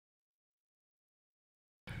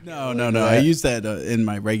No. I use that in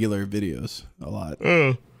my regular videos a lot.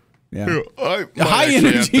 Yeah. High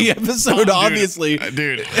energy episode, obviously.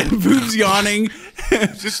 Dude. Boobs yawning.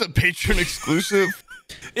 Is this a patron exclusive?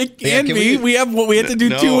 It can be. We have to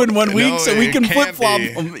do 2 in 1 week, so we can flip flop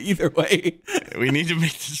them either way. We need to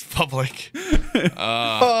make this public.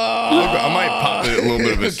 I might pop a little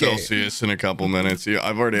bit of a Celsius in a couple minutes. Yeah,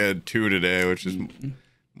 I've already had 2 today, which is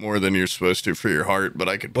more than you're supposed to for your heart, but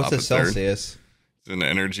I could pop What's a Celsius? It's an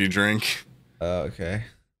energy drink. Oh, okay.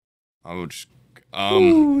 I would just.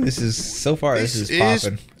 This is so far. This is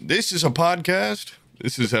popping. This is a podcast.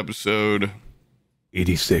 This is episode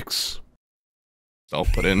 86. I'll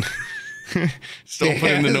put in. Still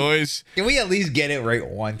put in the noise. Can we at least get it right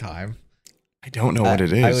one time? I don't know what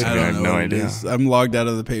it is. I have no idea. I'm logged out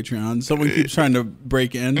of the Patreon. Someone keeps trying to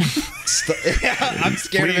break in. I'm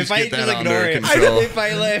scared of it. If I just ignore it, if I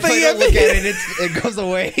don't look at it, it goes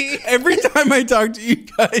away. Every time I talk to you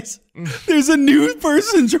guys, there's a new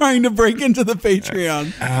person trying to break into the Patreon.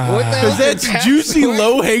 Because that's juicy,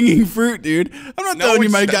 low-hanging fruit, dude. I'm not telling you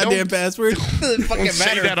my goddamn password. It fucking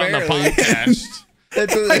say that on the podcast. I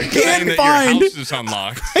can't find. Your house is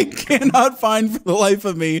unlocked. I cannot find for the life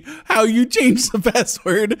of me how you change the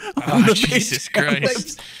password on the Jesus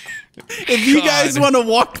Christ. If you guys want to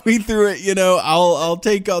walk me through it, I'll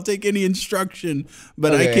take any instruction.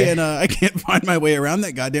 But I can't find my way around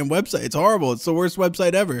that goddamn website. It's horrible. It's the worst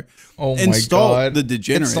website ever. Oh my Install God. the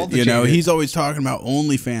degenerate. He's always talking about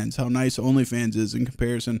OnlyFans, how nice OnlyFans is in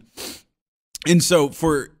comparison. And so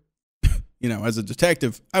for as a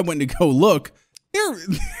detective, I went to go look.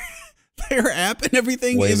 Their app and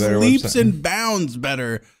everything is leaps and bounds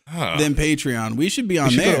better than Patreon. We should be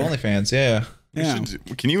on there. Go to OnlyFans, yeah.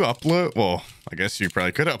 Can you upload? Well, I guess you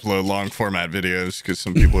probably could upload long format videos because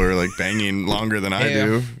some people are like banging longer than I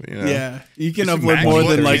do. Yeah, you can upload more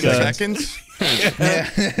than like seconds.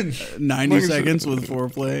 90 seconds with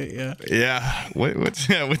foreplay. Yeah. What's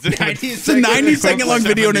it's a 90-second long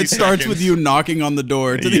video and it starts with you knocking on the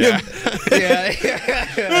door to the Hey,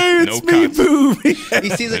 it's me, boo. He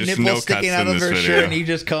sees a nipple sticking out of her shirt and he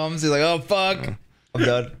just comes. He's like, oh fuck, I'm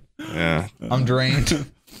done. Yeah, I'm drained.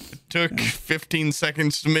 Took 15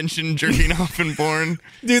 seconds to mention jerking off and porn.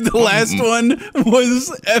 Dude, the last one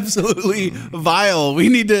was absolutely vile. We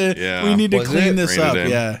need to clean this up.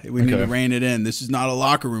 We need to rein it in. This is not a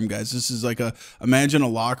locker room, guys. This is like imagine a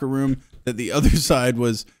locker room that the other side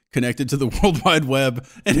was connected to the World Wide Web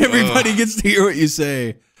and everybody gets to hear what you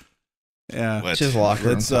say. Yeah. Let's just locker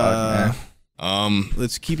room talk, man.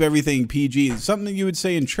 Let's keep everything PG. Something you would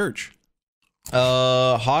say in church.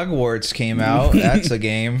 Hogwarts came out. That's a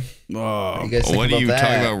game. What are you talking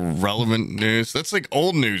about? Relevant news? That's like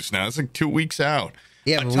old news now. It's like 2 weeks out.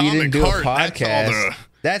 Yeah, but we didn't do a podcast.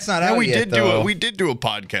 That's not out yet, though. We did do a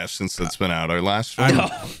podcast since that's been out. Our last one.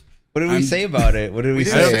 What did we say about it? What did we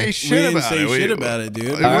say? We didn't say shit about it,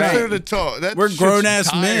 dude. What's there to talk? We're grown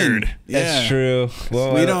ass men. That's true.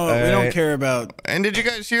 Well, we don't care about. And did you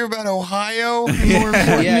guys hear about Ohio?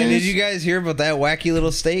 Did you guys hear about that wacky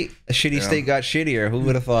little state? A shitty state got shittier. Who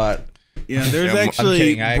would have thought? Yeah, there's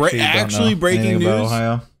actually breaking news.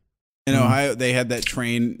 Ohio. In Ohio, they had that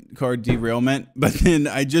train car derailment, but then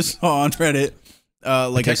I just saw on Reddit.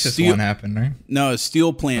 Like Texas one happened, right? No, a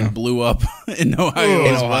steel plant blew up in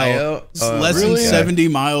Ohio. It's less than 70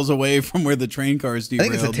 miles away from where the train cars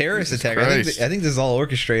derailed. I think it's a terrorist attack. I think this is all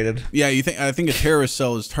orchestrated. Yeah, I think a terrorist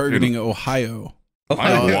cell is targeting Ohio.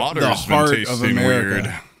 My water's been tasting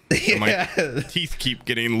weird. Yeah. My teeth keep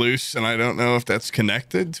getting loose, and I don't know if that's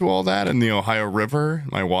connected to all that in the Ohio River,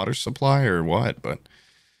 my water supply, or what. But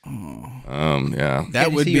that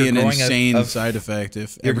would be an insane side effect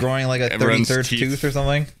if you're growing like a 33rd tooth or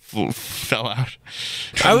something fell out.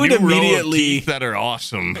 I would immediately teeth that are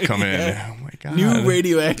awesome come in. Oh my god, new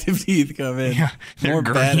radioactive teeth come in. Yeah, more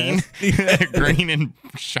green. They're green and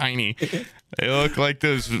shiny. They look like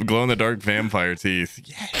those glow in the dark vampire teeth.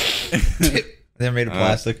 Yeah. They're made of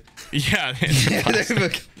plastic. Yeah.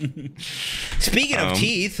 Speaking of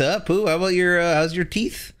teeth, Pooh, how about how's your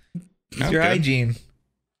teeth? How's your hygiene?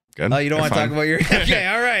 Good. Oh, you don't want to talk about your... Okay,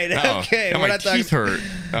 all right. Okay. Yeah, my teeth hurt.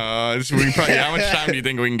 How much time do you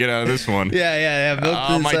think we can get out of this one? Yeah.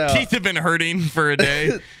 My teeth have been hurting for a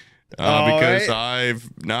day because I've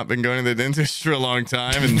not been going to the dentist for a long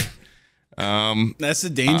time. And that's the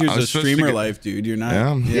dangers of streamer life, dude. You're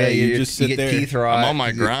not... you just sit there. Teeth rot. I'm on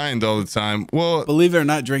my grind all the time. Well, believe it or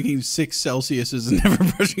not, drinking 6 Celsius and never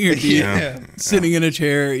brushing your teeth. Sitting in a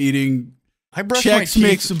chair, eating... I brush Chex my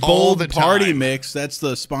Mix teeth all the Bold Party time. Mix. That's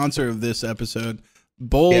the sponsor of this episode.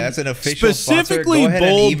 Bold. Yeah, that's an official specifically sponsor. Go ahead and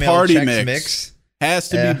Bold email Party Chex Mix has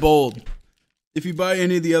to be bold. If you buy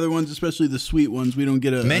any of the other ones, especially the sweet ones, we don't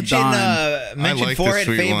get a mention dime. Mention like Forehead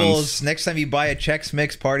the sweet Fables ones. next time you buy a Chex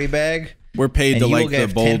Mix party bag. We're paid to like the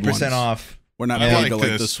bold 10% ones. off. We're not I paid like to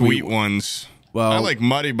like the the sweet ones. Well, I like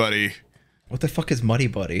Muddy Buddy. What the fuck is Muddy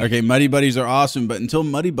Buddy? Okay, Muddy Buddies are awesome, but until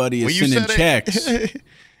Muddy Buddy is sending checks.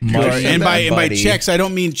 And by checks, I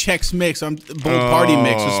don't mean Chex Mix. I'm Bold Party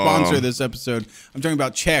Mix, a sponsor of this episode. I'm talking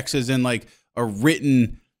about checks as in like a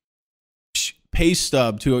written pay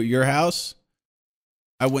stub to your house.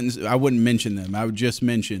 I wouldn't mention them. I would just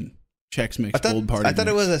mention Chex Mix Bold Party. I thought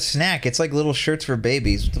it was a snack. It's like little shirts for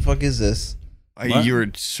babies. What the fuck is this? You're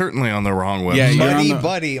certainly on the wrong website. Yeah, Muddy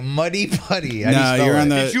Buddy. No, you're on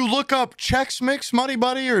the. Did you look up Chex Mix Muddy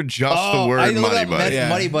Buddy or just the word Muddy Buddy?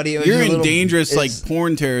 Muddy Buddy. You're in dangerous like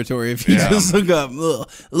porn territory if you just look up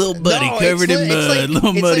little buddy covered in mud,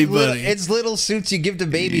 little Muddy Buddy. It's little suits you give to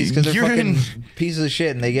babies because they're fucking pieces of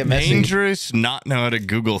shit and they get messy. Dangerous, not know how to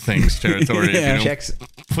Google things territory. If you don't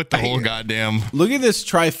put the whole goddamn. Look at this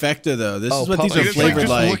trifecta though. This is what these are flavored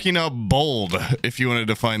like. Just looking up bold if you wanted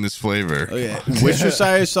to find this flavor. Oh yeah.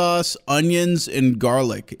 Worcestershire sauce, onions, and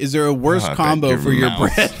garlic. Is there a worse combo for your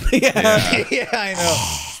breath? Yeah, I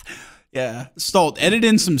know. Yeah. Stalt, edit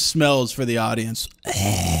in some smells for the audience.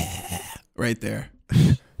 Right there.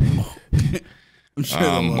 I'm sure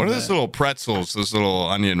what are those little pretzels? Those little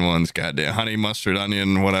onion ones, goddamn honey mustard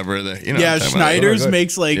onion, whatever. Yeah, Schneider's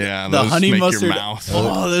makes like the honey mustard. Your mouth.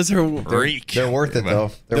 Oh, those are they're worth it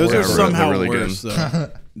though. Those are somehow really worse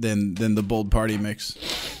than the Bold Party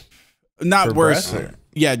Mix. Not for worse. Breath?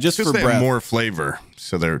 Yeah, just for they breath. have more flavor,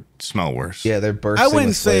 so they smell worse. Yeah, they're bursting. I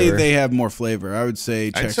wouldn't say flavor. they have more flavor. I would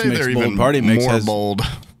say Chex Mix they're Bold even Party Mix more has bold.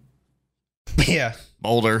 Yeah,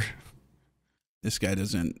 bolder. This guy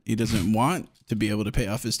doesn't want to be able to pay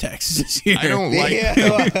off his taxes this year. I don't like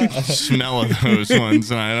the smell of those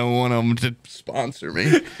ones, and I don't want them to sponsor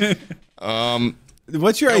me.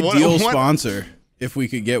 What's your ideal sponsor if we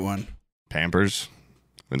could get one? Pampers.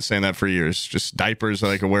 Been saying that for years. Just diapers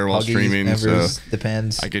I could wear while Huggies, streaming. Evers, So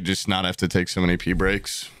depends. I could just not have to take so many pee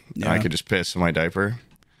breaks. Yeah. I could just piss in my diaper.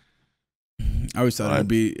 I always thought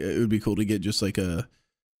it would be cool to get just like a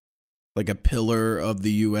pillar of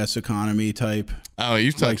the U.S. economy type. Oh,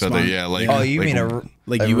 you've talked about that, yeah. Like, you mean a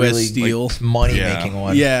U.S. really, Steel money making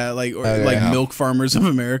one? Yeah, like Milk Farmers of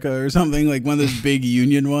America or something, like one of those big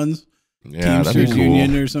union ones. Yeah, Teamsters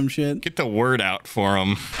Union or some shit. Get the word out for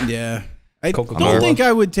them. Yeah. I don't think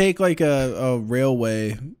I would take like a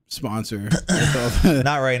railway sponsor.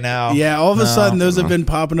 Not right now. Yeah, all of a sudden those have been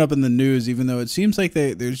popping up in the news, even though it seems like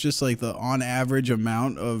there's just like the on average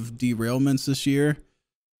amount of derailments this year,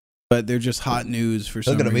 but they're just hot news for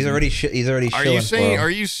some reason. Look at him. He's already shilling. Are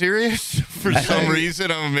you serious? For some reason,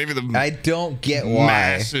 maybe I don't get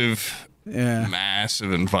why.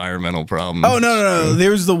 Massive environmental problems. Oh no!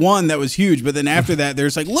 There was the one that was huge, but then after that,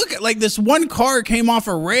 there's like, look at like this one car came off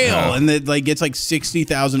a rail, and it like gets like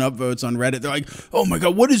 60,000 upvotes on Reddit. They're like, oh my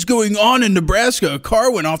god, what is going on in Nebraska? A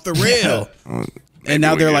car went off the rail, and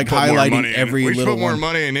now they're like highlighting every little put more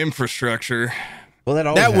money in infrastructure. Well,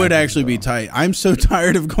 that would actually be tight. I'm so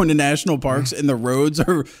tired of going to national parks and the roads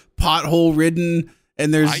are pothole ridden.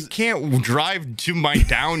 And I can't drive to my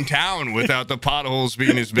downtown without the potholes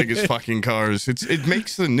being as big as fucking cars. It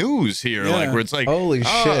makes the news here, like where it's like, holy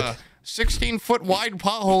shit, 16-foot wide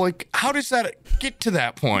pothole. Like, how does that get to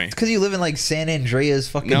that point? It's because you live in like San Andreas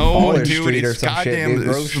fucking Baller Street or some shit,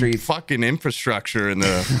 Grove Street. Fucking infrastructure in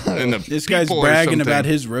the this guy's bragging about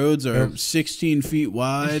his roads are 16 feet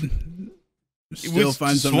wide. Still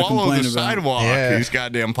find something to complain about. Sidewalk. These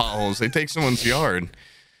goddamn potholes. They take someone's yard.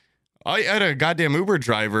 I had a goddamn Uber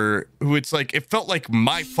driver who it felt like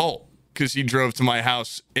my fault because he drove to my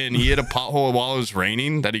house and he hit a pothole while it was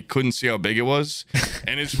raining that he couldn't see how big it was.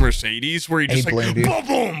 And it's Mercedes where he just like, boom,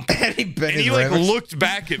 boom. And he like looked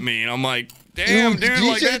back at me and I'm like, damn, dude. You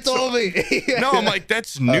like that's told me. No, I'm like,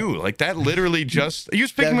 that's new. Like that literally just, he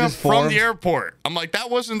was picking me up from the airport. I'm like, that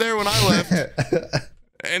wasn't there when I left.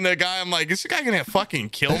 And the guy, I'm like, is the guy gonna fucking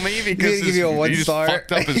kill me because he just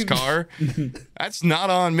fucked up his car? That's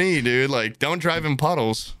not on me, dude. Like, don't drive in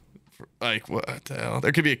puddles. Like, what the hell?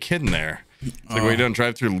 There could be a kid in there. It's like, we don't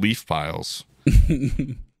drive through leaf piles.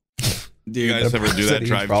 Dude, you guys ever do that?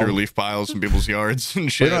 Drive through leaf piles in people's yards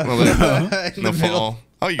and shit in the fall?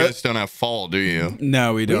 Oh, you guys don't have fall, do you?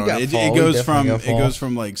 No, we don't. It goes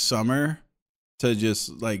from like summer to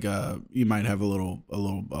just like you might have a little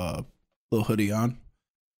hoodie on.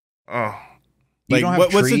 Oh, like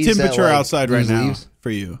what's the temperature outside right now for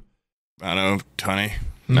you? I don't know, 20.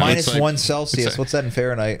 Minus 1 Celsius. What's that in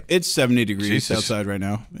Fahrenheit? It's 70 degrees outside right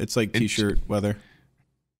now. It's like t-shirt weather.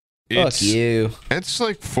 Fuck you. It's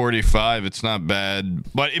like 45. It's not bad,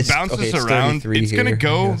 but it bounces around. It's gonna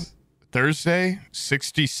go Thursday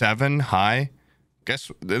 67 high.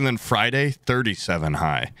 And then Friday 37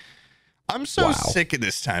 high. I'm so sick of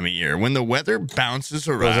this time of year when the weather bounces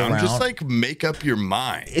around. Just like make up your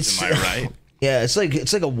mind. Am I right? Yeah, it's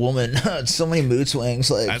like a woman. It's so many mood swings.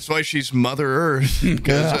 Like that's why she's Mother Earth,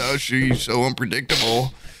 because she's so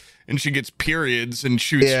unpredictable, and she gets periods and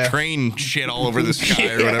shoots train shit all over the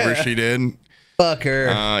sky or whatever she did. Fuck her.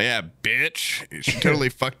 Yeah, bitch. She totally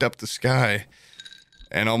fucked up the sky,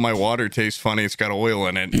 and all my water tastes funny. It's got oil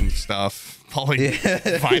in it and stuff,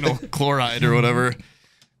 vinyl chloride or whatever.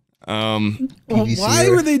 Why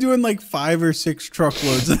were they doing like 5 or 6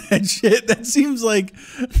 truckloads of that shit? That seems like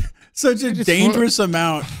such a dangerous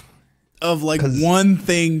amount of like one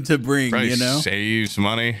thing to bring, probably you know? Saves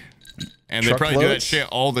money. And they probably do that shit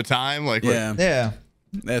all the time. Like, yeah.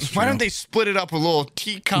 That's true. Why don't they split it up a little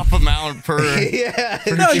teacup amount per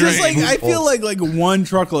no, just like I feel like 1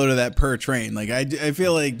 truckload of that per train. Like I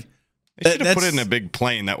feel like they should have put it in a big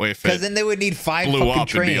plane that way. Because then they would need 5 blew fucking up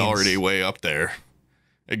trains. and be already way up there.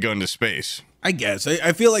 It'd go into space. I guess.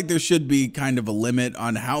 I feel like there should be kind of a limit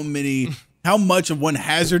on how much of one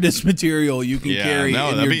hazardous material you can carry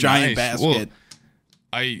in your giant basket.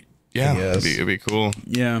 Well, it'd be cool.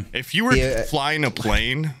 Yeah. If you were flying a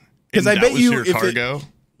plane, because I bet you cargo.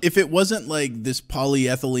 If it wasn't like this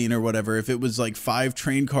polyethylene or whatever, if it was like 5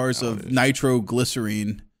 train cars of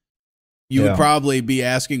nitroglycerine, you would probably be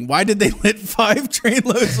asking, why did they let 5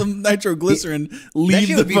 trainloads of nitroglycerin leave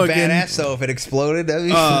the fucking... That would be badass, though, if it exploded. That'd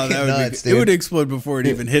be nuts, dude. It would explode before it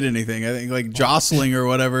even hit anything. I think like jostling or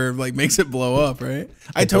whatever like makes it blow up, right?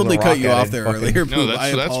 I totally cut you off there earlier. No,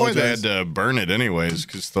 that's why they had to burn it anyways,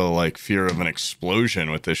 because the like fear of an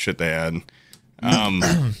explosion with this shit they had.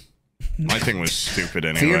 My thing was stupid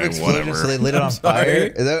anyway. Fear of explosion, so they lit it on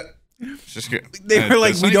fire? Is that... Just get, they were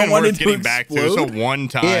like, we don't want it to explode. Back. There's a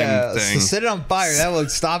one-time thing. So set it on fire. That will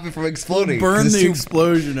stop it from exploding. Burn the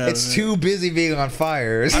explosion out of it. It's too busy being on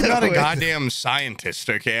fire. I'm not a goddamn scientist,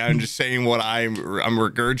 okay? I'm just saying I'm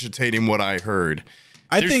regurgitating what I heard.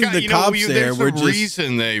 I think the cops there were just... There's a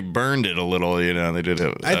reason they burned it a little, you know. They did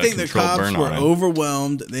it. I think the cops were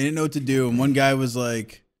overwhelmed. They didn't know what to do. And one guy was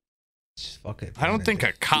like... I don't think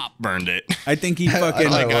a cop burned it. I think he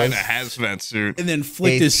fucking like a guy in a hazmat suit and then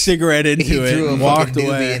flicked his cigarette into it and walked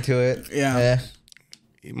away. Into it. Yeah.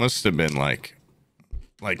 He must have been like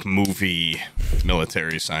movie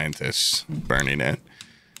military scientists burning it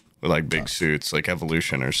with like big suits, like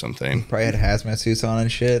Evolution or something. Probably had hazmat suits on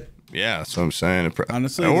and shit. Yeah, that's what I'm saying.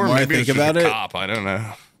 Honestly, or maybe I think about it, cop. I don't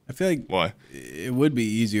know. I feel like what it would be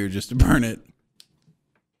easier just to burn it.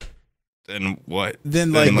 Then what?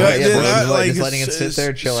 Then like just letting it sit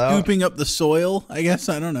there, chill out, scooping up the soil. I guess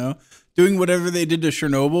I don't know. Doing whatever they did to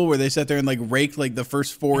Chernobyl, where they sat there and like raked like the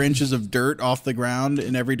first 4 inches of dirt off the ground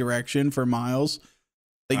in every direction for miles.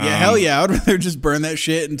 Like hell yeah, I'd rather just burn that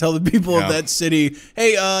shit and tell the people of that city,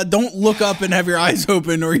 hey, don't look up and have your eyes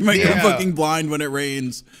open, or you might go fucking blind when it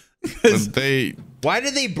rains. Why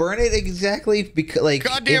did they burn it exactly? Because like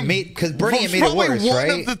because burning it made it worse, one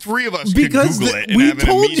right? Of the 3 of us because could Google it and have an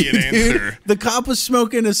immediate answer. The cop was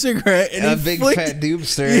smoking a cigarette and a big fat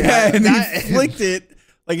doomster. Yeah, and he flicked it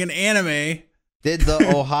like an anime. Did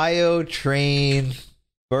the Ohio train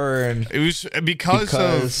burn? It was because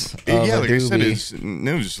of like I said,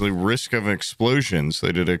 it was the risk of explosions.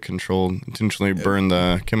 They did a controlled, intentionally burn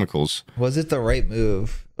the chemicals. Was it the right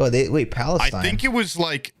move? Oh, wait, Palestine. I think it was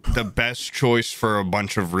like the best choice for a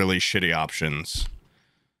bunch of really shitty options.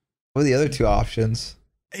 What were the other 2 options?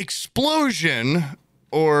 Explosion,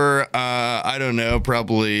 or I don't know,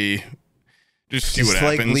 probably just see what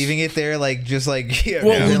happens. Like leaving it there, like just like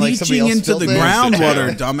leaching into the groundwater,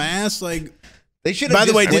 dumbass. Like they should. By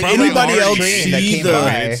the way, did anybody else see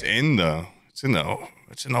the? It's in the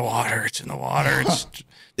water. It's in the water.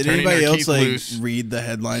 Did anybody else like read the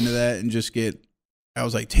headline of that and just get? I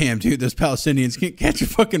was like, damn, dude, those Palestinians can't catch a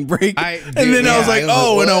fucking break. And then I was like,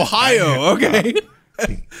 oh, in Ohio, okay.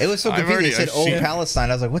 It was so confusing. They said, Palestine.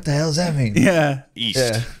 I was like, what the hell does that mean? Yeah.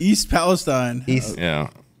 East Palestine. East. Yeah.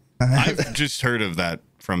 I've just heard of that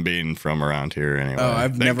from being from around here anyway. Oh,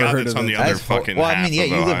 I've never heard of it. On the other fucking well, I mean, yeah,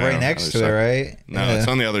 you live right next to it, right? No, it's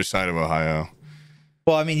on the other side of Ohio.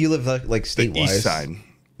 Well, I mean, you live like statewide. The east side.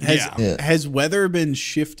 Has weather been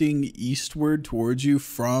shifting eastward towards you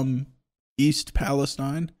from East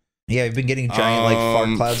Palestine? Yeah, I've been getting giant like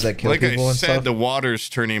fart clouds that kill people and stuff. Like I said, the water's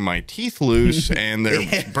turning my teeth loose, and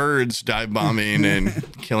there's birds dive bombing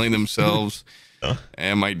and killing themselves.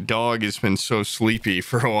 And my dog has been so sleepy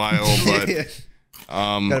for a while, but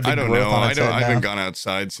I don't know. I haven't gone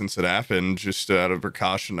outside since it happened. Just out of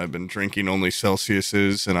precaution, I've been drinking only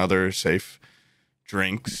Celsiuses and other safe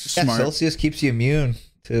drinks. Yeah, Celsius keeps you immune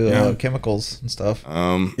to chemicals and stuff.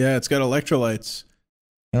 Yeah, it's got electrolytes.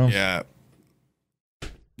 Yeah.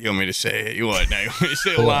 You want me to say it? What now? You want me to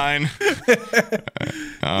say a line?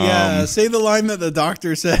 Yeah, say the line that the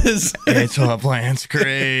doctor says. It's up Lance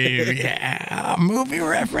Grave. Yeah, movie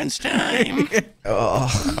reference time.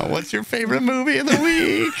 What's your favorite movie of the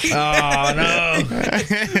week? Oh no,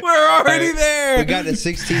 we're already there. We got to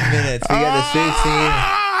 16 minutes. We got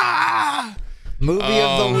to 16. Movie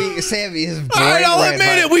of the week. Sammy is all right, I'll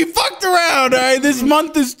admit it. We fucked around. All right, this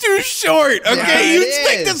month is too short. Okay, yeah, you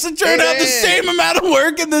expect us to turn out the same amount of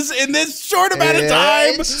work in this short amount of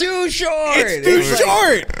time? It's too short. It's too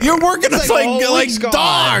short. You're working us like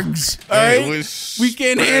dogs. All right, we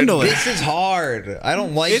can't handle it. This is hard. I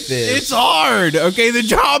don't like this. It's hard. Okay, the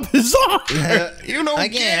job is hard. You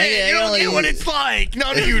don't get it. You don't get what it's like.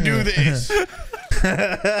 None of you do this.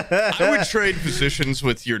 I would trade positions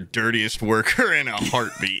with your dirtiest worker in a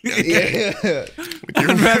heartbeat. Okay?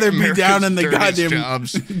 I'd rather be down in the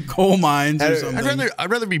goddamn coal mines or something.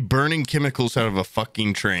 I'd rather be burning chemicals out of a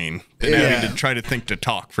fucking train than having to try to think to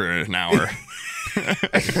talk for an hour.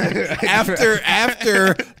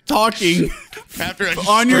 after talking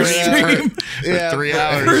on your stream for 3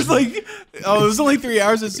 hours. It was only 3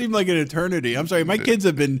 hours. It seemed like an eternity. I'm sorry, my kids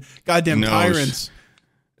have been goddamn tyrants.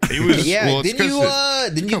 It was,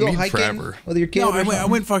 didn't you go hiking with your kid? No, I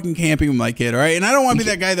went fucking camping with my kid. All right, and I don't want to be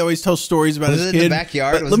that guy that always tells stories about his kid. Was it in the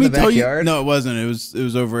backyard? Let me tell you, no, it wasn't. It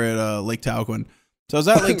was over at Lake Talquin. So I was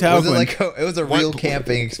at Lake Talquin. It was a real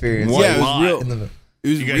camping experience. Yeah, it was real. It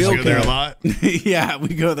was you guys real go there a lot? Yeah, we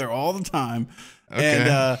go there all the time. Okay.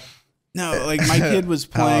 And no, like my kid was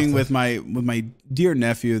playing with my dear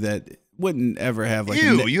nephew that wouldn't ever have like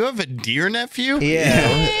you have a dear nephew?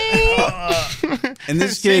 Yeah. And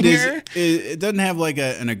this kid it doesn't have like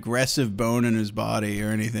an aggressive bone in his body or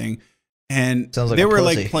anything. And they were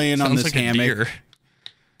like playing on this hammock.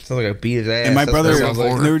 Sounds like I beat his ass. And my brother,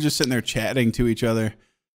 they were just sitting there chatting to each other.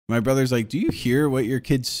 My brother's like, "Do you hear what your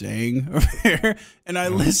kid's saying over there?" And I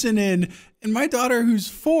listen in, and my daughter, who's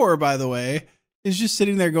 4, by the way, is just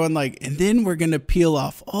sitting there going like, "And then we're gonna peel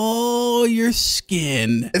off all your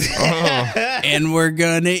skin, and we're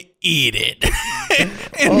gonna eat it."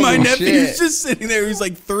 And my nephew's just sitting there. He's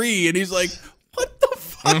like 3, and he's like, "What the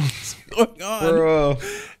fuck is going on?" Bro.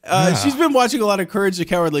 She's been watching a lot of Courage the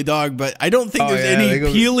Cowardly Dog, but I don't think there's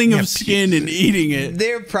any peeling of skin and eating it.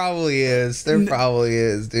 There probably is. There probably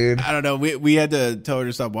is, dude. I don't know. We had to tell her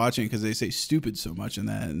to stop watching because they say stupid so much in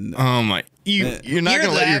that. And, oh my! You're not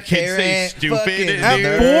gonna let your kids say stupid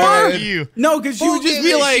at 4? No, because she would just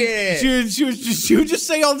be like, she would just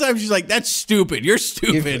say all the time. She's like, "That's stupid. You're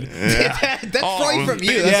stupid." That's probably from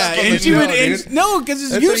you. That's and she would no, because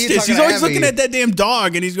it's Eustace. He's always looking at that damn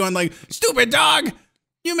dog, and he's going like, "Stupid dog.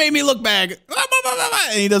 You made me look bad."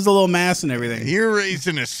 And he does the little mask and everything. You're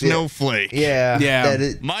raising a snowflake. Yeah.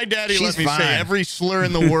 My daddy let me say every slur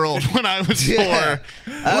in the world when I was 4. Look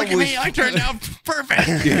at me, I turned out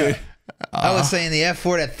perfect. Dude. I was saying the F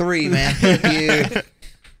word at 3, man. Fuck you.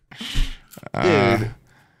 Dude.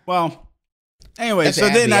 Well, anyway, that's so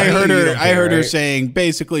then I heard her saying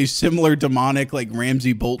basically similar demonic, like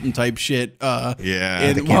Ramsey Bolton type shit.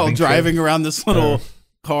 While driving around this little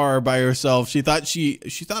car by herself. She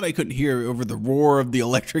thought I couldn't hear over the roar of the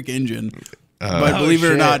electric engine. But believe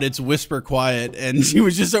it or not, it's whisper quiet, and she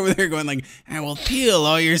was just over there going like, "I will peel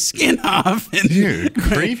all your skin off, and dude,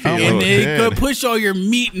 creepy, and push all your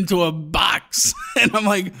meat into a box." And I'm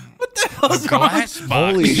like, "What the hell is going on?"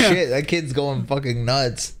 Holy shit, that kid's going fucking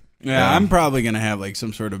nuts. Yeah, I'm probably gonna have like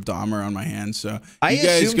some sort of Dahmer on my hands. So you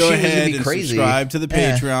guys go ahead and subscribe to the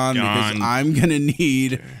Patreon because I'm gonna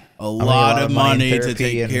need a lot of money to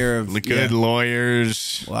take care of good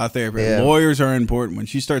lawyers. A lot of therapy. Yeah. Lawyers are important. When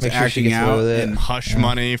she starts acting out, and hush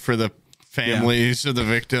money for the families of the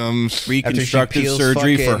victims, reconstructive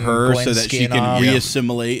surgery for her so that she can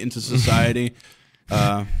reassimilate into society.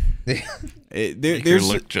 There's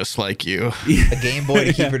look just like you. A Game Boy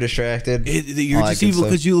to keep her distracted. You're just evil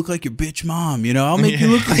because you look like your bitch mom. You know, I'll make you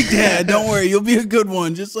look like Dad. Don't worry, you'll be a good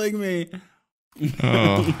one, just like me.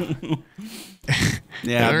 Oh.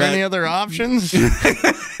 Yeah. Are there any other options?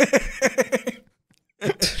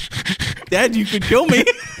 Dad, you could kill me.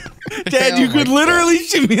 Dad, you could literally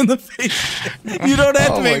shoot me in the face. You don't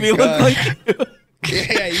have to make me look like you.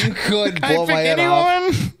 Yeah, you could blow my head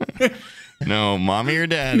off. No, mommy or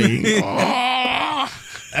daddy. Oh,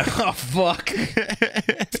 fuck.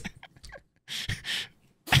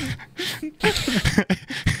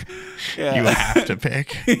 You have to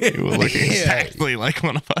pick. You will look exactly like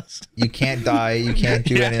one of us. You can't die. You can't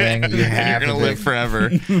do anything. You have You're gonna live forever.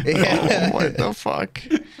 Oh, what the fuck?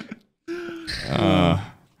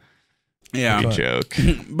 Yeah, we joke.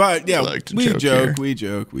 But yeah, we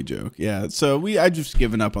joke. Yeah, so I just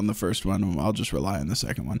given up on the first one. I'll just rely on the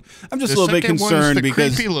second one. I'm just a little bit concerned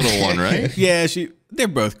because creepy little one, right? Yeah, they're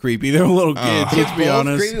both creepy. They're little kids. Let's be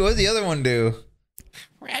honest. Creepy. What does the other one do?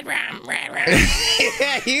 Red.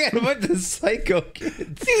 Yeah, you got a bunch of psycho kids,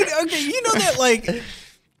 dude. Okay, you know that like.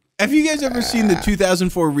 Have you guys ever seen the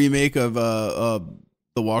 2004 remake of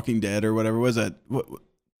The Walking Dead or whatever? Was that what?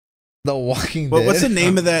 The Walking Dead. What's the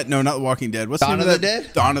name of that? No, not The Walking Dead. What's Dawn the name of of the that?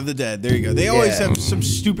 Dead? Dawn of the Dead. There you go. They always have some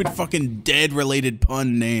stupid fucking dead-related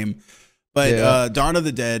pun name. But Dawn of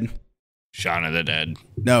the Dead. Shaun of the Dead.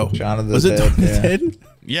 No. Shaun of the Dead. Was it Dawn of the Dead?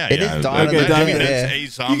 Yeah, it is Dawn of the Dead. That's a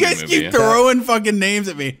zombie you guys movie. keep throwing fucking names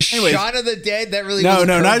at me. Anyways. Shaun of the Dead? That really No,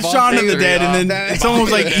 not Shaun of the Dead. And then someone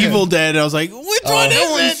was like Evil Dead. And I was like, which one is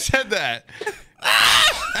no one it? said that.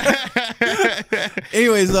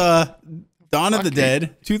 Anyways, Dawn of the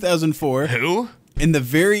Dead, 2004. Who? In the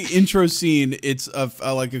very intro scene, it's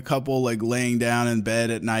like a couple like laying down in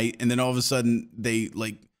bed at night, and then all of a sudden they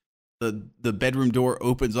like the bedroom door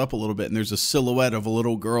opens up a little bit, and there's a silhouette of a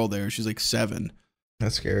little girl there. She's like 7.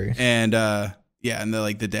 That's scary. And and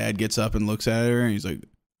the dad gets up and looks at her, and he's like,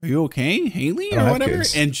 "Are you okay, Haley, or whatever?"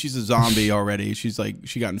 Kids. And she's a zombie already. She's like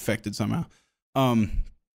she got infected somehow.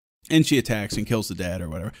 And she attacks and kills the dad or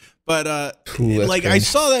whatever. But like I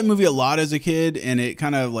saw that movie a lot as a kid, and it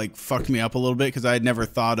kind of like fucked me up a little bit because I had never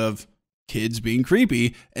thought of kids being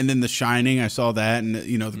creepy. And then The Shining, I saw that, and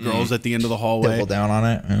the girls at the end of the hallway. Double down on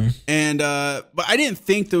it. Mm. And but I didn't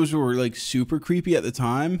think those were like super creepy at the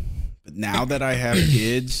time. But now that I have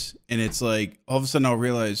kids, and it's like all of a sudden I'll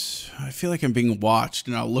realize I feel like I'm being watched,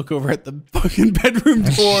 and I'll look over at the fucking bedroom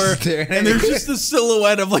door, and there's just the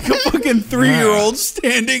silhouette of like a fucking 3-year-old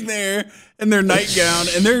standing there in their nightgown,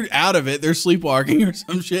 and they're out of it. They're sleepwalking or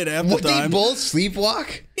some shit half the time. They both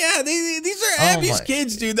sleepwalk? Yeah, these are Abby's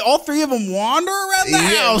kids, dude. All 3 of them wander around the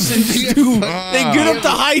house and just they get up to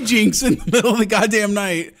hijinks in the middle of the goddamn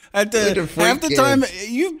night. Half the time,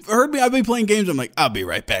 you've heard me. I've been playing games. I'm like, I'll be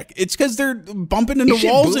right back. It's because they're bumping into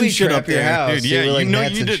walls and shit up there. House. Dude, yeah, you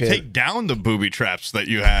need to take down the booby traps that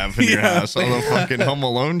you have in your house. All the fucking Home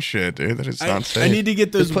Alone shit, dude. That is not safe. I need to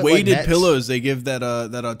get those weighted pillows they give that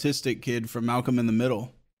autistic kid from Malcolm in the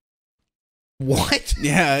Middle. What?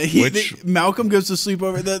 Yeah, Malcolm goes to sleep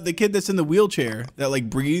over the kid that's in the wheelchair that like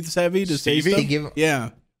breathes heavy to say stuff.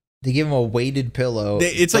 They give him a weighted pillow.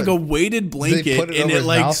 It's like a weighted blanket, and it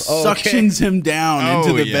like suctions him down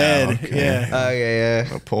into the bed. Okay. Yeah. Oh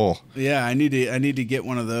yeah. A pull. Yeah, I need to get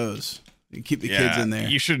one of those. Keep the kids in there.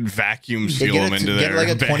 You should vacuum seal them into there. Get like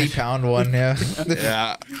a 20-pound one. Yeah.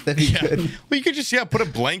 Yeah. That'd be good. Well, you could just put a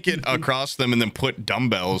blanket across them and then put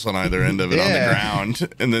dumbbells on either end of it on the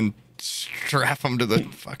ground, and then strap them to the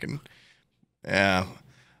fucking. Yeah.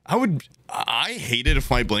 I hate it if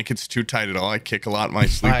my blanket's too tight at all. I kick a lot in my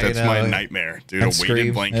sleep. That's my nightmare, dude. A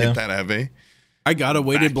weighted blanket that heavy. I got a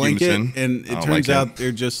weighted blanket, and it turns out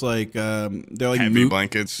they're just like they're like heavy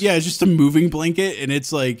blankets. Yeah, it's just a moving blanket, and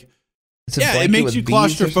it's like it makes you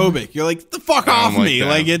claustrophobic. You're like, the fuck off me!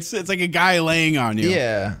 Like it's like a guy laying on you.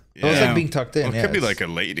 Yeah. It was like being tucked in. Well, it could be like a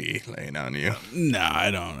lady laying on you. No,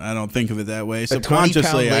 I don't think of it that way.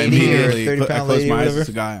 Subconsciously, I immediately close my eyes. It's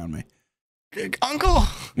a guy on me. Uncle.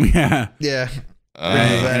 Yeah. Yeah.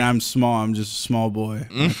 And I'm small. I'm just a small boy.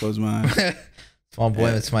 I close my eyes. Small boy,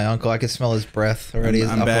 it's my uncle. I can smell his breath already. His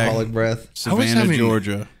alcoholic breath. Savannah,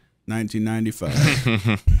 Georgia,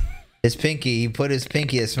 1995. His pinky. He put his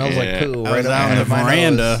pinky. It smells like poo. I was out on the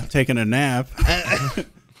veranda taking a nap.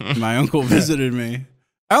 My uncle visited me.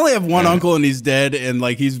 I only have one uncle, and he's dead, and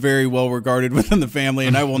like he's very well regarded within the family,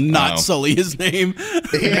 and I will not sully his name.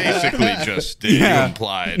 Basically, just you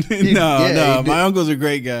implied. No, my uncle's a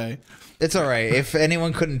great guy. It's all right. If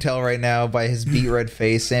anyone couldn't tell right now by his beet red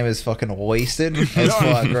face, Sam is fucking wasted as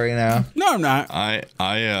fuck right now. No, I'm not. I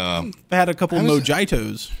had a couple of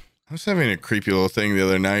mojitos. I was having a creepy little thing the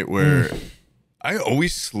other night where I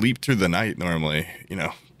always sleep through the night normally.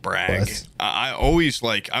 Brag. I always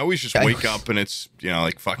just wake up and it's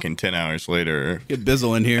like fucking 10 hours later. Get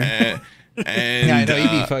Bizzle in here. And yeah, I know you'd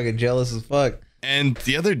be fucking jealous as fuck. And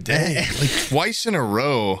the other day, like twice in a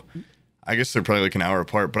row, I guess they're probably like an hour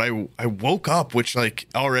apart, but I woke up, which like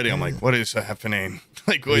already I'm like, what is happening?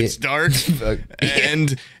 Like it's dark,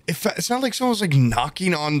 and it sounded like someone was like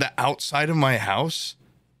knocking on the outside of my house,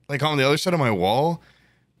 like on the other side of my wall.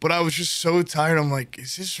 But I was just so tired. I'm like,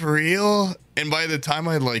 is this real? And by the time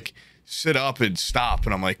I like sit up and stop,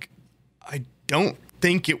 and I'm like, I don't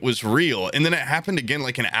think it was real. And then it happened again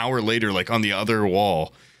like an hour later, like on the other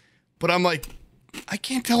wall. But I'm like, I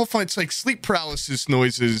can't tell if it's like sleep paralysis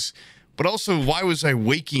noises, but also why was I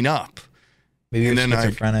waking up? Maybe you're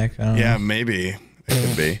schizophrenic. I don't know. Maybe it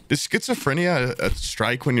could be. Is schizophrenia a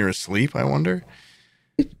strike when you're asleep? I wonder.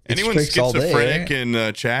 Anyone schizophrenic day, right?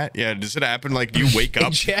 In chat? Yeah, does it happen like you wake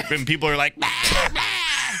up and people are like, bah, bah!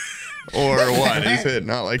 Or what? Is it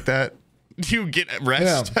not like that? Do you get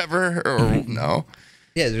rest ever or no?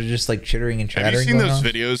 Yeah, they're just like chittering and chattering. Have you seen those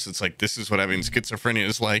videos? It's like, this is what having schizophrenia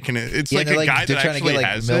is like, and it's like a guy that actually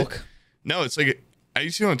has milk. It. No, it's like, you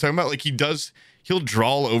see what I'm talking about? Like he'll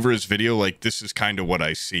drawl over his video like, this is kind of what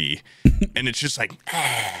I see. And it's just like,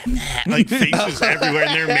 like faces everywhere.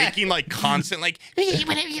 And they're making like constant, like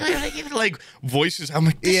voices. I'm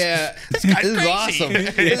like, this guy's crazy. Is awesome.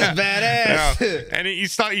 This is badass. Yeah. And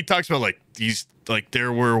he talks about like, these, like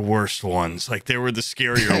there were worse ones. Like there were the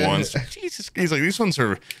scarier ones. Jesus. He's like, these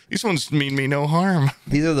ones mean me no harm.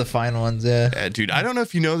 These are the fine ones. Yeah, dude. I don't know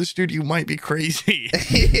if you know this dude. You might be crazy.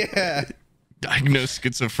 Yeah. Diagnosed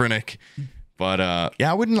schizophrenic. But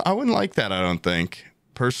I wouldn't like that. I don't think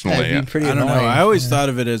personally. I don't know. I always thought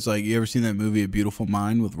of it as like, you ever seen that movie A Beautiful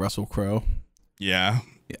Mind with Russell Crowe? Yeah.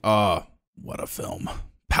 Oh, what a film!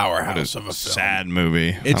 Powerhouse of a film. Sad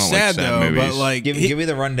movie. It's sad though, movies. But like, give me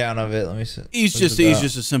the rundown of it. Let me see. He's just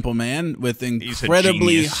a simple man with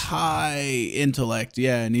incredibly high intellect.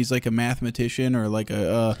 Yeah, and he's like a mathematician or like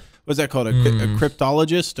a what's that called? A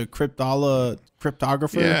cryptologist, a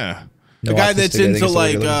cryptographer. Yeah. A guy that's into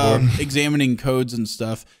like examining codes and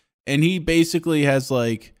stuff, and he basically has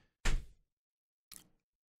like,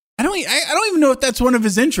 I don't even know if that's one of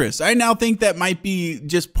his interests. I now think that might be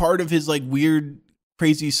just part of his like weird,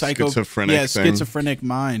 crazy schizophrenic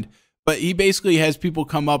mind. But he basically has people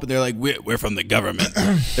come up and they're like, we're from the government.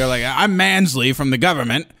 They're like, I'm Mansley from the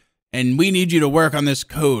government, and we need you to work on this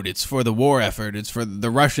code. It's for the war effort. It's for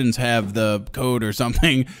the Russians have the code or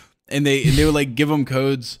something, and they would like give him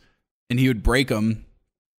codes. And he would break them,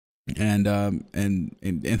 and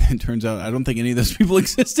it turns out I don't think any of those people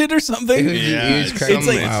existed or something. Yeah,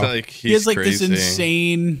 it's like he has like crazy. This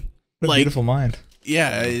insane, like beautiful mind.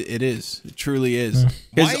 Yeah, it is. It truly is.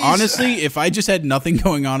 Because honestly, if I just had nothing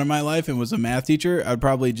going on in my life and was a math teacher, I'd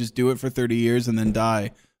probably just do it for 30 years and then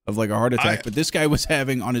die of like a heart attack. But this guy was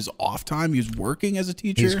having on his off time, he was working as a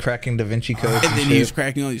teacher. He's cracking Da Vinci codes. And then he was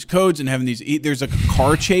cracking all these codes and having these, there's a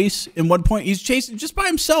car chase in one point. He's chasing just by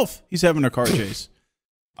himself. He's having a car chase.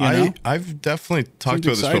 I've definitely talked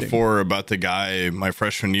about this before about the guy my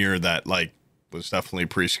freshman year that like was definitely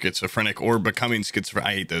pre-schizophrenic or becoming schizophrenic.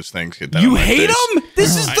 I hate those things. Get that you hate them?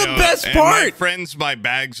 This is the best part. My friends buy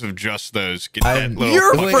bags of just those. Get that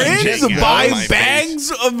your friends buy bags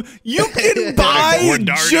of. You can buy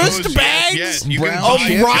just bags of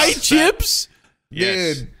rye chips.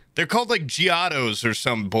 Yes. Dude. They're called like Giottos or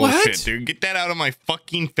some bullshit, dude. Get that out of my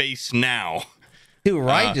fucking face now. Dude,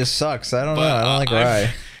 rye just sucks. I don't know. I don't like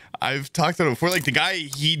rye. I've talked about it before. Like the guy,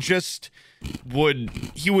 he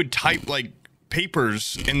would type like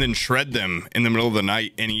papers and then shred them in the middle of the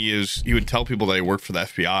night, and he would tell people that he worked for the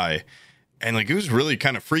FBI, and like it was really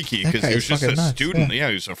kind of freaky because he was just a student. Yeah,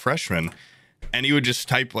 he was a freshman, and he would just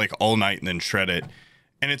type like all night and then shred it.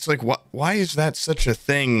 And it's like, why is that such a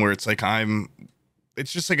thing where it's like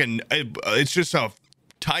it's just like it's just a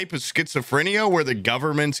type of schizophrenia where the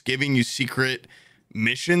government's giving you secret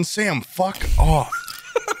missions? Sam, fuck off.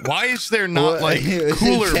 Why is there not like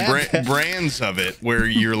cooler brands of it where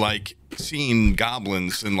you're like seeing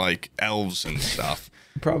goblins and like elves and stuff?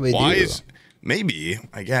 Probably maybe,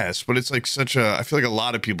 I guess, but it's like I feel like a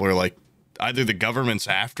lot of people are like, either the government's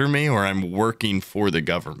after me or I'm working for the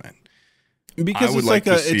government. Because it's like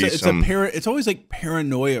it's always like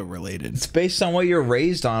paranoia related. It's based on what you're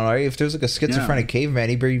raised on, right? If there's like a schizophrenic caveman,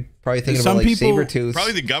 he'd be probably thinking about like Sabretooth.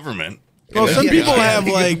 Probably the government. Well, some people have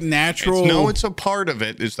like natural. It's a part of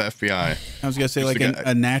it is the FBI. I was gonna say like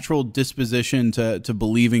a natural disposition to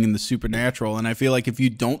believing in the supernatural, and I feel like if you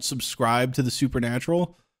don't subscribe to the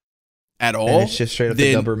supernatural at all, and it's just straight up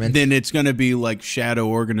the government. Then it's gonna be like shadow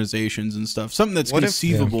organizations and stuff, something that's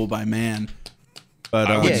conceivable by man. But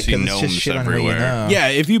I would see gnomes everywhere. Yeah,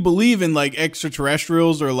 if you believe in like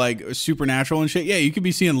extraterrestrials or like supernatural and shit, yeah, you could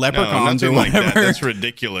be seeing leprechauns or whatever. Like that. That's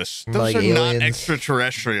ridiculous. Those like are aliens. Not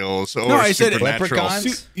extraterrestrials or I said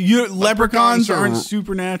supernatural. Leprechauns aren't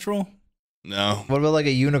supernatural. No. What about like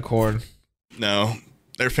a unicorn? No,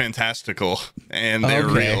 they're fantastical and they're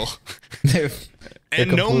real.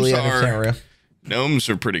 And gnomes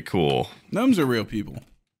are pretty cool. Gnomes are real people.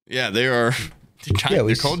 Yeah, they are.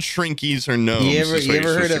 They're called shrinkies or gnomes. You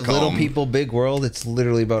ever heard of Little People, Big World? It's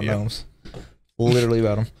literally about gnomes. Literally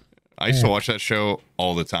about them. I used to watch that show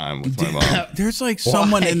all the time with my mom. There's like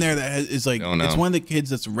someone in there that is like, it's one of the kids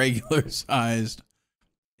that's regular sized.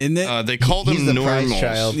 Isn't it? They call them normals.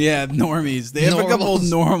 Child. Yeah, normies. They have a couple of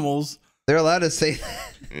normals. They're allowed to say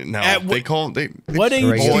that. No, they call them. What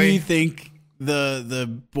age do you think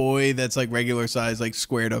the boy that's like regular size like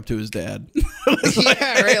squared up to his dad?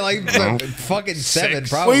 Yeah, right. Like fucking 7,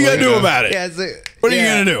 probably. What are you gonna do about it? Yeah, what are you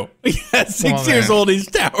gonna do? Yeah, 6 years old. He's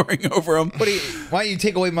towering over him. Why don't you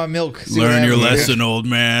take away my milk? Learn your lesson, old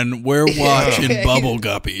man. We're watching Bubble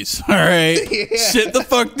Guppies. All right, sit the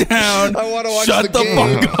fuck down. I want to watch Shut the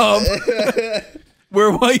fuck up.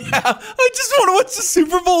 I just want to watch the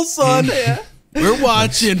Super Bowl, son. Yeah. We're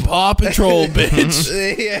watching Paw Patrol,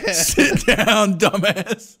 bitch. Yeah. Sit down,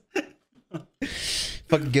 dumbass.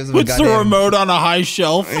 Fucking gives him Puts the remote on a high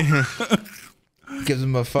shelf. Gives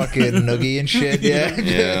him a fucking noogie and shit. Yeah.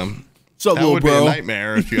 Yeah. So that would be a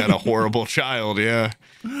nightmare if you had a horrible child. Yeah.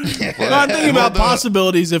 Well, I'm thinking about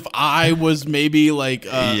possibilities if I was maybe like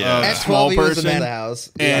a small person in the house.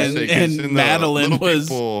 And Madeline was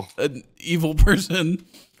an evil person.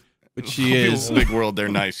 But she is. In the big world, they're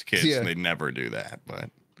nice kids. And they never do that. But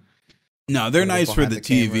no, they're nice for the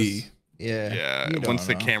TV. Yeah. Once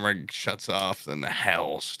the camera shuts off, then the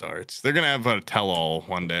hell starts. They're going to have a tell-all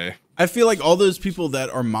one day. I feel like all those people that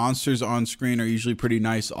are monsters on screen are usually pretty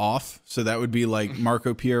nice off. So that would be like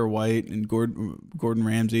Marco Pierre White and Gordon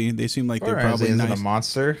Ramsay. They seem like they're probably nice. A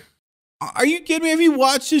monster. Are you kidding me? Have you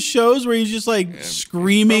watched his shows where he's just like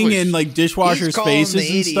screaming in like dishwashers'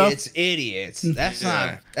 faces and stuff? Idiots. That's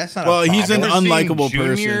not. Well, he's an unlikable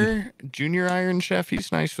person. Junior Iron Chef.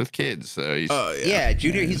 He's nice with kids. So he's,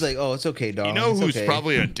 Junior. He's like, oh, it's okay, dog. You know who's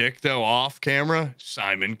probably a dick though off camera?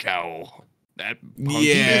 Simon Cowell. That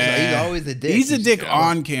he's always a dick. He's a dick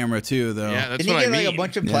on camera too, though. Yeah, that's Didn't what he I get mean. like a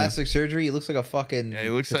bunch of plastic surgery? He looks like a fucking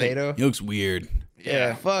potato. He looks weird.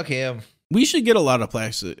 Yeah, fuck him. We should get a lot of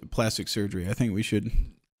plastic surgery. I think we should.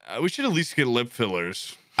 We should at least get lip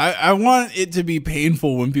fillers. I want it to be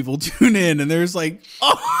painful when people tune in and there's like,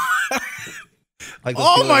 oh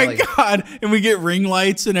my god, and we get ring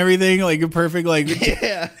lights and everything, like a perfect like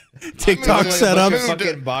TikTok setup.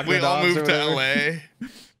 We all moved to LA.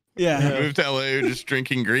 Yeah, moved to LA, just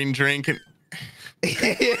drinking green drink and.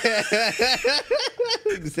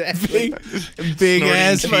 Exactly. Big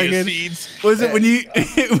ass fucking. Was it when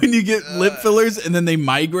you get lip fillers and then they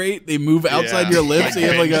migrate, they move outside your lips? So you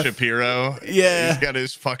have like a Shapiro. Yeah, he's got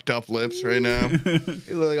his fucked up lips right now.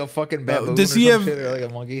 He look like a fucking baboon. Does he have like a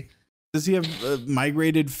monkey? Does he have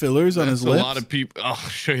migrated fillers on his lips? A lot of people. I'll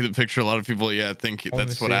show you the picture. A lot of people, think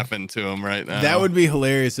that's what happened to him right now. That would be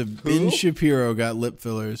hilarious if Ben Shapiro got lip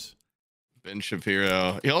fillers. Ben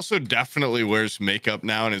Shapiro. He also definitely wears makeup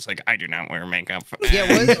now, and it's like, I do not wear makeup.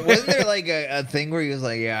 Yeah, wasn't there like a thing where he was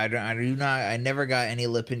like, yeah, I never got any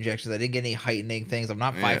lip injections. I didn't get any heightening things. I'm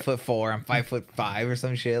not 5'4". I'm 5'5" or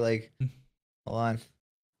some shit. Like, hold on,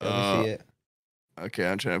 let me see it. Okay,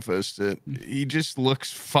 I'm trying to post it. He just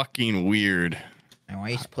looks fucking weird. And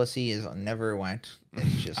White's pussy is never wet.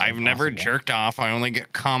 It's just I've never jerked off. I only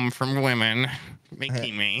get cum from women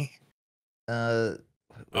making me.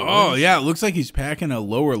 Oh, yeah. It looks like he's packing a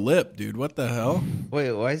lower lip, dude. What the hell?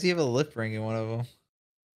 Wait, why does he have a lip ring in one of them?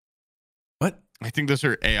 What? I think those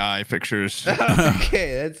are AI pictures.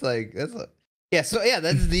 Okay, that's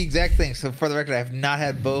the exact thing. So for the record, I have not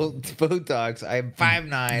had Botox. I'm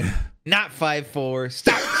 5'9", not 5'4".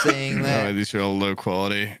 Stop saying that. Oh, these are all low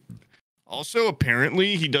quality. Also,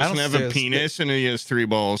 apparently, he doesn't have a penis and he has 3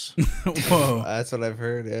 balls. Whoa. That's what I've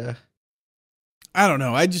heard, yeah. I don't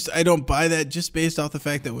know. I don't buy that just based off the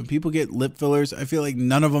fact that when people get lip fillers, I feel like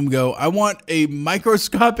none of them go, I want a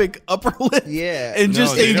microscopic upper lip and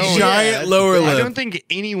just a giant lower lip. I don't think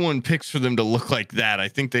anyone picks for them to look like that. I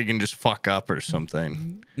think they can just fuck up or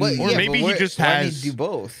something. Well, or maybe he just has... do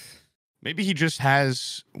both? Maybe he just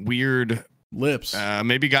has weird... lips.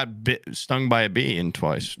 Maybe got stung by a bee in 2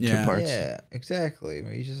 parts. Yeah, exactly.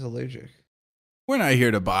 Maybe he's just allergic. We're not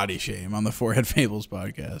here to body shame on the Forehead Fables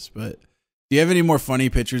podcast, but... Do you have any more funny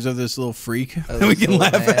pictures of this little freak that we can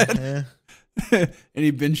laugh at? Yeah.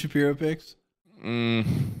 Any Ben Shapiro pics? I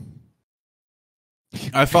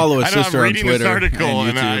follow a sister on Twitter. I'm reading this article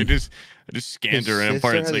and I just scanned her in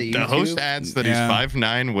apart. It's like the host adds that he's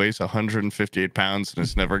 5'9", weighs 158 pounds, and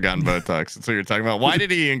has never gotten Botox. That's what you're talking about. Why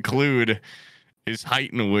did he include his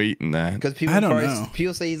height and weight in that? Because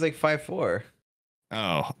people say he's like 5'4".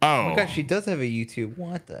 Oh my gosh, she does have a YouTube.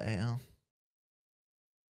 What the hell?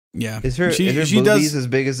 Yeah, is her boobies as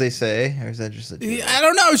big as they say, or is that just a joke? I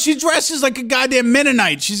don't know. She dresses like a goddamn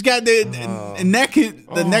Mennonite. She's got the neck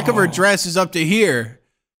of her dress is up to here.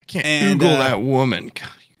 I can't Google that woman. God,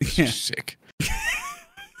 you're sick.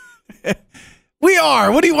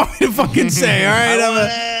 are. What do you want me to fucking say? All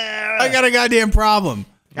right, I got a goddamn problem.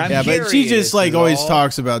 Yeah, but she just like always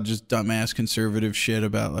talks about just dumbass conservative shit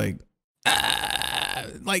about like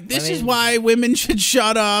this is why women should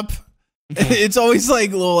shut up. It's always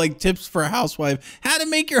like little like tips for a housewife, how to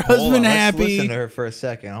make your husband happy. Let's listen to her for a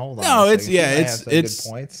second. Hold on. No, it's it's good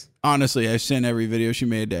points. Honestly, I sent every video she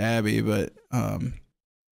made to Abby, but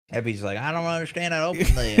Abby's like, I don't understand. I opened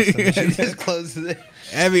this. And she just closes it.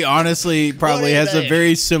 Abby honestly probably has a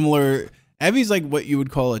very similar. Abby's like what you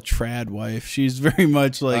would call a trad wife. She's very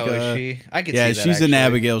much like is she? I could see that, she's an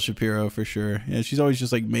Abigail Shapiro for sure. Yeah, she's always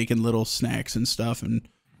just like making little snacks and stuff and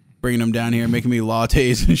bringing them down here, making me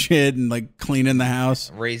lattes and shit, and like cleaning the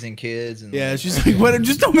house, raising kids. And she's like, "What?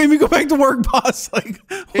 Just don't make me go back to work, boss." Like,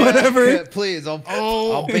 whatever. Yeah, please,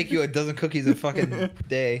 I'll bake you a dozen cookies a fucking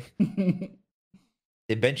day.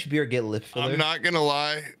 Did Ben Shapiro get lip filler? I'm not gonna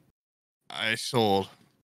lie, I sold.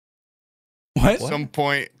 What? At some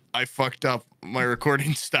point, I fucked up. My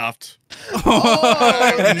recording stopped.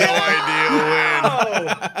 I have no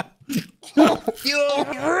idea when. You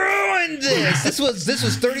ruined this. This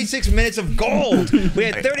was 36 minutes of gold. We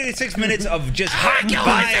had 36 minutes of just hot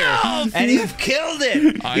fire, and you've killed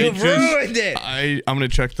it. You've ruined it. I'm gonna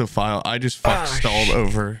check the file. I just stalled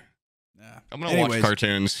over. I'm gonna watch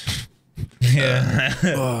cartoons. Yeah.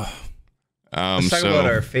 Let's talk about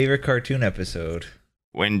our favorite cartoon episode.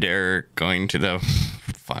 When they're going to the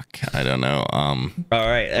I don't know. All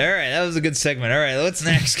right, that was a good segment. All right, what's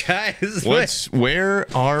next, guys? Where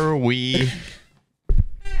are we?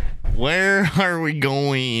 Where are we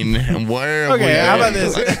going? And where are we going? How about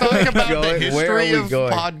this? Let's talk about the history of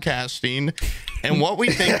podcasting and what we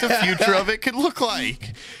think the future of it could look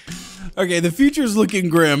like. Okay, the future's looking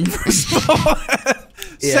grim, first of all.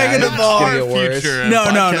 Second of all, our future. No,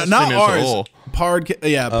 not ours.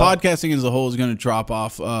 Podcasting as a whole is going to drop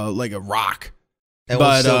off like a rock. And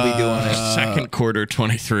we'll still be doing it. Second quarter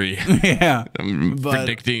 23. Yeah. I'm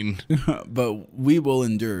predicting. But we will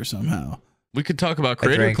endure somehow. We could talk about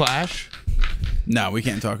Creator Clash. No, we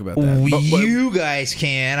can't talk about that. You guys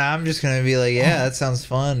can. I'm just going to be like, yeah, that sounds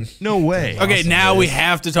fun. No way. Okay, awesome. Now we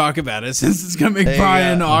have to talk about it since it's going to make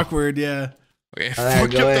Brian awkward. Yeah. Okay,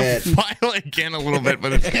 fuck up the file again a little bit,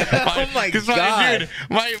 but it's fine. Oh my god, dude,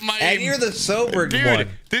 and you're the sober one.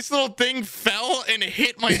 This little thing fell and it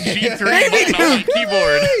hit my G3 button on my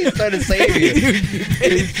keyboard. He's trying to save you.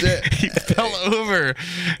 He fell over.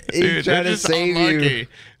 He's trying to save you.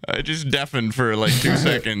 I just deafened for like 2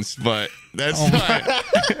 seconds, but that's fine.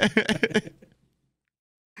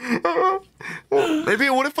 Maybe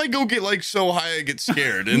what if I go get like so high I get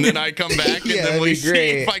scared and then I come back and then we see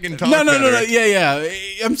if I can talk No. Yeah.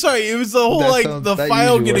 I'm sorry. It was the whole the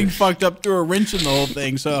file getting fucked up through a wrench in the whole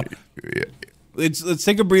thing. So let's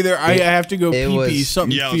take a breather. I have to go pee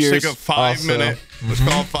something fierce. Let's take a 5 minute. Let's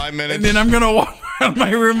call it 5 minutes. And then I'm gonna walk around my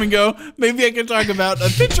room and go. Maybe I can talk about a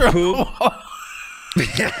picture of the wall.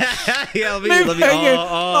 Yeah,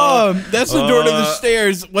 that's the door to the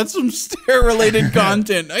stairs. What's some stair-related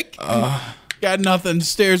content? I got nothing.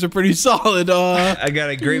 Stairs are pretty solid. I got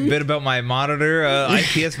a great bit about my monitor,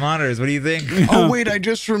 IPS monitors. What do you think? Oh wait, I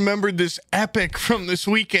just remembered this epic from this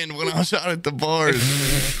weekend when I was out at the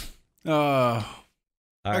bars. All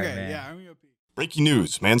right, okay, man. yeah. I'm gonna pee. Breaking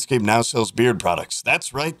news, Manscaped now sells beard products.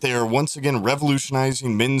 That's right, they are once again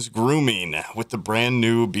revolutionizing men's grooming with the brand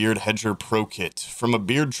new Beard Hedger Pro Kit. From a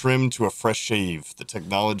beard trim to a fresh shave, the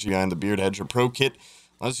technology behind the Beard Hedger Pro Kit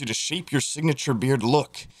allows you to shape your signature beard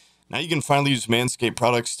look. Now you can finally use Manscaped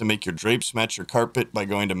products to make your drapes match your carpet by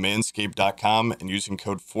going to manscaped.com and using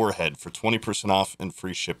code FOREHEAD for 20% off and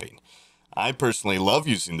free shipping. I personally love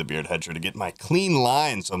using the Beard Hedger to get my clean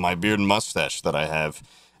lines on my beard and mustache that I have.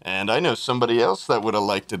 And I know somebody else that would have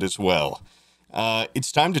liked it as well.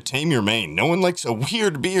 It's time to tame your mane. No one likes a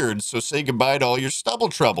weird beard, so say goodbye to all your stubble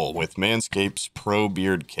trouble with Manscaped's Pro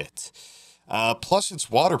Beard Kit. Plus, it's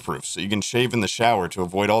waterproof, so you can shave in the shower to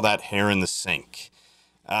avoid all that hair in the sink.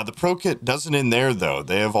 The Pro Kit doesn't end there, though.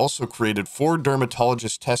 They have also created 4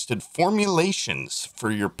 dermatologist-tested formulations for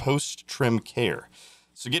your post-trim care.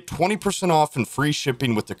 So get 20% off and free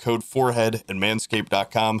shipping with the code FOREHEAD at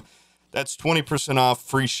manscaped.com. That's 20% off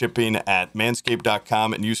free shipping at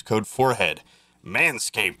manscaped.com and use code FOREHEAD.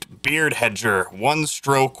 Manscaped Beard Hedger, 1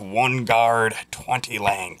 stroke, 1 guard, 20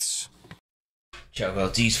 lengths. Check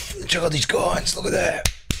out these guns. Look at that.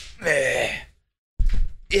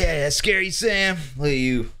 Yeah, that's scary, Sam. Look at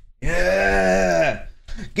you. Yeah.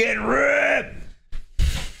 Getting ripped.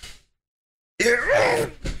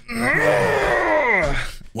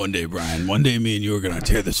 One day, Brian. One day, me and you are gonna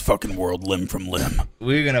tear this fucking world limb from limb.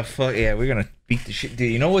 We're gonna beat the shit. Dude,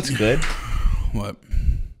 you know what's good? What?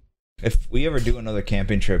 if we ever do another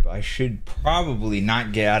camping trip, I should probably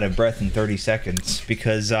not get out of breath in 30 seconds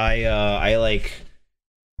because I like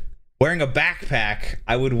wearing a backpack.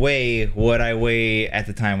 I would weigh what I weigh at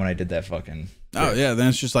the time when I did that fucking trip. Oh yeah, then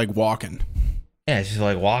it's just like walking. Yeah, it's just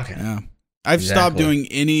like walking. Yeah, I've stopped doing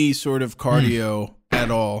any sort of cardio at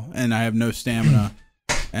all, and I have no stamina.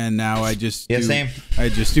 And now I just same. I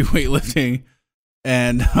just do weightlifting,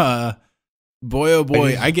 and boy oh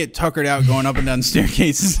boy, I get tuckered out going up and down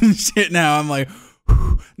staircases and shit. Now I'm like,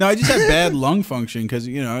 whew. No, I just have bad lung function because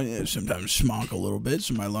sometimes smonk a little bit,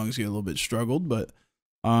 so my lungs get a little bit struggled. But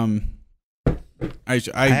I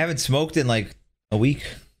haven't smoked in like a week.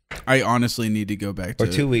 I honestly need to go back to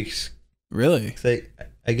 2 weeks. Really?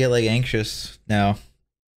 I get like anxious now.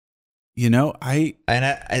 I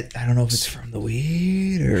don't know if it's from the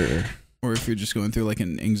weed or if you're just going through like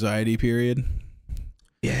an anxiety period.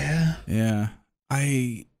 Yeah. Yeah.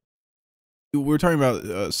 We were talking about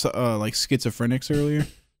like schizophrenics earlier.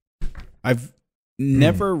 I've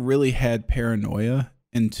never really had paranoia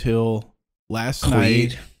until last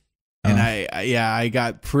night. And I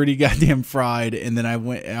got pretty goddamn fried, and then I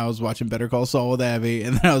was watching Better Call Saul with Abby,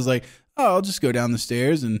 and then I was like, oh, I'll just go down the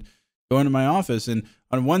stairs and go into my office. And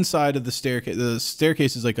on one side of the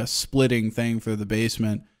staircase is like a splitting thing for the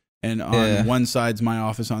basement, and on one side's my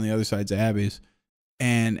office, on the other side's Abby's.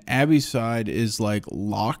 And Abby's side is like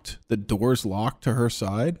locked. The door's locked to her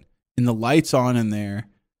side, and the light's on in there.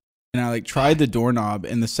 And I like tried the doorknob,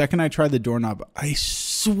 and the second I tried the doorknob, I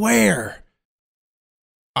swear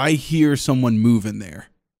I hear someone move in there.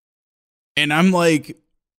 And I'm like,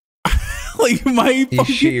 like my you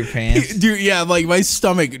shit your pants, dude. Yeah, like my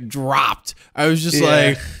stomach dropped. I was just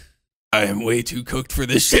like, I am way too cooked for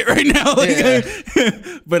this shit right now. Like,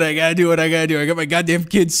 but I gotta do what I gotta do. I got my goddamn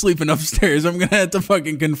kids sleeping upstairs. I'm gonna have to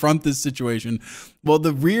fucking confront this situation. Well,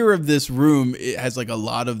 the rear of this room, it has like a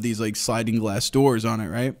lot of these like sliding glass doors on it,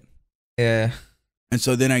 right? Yeah. And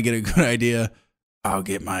so then I get a good idea. I'll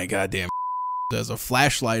get my goddamn there's a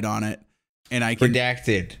flashlight on it, and I can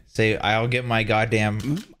redacted. Say, I'll get my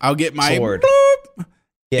goddamn. I'll get my sword. Boop.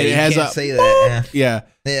 Yeah, it has can't a say that. Yeah.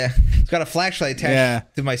 It's got a flashlight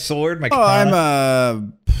attached to my sword. My katana.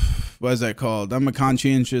 I'm what is that called? I'm a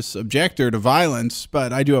conscientious objector to violence,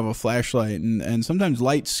 but I do have a flashlight, and sometimes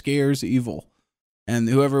light scares evil. And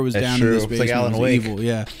whoever was down in this basement was evil.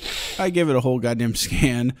 Yeah, I give it a whole goddamn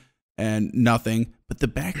scan and nothing. But the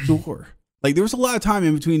back door. Like, there was a lot of time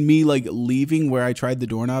in between me, like, leaving where I tried the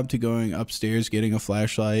doorknob to going upstairs, getting a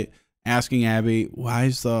flashlight, asking Abby, why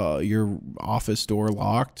is your office door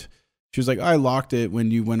locked? She was like, I locked it when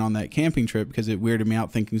you went on that camping trip because it weirded me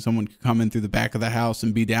out thinking someone could come in through the back of the house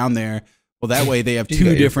and be down there. Well, that way they have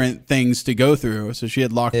two different things to go through. So she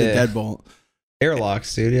had locked the deadbolt.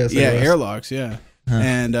 Airlocks, dude. Airlocks, yeah. Huh.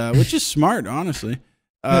 And which is smart, honestly.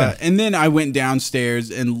 And then I went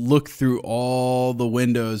downstairs and looked through all the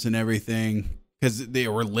windows and everything because they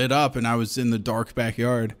were lit up and I was in the dark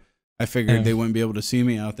backyard. I figured they wouldn't be able to see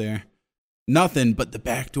me out there. Nothing, but the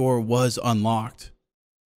back door was unlocked.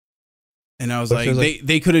 And I was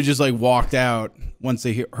they could have just like walked out once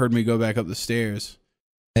they heard me go back up the stairs.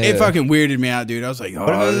 Yeah. It fucking weirded me out, dude. I was like,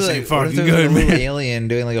 oh, this ain't fucking good, man. Alien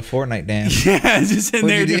doing like a Fortnite dance. Yeah, just in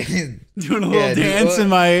there doing a little dance in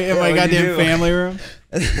my goddamn family room.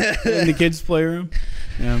 In the kids' playroom.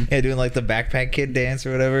 Yeah, doing like the backpack kid dance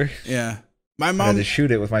or whatever. Yeah. My mom I had to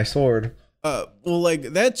shoot it with my sword. Well, like,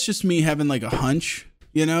 that's just me having like a hunch,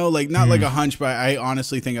 like not like a hunch, but I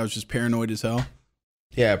honestly think I was just paranoid as hell.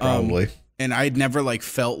 Yeah, probably. And I'd never like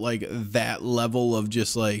felt like that level of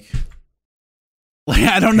just like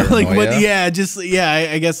I don't know, like what? Yeah, just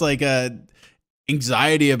I guess like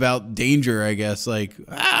anxiety about danger. I guess like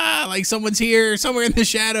someone's here somewhere in the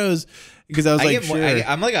shadows. Because I was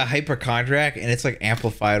I'm like a hypochondriac, and it's like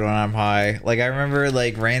amplified when I'm high. Like I remember,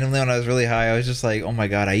 like randomly when I was really high, I was just like, "Oh my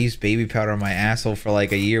god, I used baby powder on my asshole for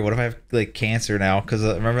like a year. What if I have like cancer now?" Because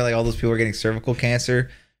I remember like all those people were getting cervical cancer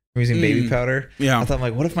from using baby powder. Yeah, I thought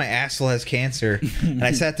like, what if my asshole has cancer? And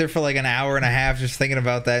I sat there for like an hour and a half just thinking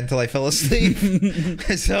about that until I fell asleep.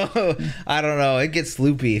 So I don't know. It gets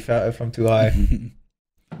loopy if I'm too high.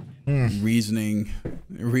 Reasoning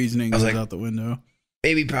goes out the window.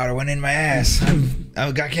 Baby powder went in my ass.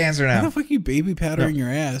 I've got cancer now. How the fuck are you baby powdering your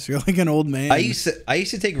ass? You're like an old man. I used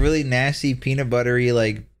to take really nasty peanut buttery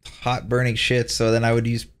like hot burning shit. So then I would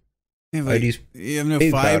use. You have no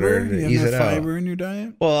fiber. You have no fiber in your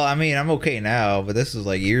diet. Well, I mean, I'm okay now, but this was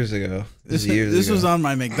like years ago. This was on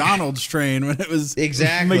my McDonald's train when it was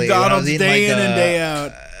exactly McDonald's day in and day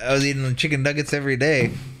out. I was eating chicken nuggets every day.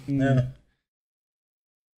 Yeah.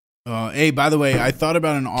 Hey, by the way, I thought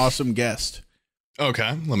about an awesome guest.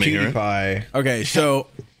 Okay, let me hear it. Pie. Okay, so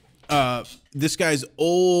This guy's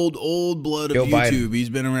old blood of Joe YouTube. Biden. He's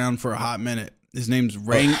been around for a hot minute. His name's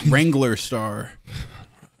Wranglerstar.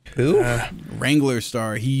 Who?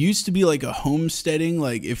 Wranglerstar. He used to be like a homesteading,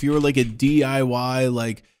 like if you were like a DIY,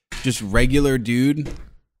 like just regular dude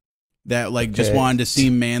that like just wanted to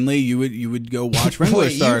seem manly, you would go watch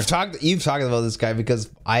Wranglerstar. Wait, you've talked about this guy because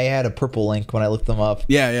I had a purple link when I looked them up.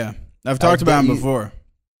 Yeah. I've talked about him before.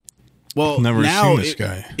 Well, never now seen this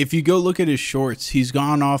guy. If you go look at his shorts, he's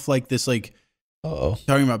gone off like this, like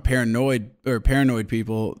talking about paranoid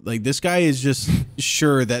people. Like this guy is just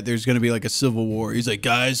sure that there's going to be like a civil war. He's like,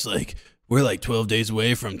 guys, like we're like 12 days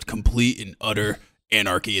away from complete and utter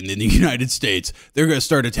anarchy in the United States. They're going to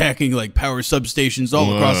start attacking like power substations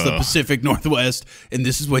all across the Pacific Northwest. And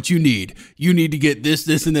this is what you need. You need to get this,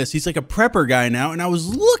 and this. He's like a prepper guy now. And I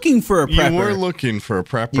was looking for a prepper. You were looking for a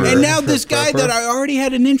prepper. And now this guy that I already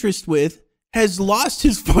had an interest with has lost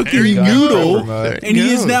his fucking noodle, and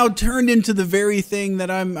he is now turned into the very thing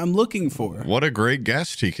that I'm looking for. What a great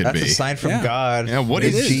guest he could be. That's a sign from God. Yeah, what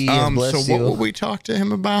is so what will we talk to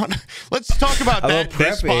him about? Let's talk about that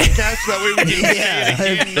this podcast. That way we can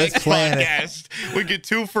get next podcast. We get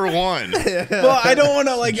 2 for 1. Well, I don't want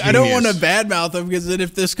to I don't want to badmouth him because then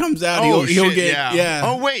if this comes out, he'll get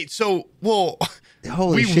Oh wait, so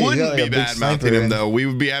we wouldn't be bad-mouthing him though. We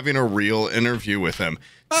would be having a real interview with him.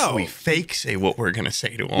 So we fake say what we're gonna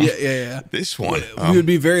say to him. Yeah. This one, he would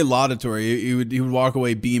be very laudatory. He would walk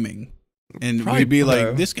away beaming, and we'd be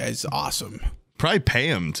like, "This guy's awesome." Probably pay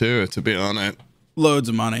him too to be on it. Loads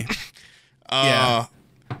of money. Yeah.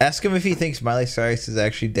 Ask him if he thinks Miley Cyrus is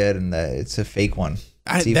actually dead and that it's a fake one.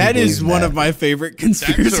 That is one of my favorite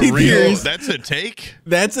conspiracy theories. That's a take.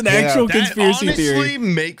 That's an actual conspiracy theory. That honestly theory.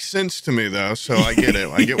 makes sense to me though, so I get it.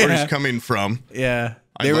 I get where he's coming from. Yeah.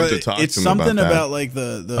 I'd love to talk to him something about like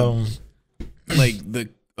they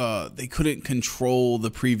couldn't control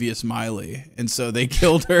the previous Miley, and so they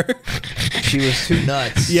killed her. She was too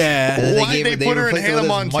nuts. Yeah. Why did they put her in Hannah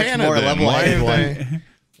Montana then?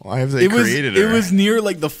 Why have they created her? It was near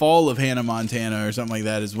like the fall of Hannah Montana or something like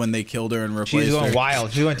that is when they killed her and replaced her. She was going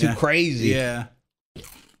wild. She went too crazy. Yeah. She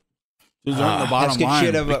was on the bottom line.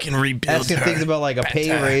 Shit about, we can rebuild asking things about like a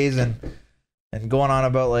pay raise and going on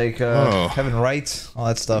about like having rights, all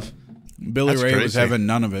that stuff. Billy Ray was having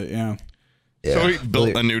none of it. Yeah. So he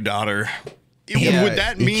built a new daughter. Would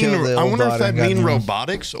that mean? I wonder if that mean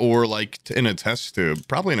robotics or like in a test tube.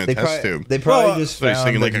 Probably in a test tube. They probably just found he's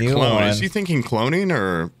thinking like a clone. One. Is he thinking cloning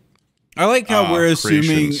or? I like how we're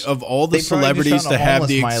assuming of all the celebrities to have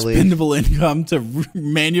the expendable income to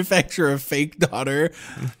manufacture a fake daughter.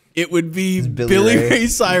 It would be Billy Ray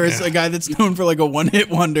Cyrus, a guy that's known for like a one-hit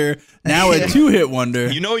wonder, now a 2-hit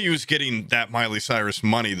wonder. You know he was getting that Miley Cyrus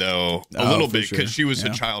money, though, a little bit, because she was a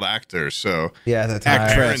child actor, so... Yeah, that's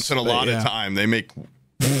right. Parents in a lot of time, they make...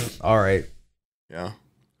 All right. Yeah.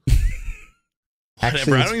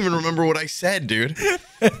 Whatever, I don't even remember what I said, dude.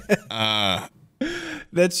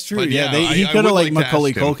 That's true, he could have like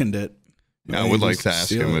Macaulay Culkin did. I would like to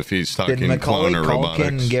ask him if he's talking clone or robotics.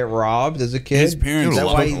 Did Macaulay Culkin get robbed as a kid? His parents.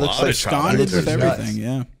 That's why he looks like absconded with everything.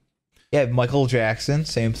 Yeah. Yeah, Michael Jackson,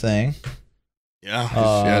 same thing.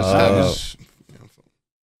 Yeah.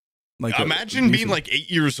 Like imagine being like 8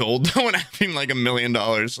 years old though and having like $1 million.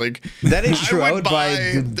 Like that is true. I would buy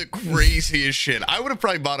the craziest shit. I would have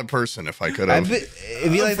probably bought a person if I could have.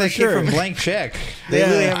 It'd be like that kid from Blank Check. They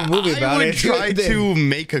really have a movie about it. I would try to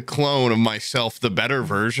make a clone of myself, the better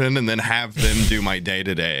version, and then have them do my day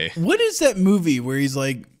to day. What is that movie where he's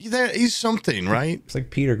like he's something, right? It's like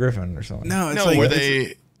Peter Griffin or something. No, it's like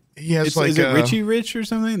where he has like is it Richie Rich or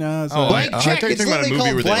something? No, it's Blank Check. It's literally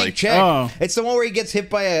called Blank Check. Oh. It's the one where he gets hit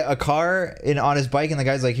by a car on his bike, and the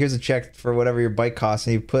guy's like, "Here's a check for whatever your bike costs,"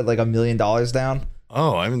 and he put like $1 million down.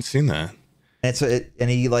 Oh, I haven't seen that. And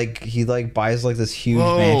he buys like this huge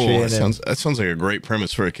mansion. That sounds like a great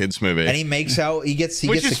premise for a kids movie. And he gets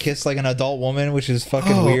to kiss like an adult woman, which is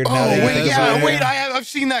fucking weird. I've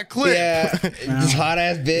seen that clip. Yeah, this hot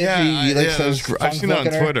ass bitch. I've seen it on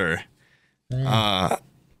Twitter.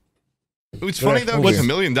 It's funny though, because $1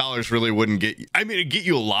 million really wouldn't get you. I mean, it'd get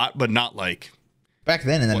you a lot, but not like back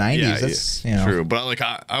then in the 90s. That's true. But like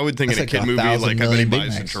I would think in a kid movie, like I bet he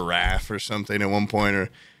buys a giraffe or something at one point, or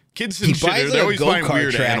kids and shit. They always find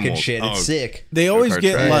weird animals. And shit. It's sick. They always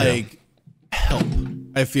get like help.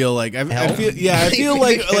 I feel like I feel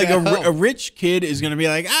like a rich kid is gonna be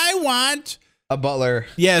like, I want a butler.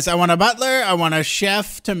 Yes, I want a butler. I want a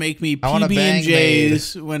chef to make me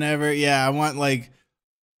PB&Js whenever. Yeah, I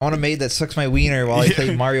want a maid that sucks my wiener while I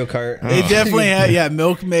play Mario Kart. They definitely have,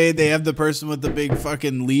 milkmaid. They have the person with the big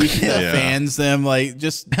fucking leaf that fans them, like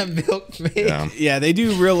just milkmaid. Yeah, they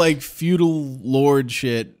do real like feudal lord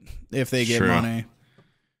shit. if they get money.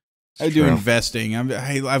 I do investing.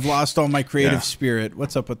 I've lost all my creative spirit.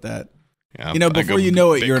 What's up with that? Yeah, before you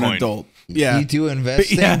know it, Bitcoin. You're an adult. Yeah, you do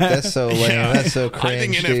investing. That's so lame. That's so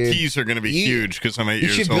cringe. I think NFTs are going to be huge because I'm 8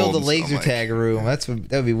 years old. You should build a laser tag room. That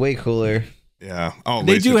would be way cooler. Yeah. Oh,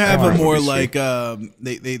 they do have a more like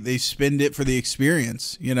they spend it for the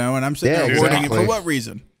experience, and I'm sitting there hoarding it for what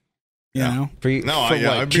reason? You know?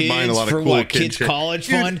 I'd be buying a lot of cool kids college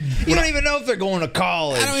fund. You don't even know if they're going to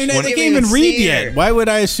college. I don't even know. They can't even read yet. Why would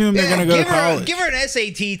I assume they're going to go to college? Give her an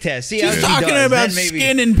SAT test. See She's talking about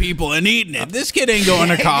skinning people and eating it. This kid ain't going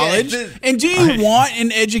to college. And do you want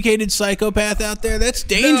an educated psychopath out there? That's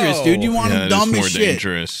dangerous, dude. You want them dumb as shit.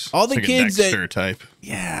 Dangerous. All the kids that type.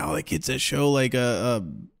 Yeah, all the kids that show like a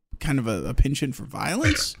kind of a penchant for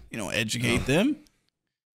violence. Educate them.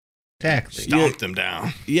 Exactly. Stomp them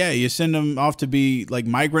down. Yeah, you send them off to be like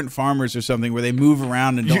migrant farmers or something where they move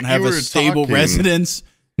around and don't have a stable residence,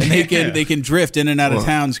 and they can drift in and out of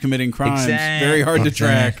towns committing crimes. Very hard to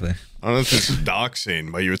track. I don't know if this is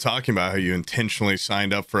doxing, but you were talking about how you intentionally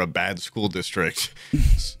signed up for a bad school district,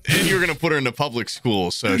 and you were going to put her into public school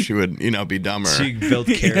so she would, be dumber. She build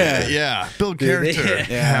character. Yeah, build character.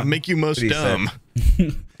 Yeah, make you most dumb.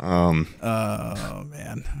 Oh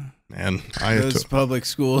man. Man, those public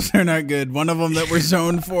schools, they're not good. One of them that we're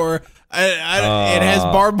zoned for, it has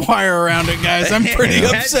barbed wire around it, guys. I'm pretty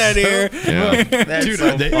upset here. Yeah. Dude,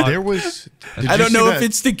 there was... I don't know if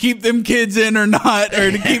it's to keep them kids in or not,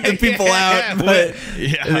 or to keep the people out, but...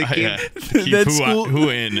 Keep who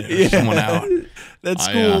in, someone out. That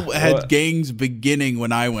school had gangs beginning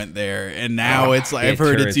when I went there, and now it's like I've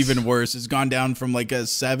heard it's even worse. It's gone down from like a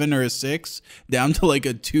 7 or a 6 down to like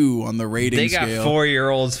a 2 on the rating scale. They got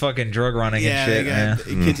 4-year-olds fucking drug running and shit.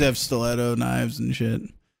 Kids have stiletto knives and shit.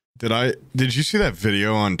 Did you see that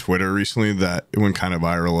video on Twitter recently that it went kind of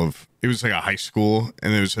viral it was like a high school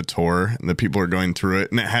and there was a tour and the people were going through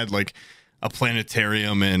it and it had like a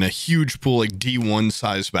planetarium and a huge pool, like D1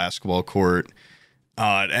 size basketball court.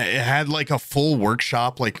 It had like a full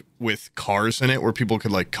workshop, like with cars in it where people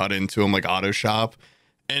could like cut into them, like auto shop.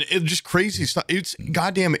 And it just crazy stuff. It's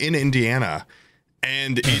goddamn in Indiana.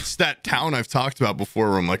 And it's that town I've talked about before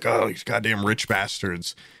where I'm like, oh, these goddamn rich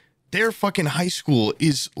bastards. Their fucking high school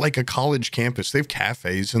is like a college campus. They have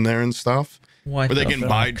cafes in there and stuff where they can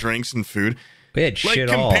buy drinks and food. We had shit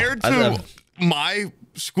compared to my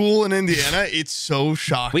school in Indiana, it's so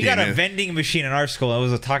shocking. We got a vending machine in our school. It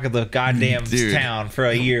was the talk of the goddamn town for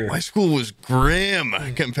a year. My school was grim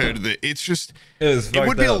compared to it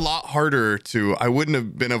would be a lot harder to. I wouldn't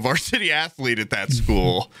have been a varsity athlete at that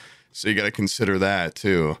school, so you got to consider that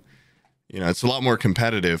too. It's a lot more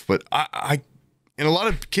competitive. But I and a lot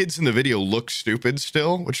of kids in the video look stupid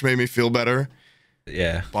still, which made me feel better.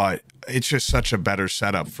 Yeah, but it's just such a better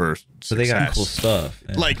setup for success. So they got cool stuff,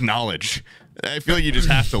 like knowledge. I feel like you just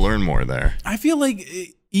have to learn more there. I feel like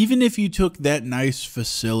even if you took that nice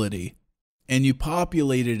facility and you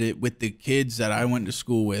populated it with the kids that I went to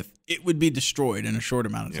school with, it would be destroyed in a short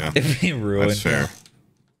amount of time. It'd be ruined. That's fair.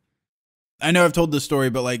 I know I've told this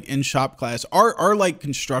story, but like in shop class, our like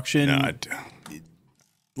construction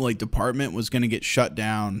like department was going to get shut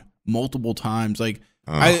down multiple times. Like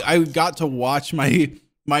I got to watch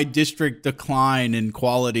my district decline in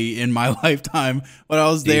quality in my lifetime when I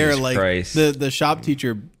was there. Like the shop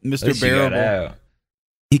teacher, Mr. Bearable,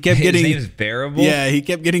 he kept getting his name's Bearable. Yeah, he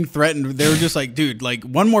kept getting threatened. They were just like, dude, like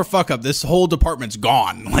one more fuck up, this whole department's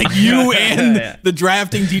gone. Like you and the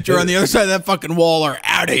drafting teacher on the other side of that fucking wall are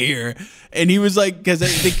out of here. And he was like, because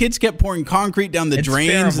the kids kept pouring concrete down the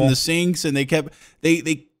drains and the sinks, and they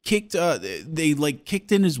kicked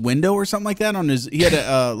in his window or something like that on his. He had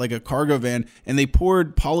a cargo van, and they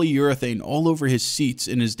poured polyurethane all over his seats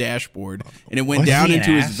in his dashboard, and it went down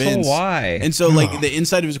into his vents. Why? And so like the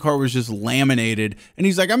inside of his car was just laminated, and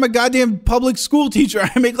he's like, I'm a goddamn public school teacher.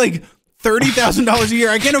 I make like $30,000 a year.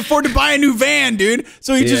 I can't afford to buy a new van, dude.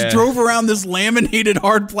 So he just drove around this laminated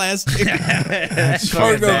hard plastic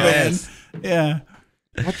cargo van. Yeah.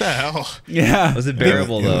 What the hell? Yeah. Was it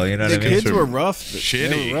bearable though? You know what I mean? The kids were rough. Shitty.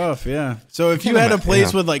 They were rough, yeah. So if you had a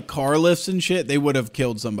place with like car lifts and shit, they would have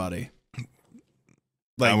killed somebody.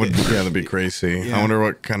 Like, that'd be crazy. Yeah. I wonder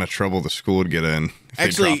what kind of trouble the school would get in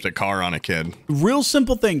if they dropped a car on a kid. Real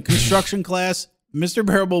simple thing. Construction class. Mr.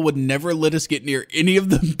 Bearable would never let us get near any of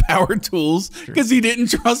the power tools because he didn't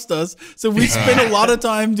trust us. So we spent a lot of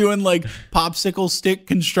time doing like popsicle stick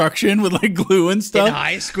construction with like glue and stuff. In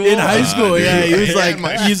high school? In high school, yeah. He was like,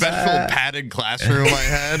 my special padded classroom I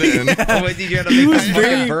had. And he was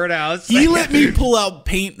very birdhouse. He let me pull out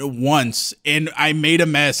paint once and I made a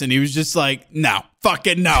mess and he was just like, no.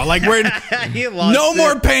 fucking no. Like we're no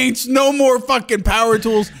more paints, no more fucking power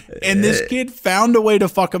tools. And this kid found a way to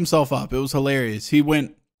fuck himself up. It was hilarious. He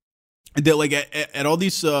went and did like at all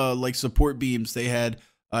these like support beams, they had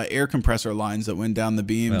air compressor lines that went down the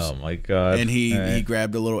beams. Oh my god! And he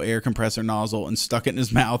grabbed a little air compressor nozzle and stuck it in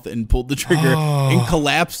his mouth and pulled the trigger and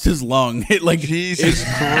collapsed his lung. It like Jesus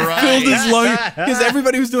Christ, filled his lung because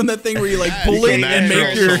everybody was doing that thing where you like pull it and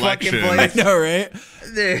make your selection. I know, right?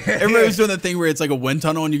 Everybody was doing that thing where it's like a wind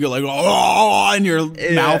tunnel and you go like, oh, and your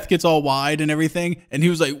mouth gets all wide and everything. And he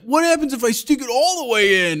was like, what happens if I stick it all the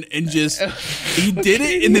way in? And just, he did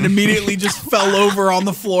it and then immediately just fell over on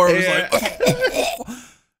the floor. It was like,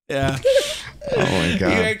 yeah. Oh my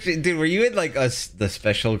god! You actually, dude, were you in like the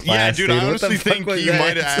special class? Yeah, dude. I honestly think you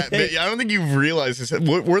might have. I don't think you've realized this.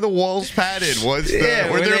 Were the walls padded? Were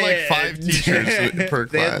there like 5 teachers per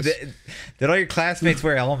class? Did all your classmates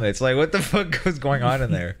wear helmets? Like, what the fuck was going on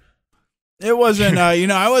in there? It wasn't,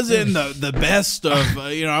 I wasn't the best of,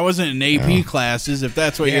 I wasn't in AP classes, if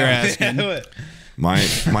that's what you're asking.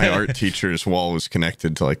 My art teacher's wall was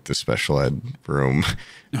connected to like the special ed room,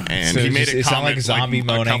 and so he made a comment like zombie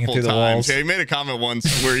like, moaning through the walls. Yeah, he made a comment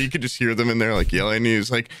once where you could just hear them in there like yelling. He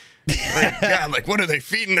was like yeah, like what are they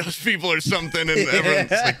feeding those people or something? And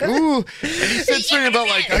everyone's like, ooh. And he said something about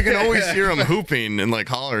like I can always hear him hooping and like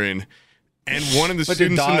hollering. And one of the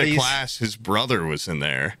students in the class, his brother was in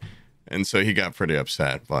there, and so he got pretty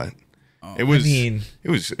upset. But it was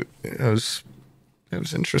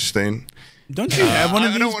interesting. Don't you have one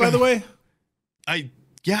of these, by the way? I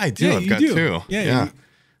do. I've got 2. Yeah.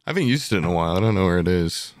 I haven't used it in a while. I don't know where it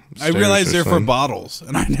is. I realize they're for bottles,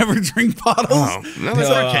 and I never drink bottles. Oh, no, that's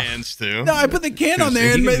our cans too. No, I put the can on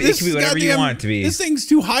there, and this can be whatever you want it to be. This thing's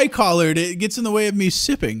too high collared. It gets in the way of me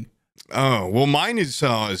sipping. Oh well, mine is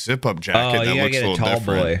a zip up jacket that looks a little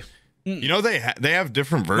different. You know they have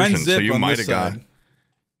different versions, so you might have got.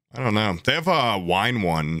 I don't know. They have a wine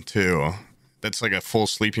one too. That's like a full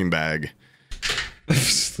sleeping bag.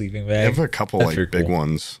 Sleeping bag. They have a couple big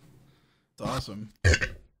ones. It's awesome.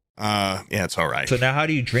 Yeah, it's all right. So now, how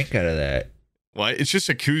do you drink out of that? Well, it's just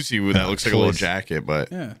a koozie that looks like a little jacket,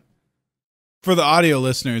 but yeah. For the audio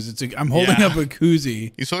listeners, I'm holding up a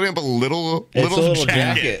koozie. He's holding up a little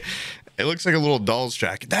jacket. It looks like a little doll's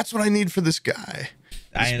jacket. That's what I need for this guy.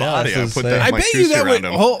 I know. I bet you that would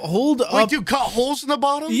hold up. Wait, dude, cut holes in the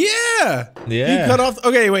bottom? Yeah. You cut off.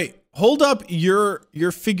 Okay, wait. Hold up your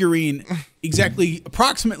figurine exactly,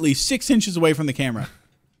 approximately 6 inches away from the camera.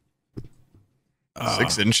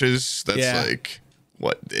 6 inches? That's like,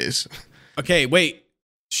 what is? Okay, wait.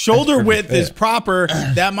 Shoulder width is proper.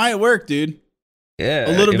 That might work, dude.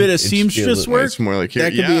 Yeah. A little bit of seamstress work. It's more like here.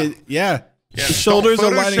 That could be, the shoulders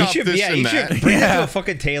are lining. You should bring it to a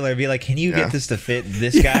fucking tailor and be like, can you get this to fit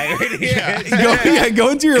this guy right here? Go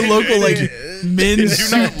into your local like men's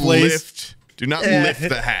suit place. Do not lift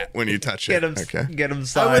the hat when you touch it. Get him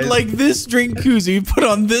sized. I would like this drink koozie put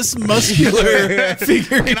on this muscular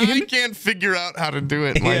figurine. And I can't figure out how to do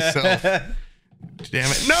it myself.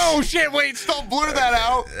 Damn it. No, shit, wait, stop, blur that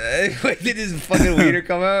out. Wait, did his fucking wiener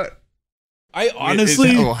come out? I honestly...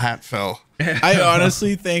 His little hat fell. I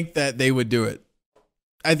honestly think that they would do it.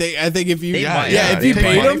 I think if you... if you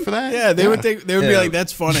paid them for that, they would be like,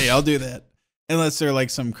 that's funny, I'll do that. Unless they're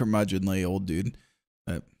like some curmudgeonly old dude.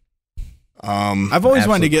 But, I've always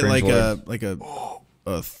wanted to get like a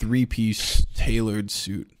 3-piece tailored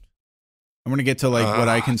suit. I want to get to like what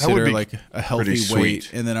I consider like a healthy weight,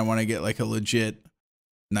 and then I want to get like a legit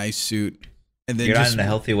nice suit. And then you're not in a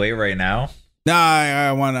healthy weight right now. Nah,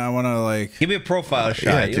 I want to like give me a profile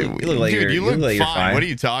shot. Yeah, you look like you're fine. What are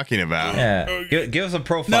you talking about? Yeah, give us a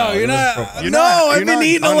profile. No, you're not. I've been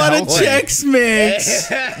eating a lot of Chex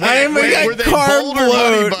Mix. I am a carb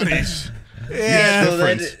bloat. Yeah, so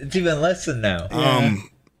it's even less than now.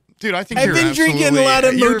 Dude, I think I've been drinking a lot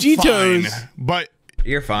of mojitos, but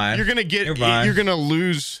you're fine. You're gonna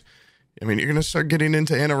lose. I mean, you're gonna start getting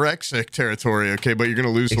into anorexic territory, okay? But you're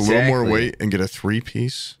gonna lose a little more weight and get a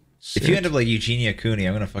 3-piece. If you end up like Eugenia Cooney,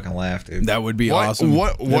 I'm gonna fucking laugh, dude. That would be awesome.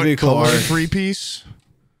 What color 3-piece?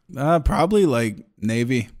 Probably like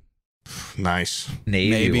navy. Nice.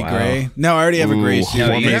 Navy gray. No, I already have a gray suit.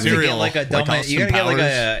 No, you have to get like a dumb. You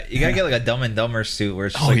gotta get like a Dumb and Dumber suit where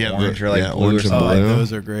it's just like orange or like blue or something.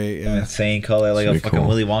 Those are great. Yeah. Insane color, like a fucking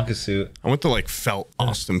Willy Wonka suit. I went to like felt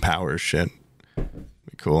Austin Powers shit.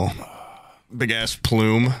 Be cool. Big ass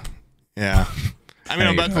plume. Yeah. I mean,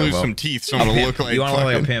 I'm about to lose some teeth, so I'm gonna look like. You want to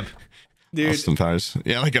look like a pimp, dude? Austin Powers.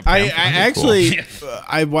 Yeah, like a pimp. I actually,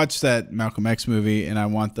 I watched that Malcolm X movie, and I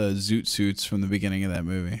want the Zoot Suits from the beginning of that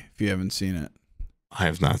movie. If you haven't seen it, I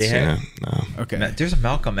have not seen it. No. Okay. There's a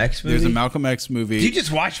Malcolm X movie. There's a Malcolm X movie. Do you just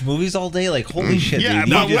watch movies all day? Like, holy shit, yeah,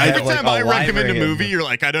 dude. but every time I like, recommend a movie, you're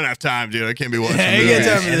like, I don't have time, dude. I can't be watching Yeah, movies.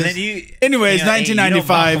 and then anyways,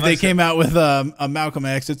 1995, they came out with a Malcolm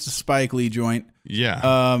X. It's a Spike Lee joint.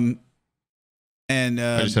 Yeah. And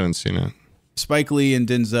I just haven't seen it. Spike Lee and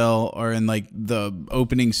Denzel are in like the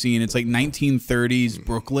opening scene. It's like 1930s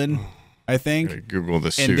Brooklyn, I think. Google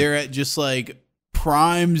the suit. And they're at just like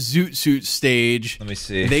prime Zoot Suit stage. Let me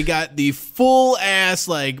see. They got the full ass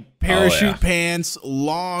like parachute pants,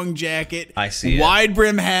 long jacket, I see wide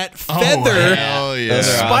brim hat, feather. Hell yeah.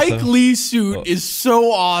 Spike awesome. Lee suit is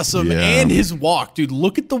so awesome, and his walk, dude.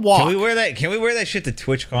 Look at the walk. Can we wear that? Can we wear that shit to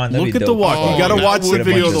TwitchCon? Look at the walk. You gotta watch the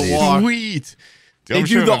video of the walk. Sweet. They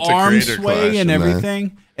do the arm sway and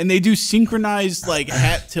everything, and they do synchronized like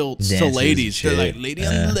hat tilts to ladies. They're like lady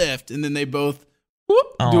on the left, and then they both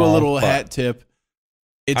do a little hat tip.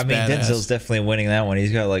 It's badass. Denzel's definitely winning that one.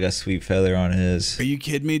 He's got like a sweet feather on his. Are you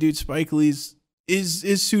kidding me, dude? Spike Lee's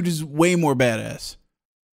his suit is way more badass.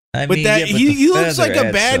 I But mean, that he looks like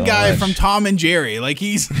a bad guy much. from Tom and Jerry. Like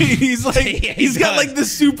he's like he's got like the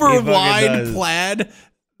super wide plaid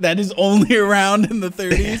that is only around in the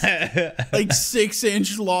 30s, like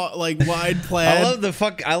 6-inch like wide plaid.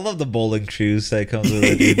 I love the bowling shoes that comes with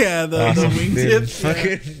it. Dude. Yeah, the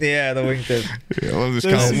wingtips. Yeah, the wingtips. Yeah, I love this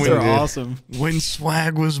Those comment. things are awesome. When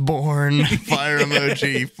swag was born, fire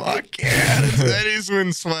emoji. Fuck yeah, that is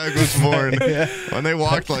when swag was born. When they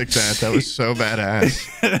walked like that was so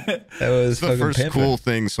badass. That was the first cool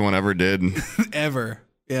thing someone ever did. Ever,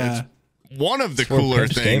 yeah. It's one of the cooler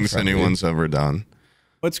things anyone's ever done.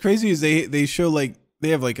 What's crazy is they show like they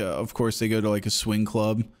have like of course they go to like a swing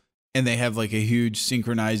club and they have like a huge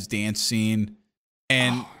synchronized dance scene,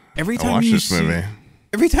 and every time you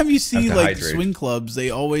see like swing clubs,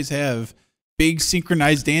 they always have big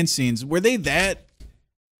synchronized dance scenes. Were they that?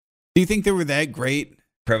 Do you think they were that great?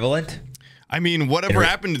 Prevalent? I mean, whatever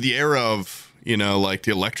happened to the era of, you know, like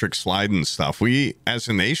the electric slide and stuff? We, as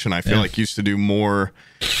a nation, I feel like used to do more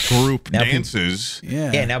group dances.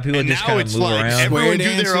 Yeah, now people just kind of move around. Everyone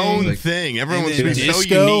do their own thing. Everyone's so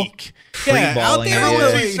unique.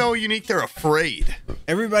 Everyone's be so unique, they're afraid.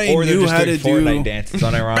 Everybody knew how to do Fortnite dances,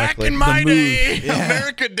 unironically. Back in my day,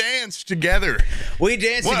 America danced together. We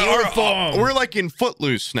danced in uniform. We're like in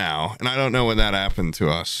Footloose now, and I don't know when that happened to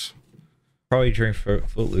us. Probably during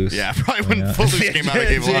Footloose. Yeah, probably when Footloose came out, it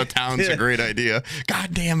gave a lot of towns a great idea.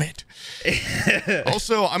 God damn it.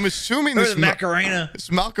 Also, I'm assuming this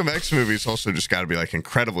Malcolm X movie is also just got to be like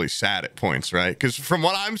incredibly sad at points, right? Because from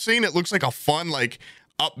what I'm seeing, it looks like a fun, like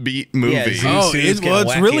upbeat movie. Yeah, it's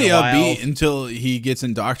really upbeat until he gets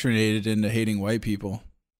indoctrinated into hating white people.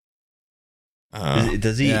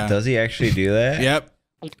 Does he actually do that? Yep.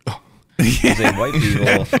 Like white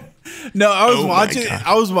people. No, I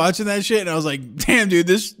was watching that shit and I was like, damn, dude,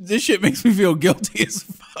 this shit makes me feel guilty as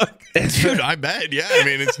fuck. Dude, I bet. Yeah, I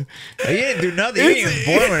mean, you didn't do nothing. You didn't even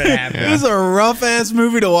born when it happened. It was a rough ass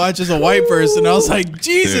movie to watch as a white person. I was like,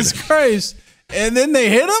 Jesus Christ. And then they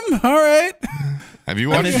hit him? All right. Have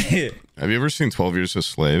you ever seen 12 Years a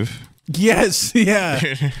Slave? Yes, yeah.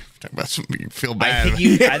 Talk about something you feel bad.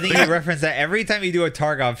 I think you reference that every time you do a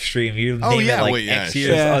Targov stream. You name it like X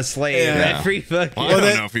years a slave. Every fucking. Well, I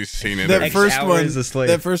don't know if he's seen it.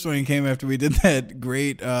 That first one came after we did that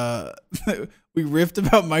great. We riffed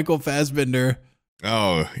about Michael Fassbender.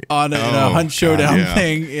 On a Hunt Showdown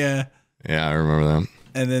thing. Yeah. Yeah, I remember that.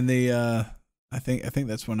 And then I think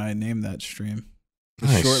that's when I named that stream.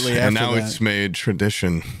 Nice. Shortly after and now that. it's made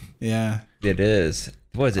tradition. Yeah. It is.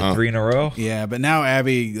 What is it, 3 in a row? Yeah, but now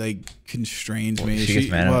Abby like constrains me. She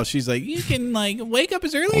gets mad at me. She's like, you can like wake up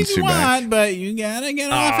as early as you want, but you gotta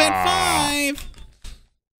get off at 5.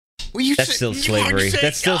 Well, That's still slavery.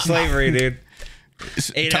 That's still slavery, dude.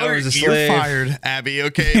 8 hours a slave. You're fired, Abby.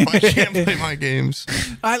 Okay, I can't play my games.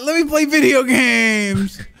 Let me play video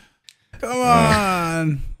games. Come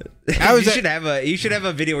on. You should have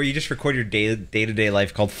a video where you just record your day-to-day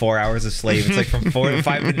life called 4 Hours a Slave. It's like from 5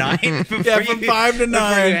 to 9. Yeah, from 5 to 9.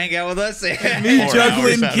 Before you hang out with us. Me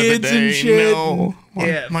juggling kids and shit. No.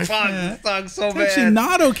 Yeah, fuck so it's bad. actually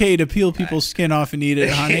not okay to peel people's skin off and eat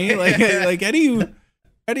it, honey. Like how do you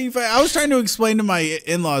I was trying to explain to my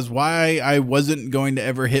in-laws why I wasn't going to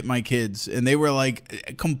ever hit my kids, and they were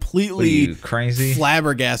like completely crazy,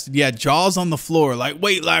 flabbergasted. Yeah, jaws on the floor. Like,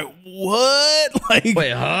 wait, like what? Like,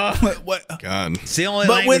 wait, huh? What? God. It's the only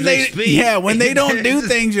but when they speak. when they don't do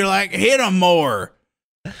things, you're like, hit them more.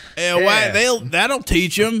 Why that'll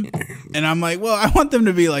teach them. And I'm like, well, I want them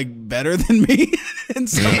to be like better than me. And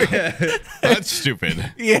so that's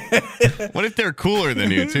stupid. Yeah. What if they're cooler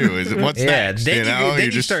than you too? What's next? Then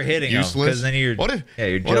you just start hitting useless. Them because then you're. What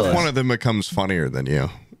if one of them becomes funnier than you?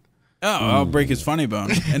 Oh, I'll break his funny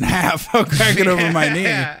bone in half. I'll crack it over my knee.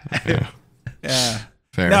 Yeah.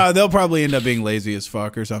 Fair. No, they'll probably end up being lazy as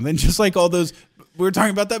fuck or something. Just like all those. We were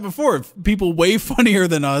talking about that before. People way funnier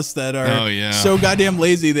than us that are so goddamn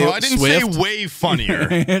lazy. They I didn't say way funnier.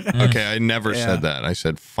 Okay, I never said that. I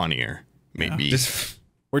said funnier. Maybe.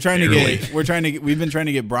 We've been trying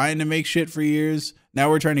to get Brian to make shit for years. Now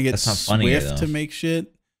we're trying to get Swift to make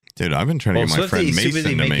shit. Dude, I've been trying to get my friend Mason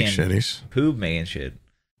to make shit. He's making shit.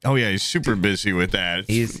 Oh yeah, he's super busy with that.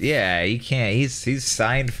 He can't. He's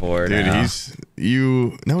signed for it. Dude, now.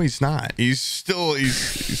 No, he's not. He's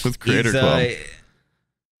with Creator Club.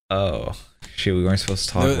 Oh shit, we weren't supposed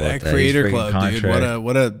to talk about that. Creator Club, dude.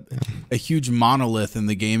 What a huge monolith in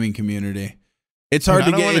the gaming community. It's hard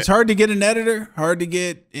to get an editor, hard to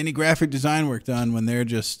get any graphic design work done when they're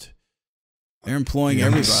employing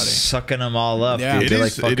everybody, sucking them all up. Yeah, dude. They're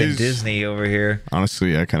like fucking Disney over here.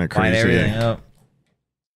 Honestly, kind of crazy. Everything up.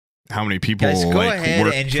 How many people Guys, go like ahead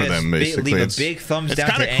work and for them? Basically, leave a big thumbs down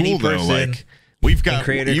to cool, any person. Though. Like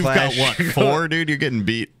you've got what 4, dude? You're getting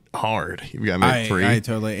beat hard. You've got maybe 3. I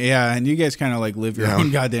totally and you guys kind of like live your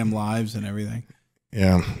own goddamn lives and everything.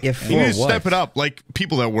 Yeah, you need to step it up. Like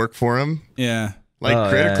people that work for him. Yeah, like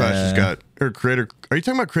Creator Clash has got Creator. Are you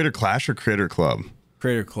talking about Creator Clash or Creator Club?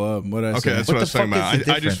 Creator Club. What I Okay, that's what I was talking about.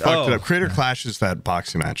 I just fucked it up. Creator Clash is that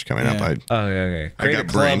boxing match coming up. Okay. Creator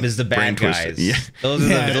Club is the bad guys. Yeah, those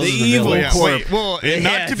are the evil corp. Well,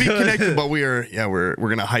 not to be connected, but we're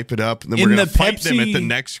gonna hype it up, and then we're gonna fight them at the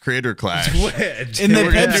next Creator Clash. In the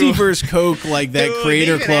Pepsi versus Coke, like that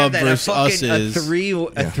Creator Club versus us is a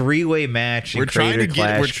 3-way match. We're trying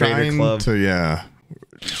to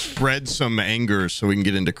spread some anger so we can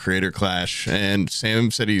get into Creator Clash. And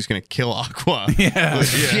Sam said he's gonna kill Aqua.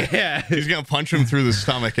 Yeah. He's gonna punch him through the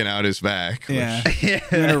stomach and out his back. Yeah.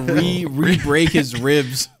 Gonna re-break his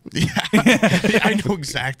ribs. Yeah. I know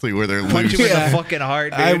exactly where they're punch loose. him in the fucking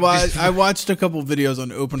heart, dude. I watched a couple videos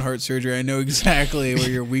on open heart surgery. I know exactly where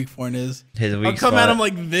your weak point is. I'll come at him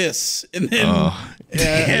like this and then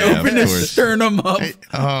open his sternum up.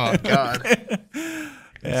 Oh god.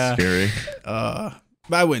 Yeah. Scary.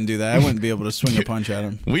 I wouldn't do that. I wouldn't be able to swing a punch at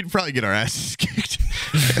him. We'd probably get our asses kicked.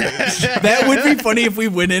 That would be funny if we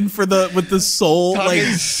went in with the soul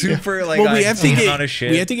super like. Well, we have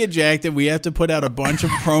to get jacked, and we have to put out a bunch of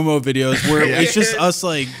promo videos where it's just us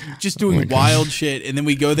like just doing wild shit, and then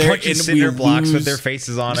we go there and we blocks with their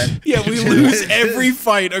faces on it. Yeah, we lose every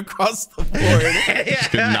fight across the board.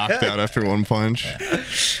 Just get knocked out after one punch.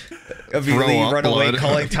 Immediately run away,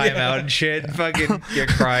 calling timeout and shit. Fucking, you're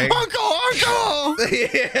crying. Uncle!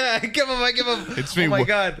 Yeah, give him. It's me. Oh my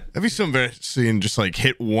god. That'd be so embarrassing. Just like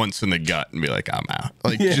hit once in the gut and be like, I'm out.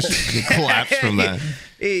 Like just collapse from that.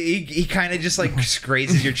 He kind of just like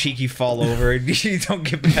grazes your cheek. You fall over and you don't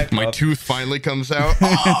get back up. My tooth finally comes out.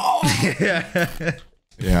 Oh!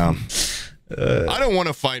 Yeah. I don't want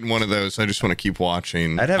to fight in one of those. I just want to keep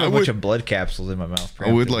watching. I'd have a bunch of blood capsules in my mouth.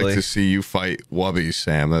 I would like to see you fight Wubby,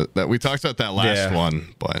 Sam. That we talked about that last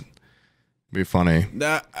one, but it'd be funny.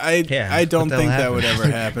 I don't think that would ever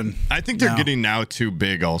happen. I think they're getting now too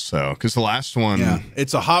big also, because the last one,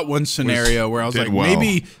 it's a Hot Ones scenario where I was like,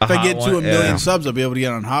 maybe if I get to a million subs, I'll be able to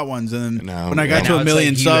get on Hot Ones. And then when I got to a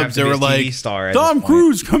million subs, they were like, Tom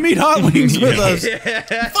Cruise, come eat Hot Wings with us.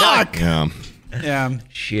 Fuck. Yeah.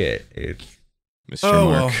 Shit. Mr.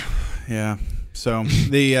 Mark. Well, yeah. So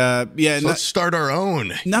let's start our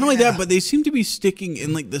own. Not only that, but they seem to be sticking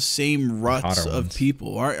in like the same ruts of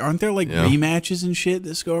people. Aren't there like rematches and shit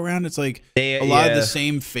this go around? It's like a lot of the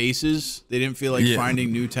same faces. They didn't feel like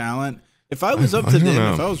finding new talent. If I was up to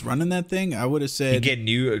them, if I was running that thing, I would have said, "You get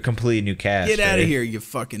a completely new cast. Get out of here, you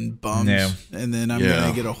fucking bums!" Yeah. And then I'm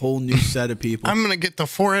gonna get a whole new set of people. I'm gonna get the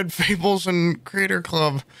Forehead Fables and Creator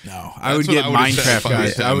Club. No, I would get Minecraft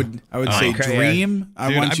guys. I would say Dream.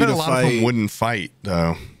 I want you to fight. I bet a lot of them wouldn't fight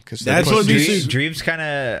though, because that's what Dream's kind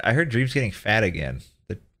of. I heard Dream's getting fat again.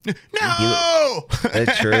 No,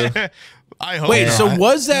 that's true. I hope. Wait, so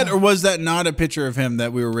was that or was that not a picture of him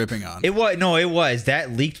that we were ripping on? It was. No, it was.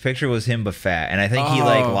 That leaked picture was him but fat, and I think he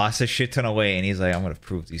like lost a shit ton of weight, and he's like, I'm gonna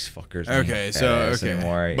prove these fuckers.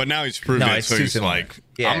 Anymore. But now he's proved it, so he's like,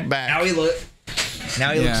 I'm back. Now he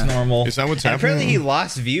looks normal. Is that what's happening? Apparently, he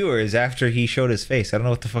lost viewers after he showed his face. I don't know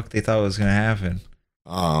what the fuck they thought was gonna happen.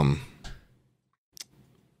 I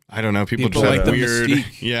don't know. People just like weird.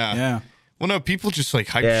 Yeah. Well, no, people just like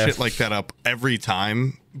hype shit like that up every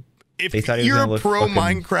time. If you're a pro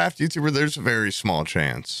Minecraft YouTuber, there's a very small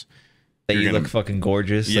chance that you look fucking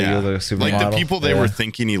gorgeous. Yeah, that you look like a supermodel. Like the people they were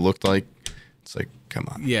thinking he looked like. It's like, come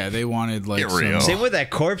on. Yeah, they wanted like same with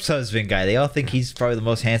that corpse husband guy. They all think he's probably the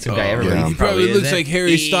most handsome guy ever. Yeah. He probably looks like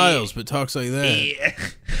Harry Styles, but talks like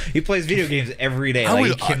that. He plays video games every day. Like,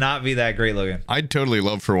 he cannot be that great looking. I'd totally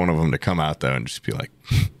love for one of them to come out though and just be like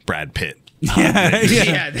Brad Pitt.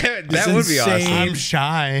 Yeah, that would be awesome. I'm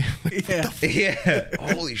shy. Yeah.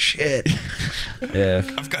 Holy shit. Yeah.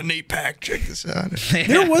 I've got an 8-pack. Check this out.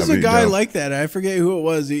 There was a guy like that. I forget who it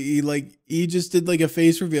was. He just did like a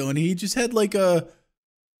face reveal, and he just had like an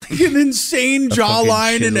insane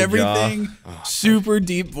jawline and everything. Super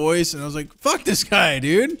deep voice, and I was like, "Fuck this guy,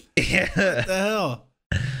 dude." Yeah. What the hell?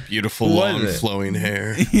 Beautiful long flowing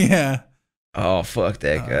hair. Yeah. Oh fuck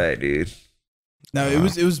that guy, dude. No,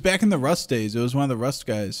 it was back in the Rust days. It was one of the Rust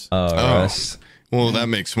guys. Rust. Well, that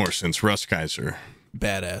makes more sense. Rust guys are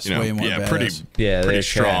badass, way more badass. Pretty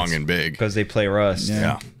strong and big because they play Rust.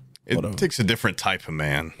 Yeah. It takes a different type of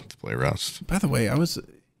man to play Rust. By the way,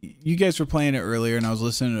 you guys were playing it earlier, and I was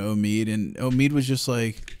listening to Omid, and Omid was just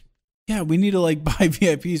like, "Yeah, we need to like buy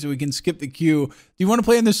VIP so we can skip the queue. Do you want to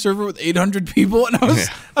play in this server with 800 people?" And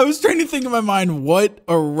I was trying to think in my mind what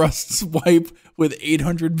a Rust swipe with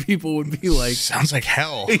 800 people would be like. Sounds like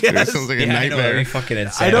hell. Yes. It sounds like a nightmare. Be fucking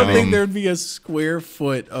insane. I don't think there'd be a square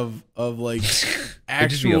foot of like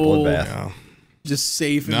actual just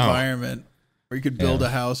safe environment where you could build a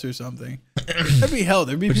house or something. That'd be hell.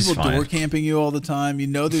 There'd be people door camping you all the time. You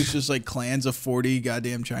know, there's just like clans of 40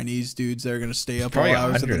 goddamn Chinese dudes that are gonna stay up all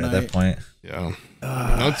hours of the night. At that point. Yeah.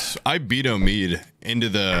 I beat Omid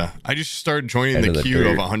into I just started joining the queue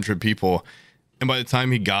of 100 people, and by the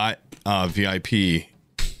time he got VIP,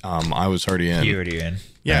 I was already in. You already in.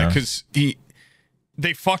 Yeah, because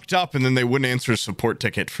they fucked up and then they wouldn't answer a support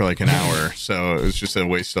ticket for like an hour, so it was just a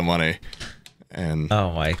waste of money. And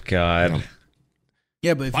oh my god.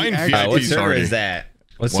 Yeah, but if what server is that?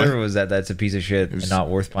 What server was that? That's a piece of shit and not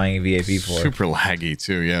worth buying a VIP for. Super laggy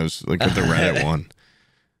too. Yeah, it was like with the Reddit one.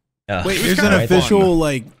 Wait, there's an official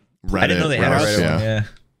like Reddit. I didn't know they had a Reddit one.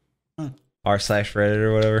 Yeah. r/Reddit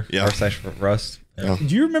or whatever. Yeah. r/Rust. Yeah.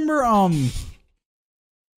 Do you remember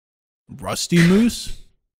Rusty Moose?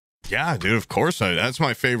 Yeah, dude, of course. That's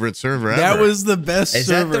my favorite server ever. That was the best server. Is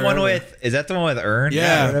that the one with Earn?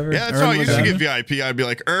 Yeah. Yeah, that's how I used to get VIP. I'd be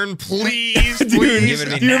like, Earn, please, please.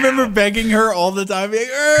 Do you remember begging her all the time? Like,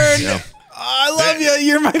 Earn, I love you.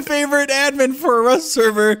 You're my favorite admin for a Rust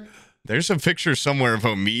server. There's a picture somewhere of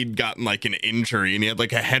Omid gotten like an injury and he had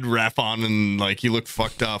like a head wrap on and like he looked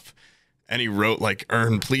fucked up. And he wrote like,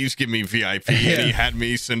 Earn, please give me VIP. And he had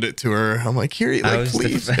me send it to her. I'm like, here, like,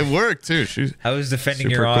 please. It worked too. I was defending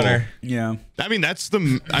your honor. Yeah. I mean,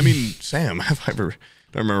 Sam, have I ever,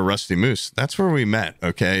 I remember Rusty Moose. That's where we met.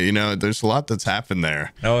 Okay. You know, there's a lot that's happened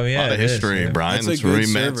there. Oh, yeah. A lot of history, Brian. That's where we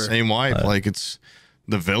met. Same wife. Like it's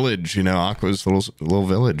the village, you know, Aqua's little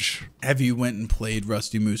village. Have you went and played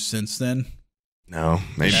Rusty Moose since then? No,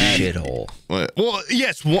 maybe shithole. Well,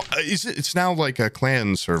 yes. It's now like a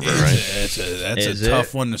clan server, right? That's a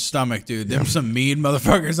tough one to stomach, dude. There's some mean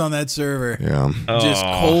motherfuckers on that server. Yeah, just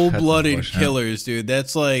cold-blooded killers, dude.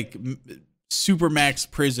 That's like super max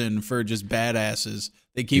prison for just badasses.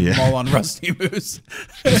 They keep them all on Rusty Moose.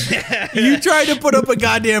 You try to put up a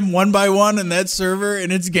goddamn 1x1 in that server,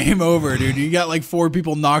 and it's game over, dude. You got like 4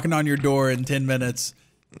 people knocking on your door in 10 minutes.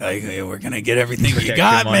 Like, hey, we're gonna get everything you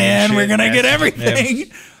got, man. We're gonna get everything. Yeah.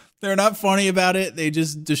 They're not funny about it. They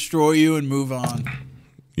just destroy you and move on.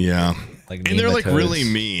 Yeah, and they're like really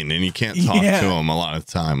mean, and you can't talk to them a lot of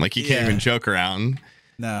the time. Like you can't even joke around.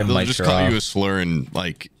 No, they'll just call you a slur and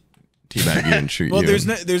like teabag you and shoot you. Well,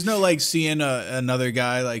 there's no like seeing another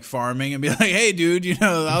guy like farming and be like, hey, dude, you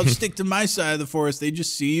know, I'll stick to my side of the forest. They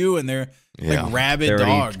just see you and they're like rabid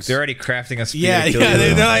dogs. They're already crafting a spear. Yeah,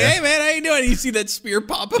 they're like, hey man, how you doing? And you see that spear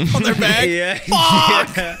pop up on their back.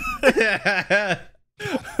 Fuck.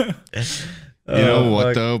 You know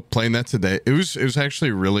what though? Playing that today, it was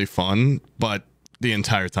actually really fun, but the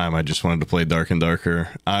entire time I just wanted to play Dark and Darker.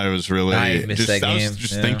 I was really I was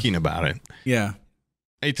just thinking about it. Yeah.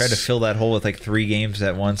 I tried to fill that hole with like 3 games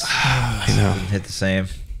at once. I know. Didn't hit the same.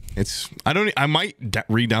 I might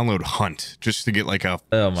re-download Hunt just to get like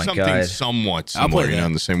something somewhat similar, you know,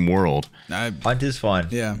 in the same world. Hunt is fun.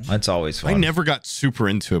 Yeah. Hunt's always fun. I never got super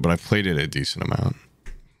into it, but I played it a decent amount.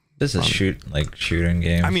 This is a shooting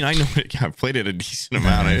game. I mean, I know I've played it a decent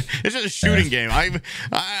amount. It's just a shooting game.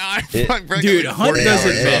 Dude, Hunt does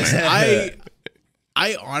it best.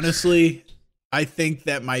 I honestly, I think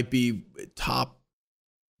that might be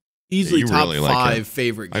easily top really 5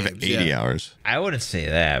 favorite games. I have 80 hours. I wouldn't say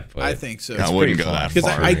that, but I think so. I wouldn't go that far. Because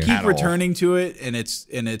I keep returning to it, and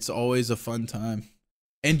it's always a fun time.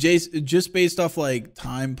 And Jason, just based off like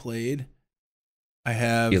time played, I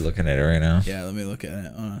have. You're looking at it right now. Yeah, let me look at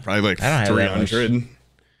it. Probably like 300.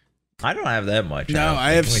 I don't have that much. No,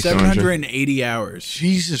 I have 780 hours.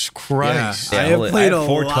 Jesus Christ. Yeah, I have played a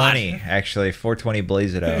 420, lot. Actually, 420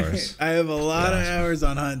 Blazed hours. I have a lot of hours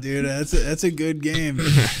on Hunt, dude. That's a good game.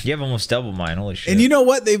 You have almost double mine. Holy shit. And you know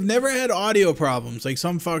what? They've never had audio problems like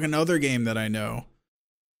some fucking other game that I know.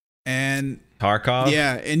 And Tarkov?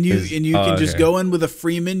 Yeah, and you can just go in with a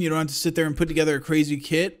Freeman. You don't have to sit there and put together a crazy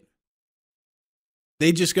kit.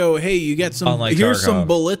 They just go, hey, you get some, here's some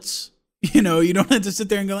bullets. You know, you don't have to sit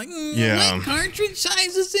there and go like, what cartridge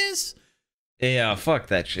size is this? Yeah, fuck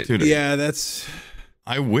that shit. Dude, yeah, that's...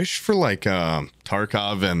 I wish for like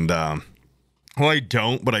Tarkov and, well, I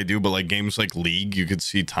don't, but I do, but like games like League, you could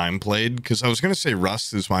see time played. Because I was going to say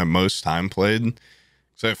Rust is my most time played.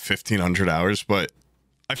 Because I have 1,500 hours, but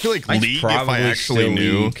I feel like League, if I actually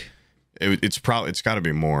knew, it's got to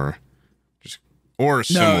be more. Or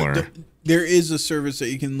similar. There is a service that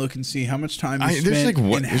you can look and see how much time you spent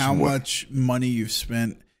and how much money you've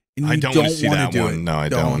spent. And you I don't want to see that one. No, I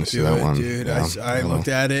don't want to see that one. Dude, yeah, I looked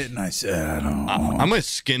at it and I said, I don't know. I'm a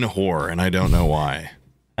skin whore, and I don't know why.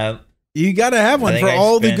 You got to have one for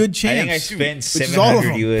all the good champs. I think I spent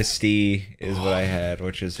 700 USD is what I had,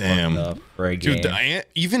 which is fucked up for a game. Dude,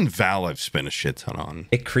 even Val I've spent a shit ton on.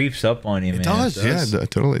 It creeps up on you, man. It does. Yeah,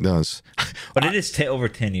 it totally does. But it is over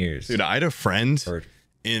 10 years. Dude, I had a friend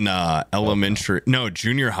in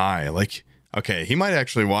junior high. Like, okay, he might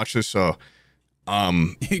actually watch this, so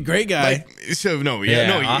great guy. Awesome,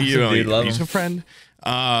 dude, he's a friend.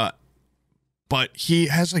 But he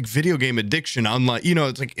has like video game addiction. Unlike,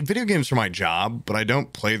 it's like video games are my job, but I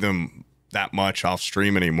don't play them that much off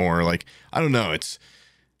stream anymore. Like, I don't know. It's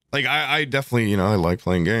like I definitely, I like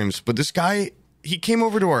playing games. But this guy, he came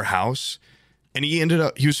over to our house and he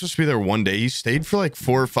was supposed to be there one day. He stayed for like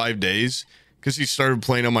 4 or 5 days because he started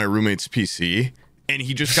playing on my roommate's PC. And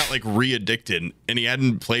he just got like re-addicted, and he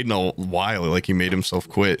hadn't played in a while. Like, he made himself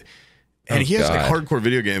quit. And he has like hardcore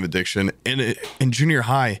video game addiction. And in junior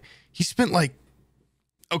high, he spent like,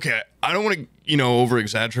 okay, I don't want to, over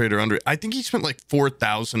exaggerate or under. I think he spent like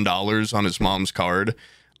 $4,000 on his mom's card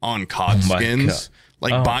on COD skins,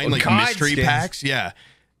 like buying like mystery packs. Yeah,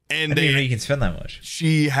 and I didn't even know you can spend that much.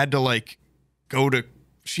 She had to like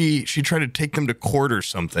she tried to take them to court or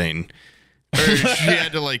something. Or she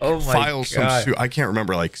had to like file some suit. I can't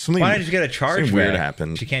remember, like something. Why did you get a charge back? Weird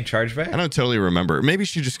happened. She can't charge back. I don't totally remember. Maybe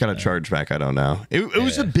she just got a charge back. I don't know. It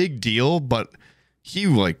was a big deal, but he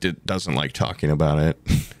doesn't like talking about it.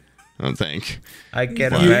 I don't think. I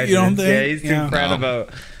can't imagine. You don't think? Yeah, he's too proud about.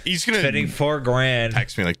 He's gonna spending $4,000.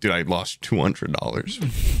 Text me like, dude, I lost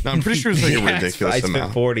 $200. No, I'm pretty sure it's like a ridiculous amount. I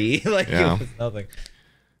spent 40. Like, it was nothing.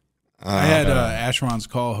 I had Asheron's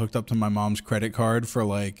Call hooked up to my mom's credit card for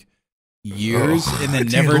like years, and then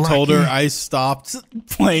never told her I stopped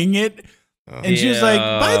playing it. And she was like,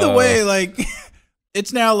 by the way, like,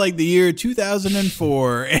 it's now like the year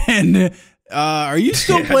 2004, and are you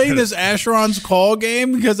still playing this Asheron's Call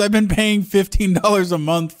game? Because I've been paying $15 a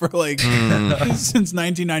month for like since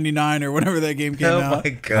 1999 or whatever that game came out. Oh my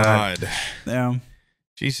god! Yeah.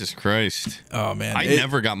 Jesus Christ. Oh man, I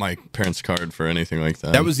never got my parents' card for anything like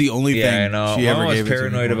that. That was the only thing I know. she ever I was gave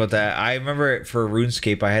paranoid about that. I remember for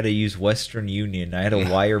RuneScape, I had to use Western Union. I had to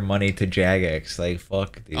wire money to Jagex. Like,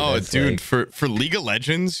 fuck, dude. Oh, dude, like... for League of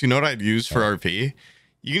Legends, you know what I'd use for RP?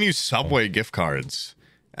 You can use Subway gift cards.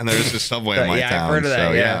 And there's a Subway in my town. I've heard of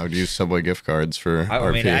that, so I would use Subway gift cards for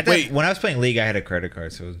RP. Wait, when I was playing League, I had a credit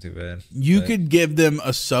card, so it wasn't too bad. You could give them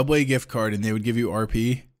a Subway gift card and they would give you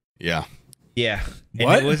RP? Yeah. Yeah.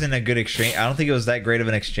 What? And it wasn't a good exchange. I don't think it was that great of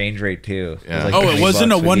an exchange rate, too. Yeah. It was like it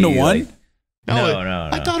wasn't a 1-to-1? No.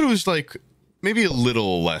 I thought it was like maybe a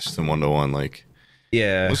little less than 1-to-1. Like,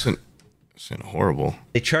 yeah. It wasn't horrible.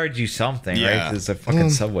 They charge you something, right? It's a fucking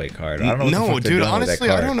Subway card. I don't know what the fuck dude, honestly,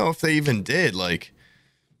 I don't know if they even did. Like,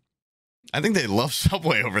 I think they love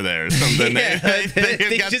Subway over there or something.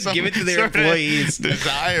 They just give it to their employees.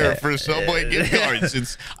 Desire for Subway gift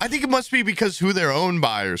cards. I think it must be because who they're owned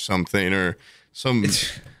by or something, or some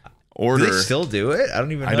order. Do they still do it? I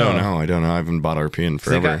don't even know. I don't know. I haven't bought RP in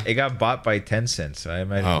forever. It got bought by Tencent, so I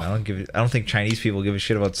imagine I don't think Chinese people give a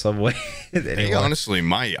shit about Subway. They honestly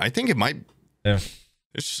might. I think it might. Yeah.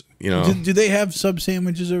 It's, do they have sub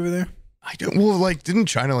sandwiches over there? I don't. Well, like, didn't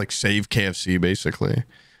China like save KFC basically?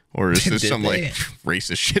 Or is this some like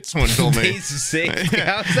racist shit someone told me? How's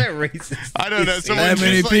that racist? I don't know. That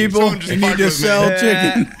many people you need to sell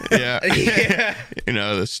chicken. Yeah. You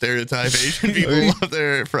know, the stereotype Asian people love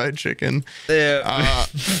their fried chicken. Yeah.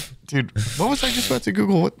 Dude, what was I just about to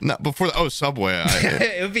Google? What? Not before. Subway.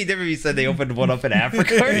 It would be different if you said they opened one up in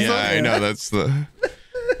Africa. Or something. I know. That's the.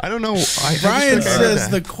 I don't know. Brian says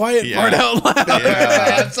the quiet part out loud.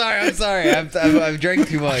 Yeah. I'm sorry. I've drank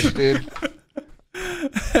too much, dude.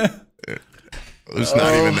 It's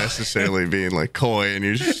not even necessarily being like coy, and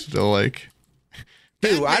you're just still like,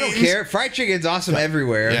 dude, I don't care. Fried chicken's awesome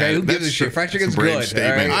everywhere. Okay, who gives a shit? Fried chicken's good.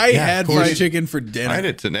 Right? I had fried chicken for dinner. I had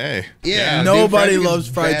it today. Yeah, nobody loves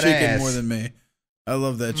fried chicken more than me. I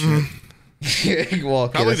love that shit. Well,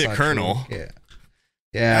 probably the Colonel.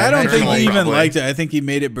 Yeah. I don't think he even liked it. I think he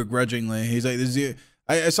made it begrudgingly. He's like,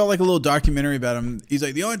 I saw like a little documentary about him. He's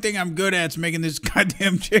like, the only thing I'm good at is making this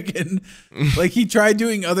goddamn chicken. Like he tried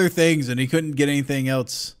doing other things and he couldn't get anything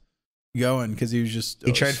else going because he was just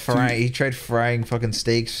he tried frying fucking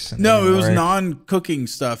steaks. No, it was non-cooking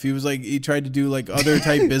stuff. He was like he tried to do like other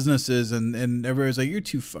type businesses and everybody was like, you're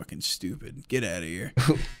too fucking stupid. Get out of here.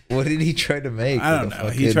 What did he try to make? I don't know.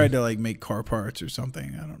 He tried to like make car parts or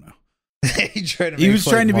something. I don't know. He was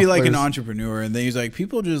trying to be like an entrepreneur, and then he's like,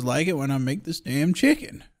 people just like it when I make this damn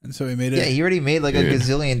chicken, and so he made it. Yeah, he already made like a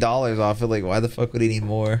gazillion dollars off it. Like, why the fuck would he need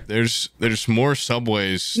more? There's more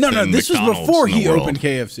Subways. No, this McDonald's was before he opened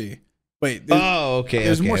KFC. Wait, okay.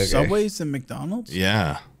 There's more Subways than McDonald's.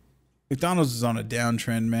 Yeah, McDonald's is on a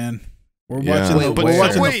downtrend, man. We're watching. We're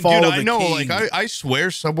watching the fall of the I know. king. Like, I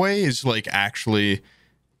swear, Subway is like actually.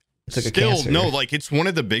 It's like still no, like it's one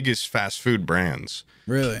of the biggest fast food brands.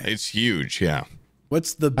 Really, it's huge. Yeah.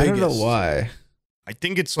 What's the biggest? I don't know why. I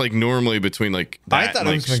think it's like normally between like that I thought and,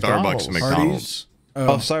 it was like Starbucks and McDonald's.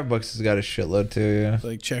 Starbucks has got a shitload too. Yeah,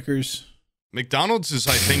 like Checkers. McDonald's is,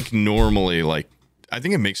 I think, normally like I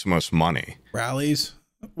think it makes the most money. Rallies.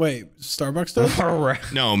 Wait, Starbucks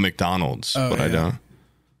does? No, McDonald's, but I don't.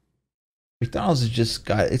 McDonald's has just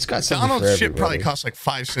got McDonald's shit probably costs like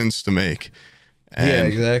 5 cents to make. And yeah,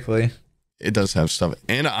 exactly. It does have stuff,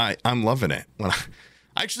 and I'm loving it. When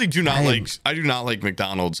I actually do not like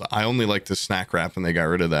McDonald's. I only like the snack wrap, and they got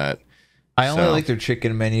rid of that. I only like their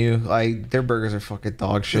chicken menu. Their burgers are fucking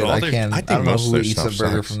dog shit. I don't know who eats a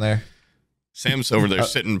burger from there. Sam's over there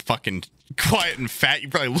sitting fucking quiet and fat. You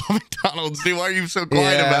probably love McDonald's, dude. Why are you so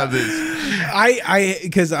quiet about this?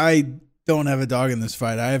 Because I don't have a dog in this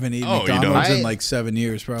fight. I haven't eaten McDonald's in like 7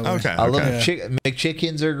 years, probably. Okay. I love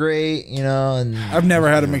McChickens are great, you know. And I've never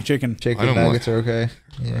had a McChicken. Chicken nuggets are okay.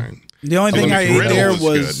 Yeah. Right. The only thing I ate there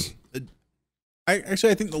was, I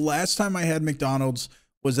think the last time I had McDonald's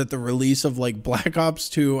was at the release of like Black Ops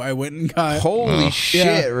 2. I went and got holy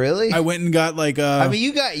shit, really? I went and got like I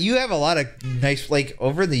mean, you have a lot of nice, like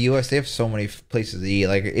over in the US they have so many places to eat.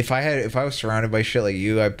 Like if I was surrounded by shit like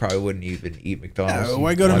you, I probably wouldn't even eat McDonald's. Yeah,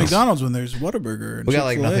 why go to McDonald's when there's Whataburger and we got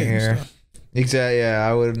like Chick-fil-A nothing here. Exactly. Yeah,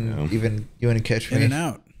 I wouldn't even. You wouldn't catch me in and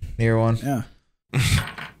out near one. Yeah.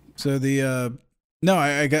 So the no,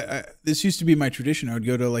 I got this used to be my tradition. I would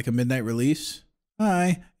go to like a midnight release.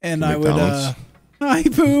 Hi, and I would. Hi,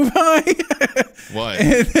 Poop. Hi. What?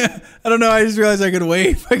 And, I don't know. I just realized I could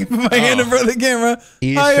wave. I could put my hand in front of the camera.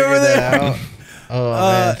 You just figured that out. Oh,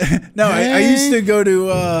 man. No, I used to go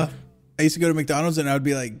to McDonald's and I would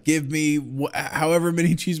be like, give me however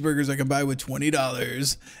many cheeseburgers I can buy with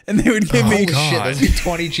 $20, and they would give me shit. Those be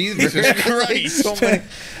 20 cheeseburgers. Like, so many.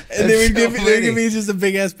 And they would give me just a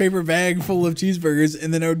big ass paper bag full of cheeseburgers,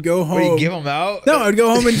 and then I would go home. What, you give them out? No, I'd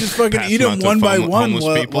go home and just fucking eat them one by one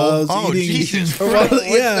while I was eating. Jesus while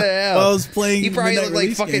I was playing. You probably look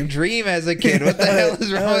like fucking Dream as a kid. What the hell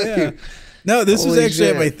is wrong with you? No, this was actually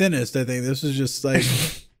at my thinnest. I think this was just like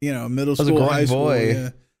middle school, high school. Yeah.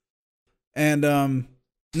 And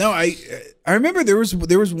no, I remember there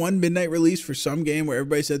was one midnight release for some game where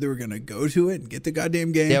everybody said they were gonna go to it and get the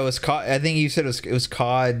goddamn game. Yeah, it was COD. I think you said it was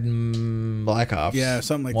COD Black Ops. Yeah,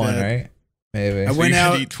 something like that. Right? Maybe. I went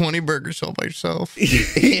out. Eat 20 burgers all by yourself.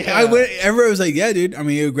 Yeah. Everyone was like, "Yeah, dude. I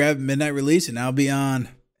mean, you grab midnight release and I'll be on."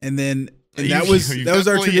 And then that was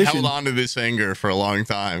our tradition. Held on to this anger for a long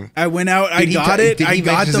time. I went out. I got it. I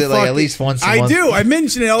got the fuck. At least once. I do. I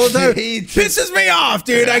mention it all the time. Pisses me off,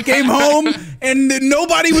 dude. I came home and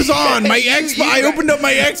nobody was on my Xbox. I opened up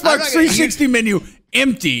my Xbox 360 menu.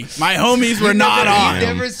 Empty. My homies were not on.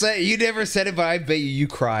 You never said it, but I bet you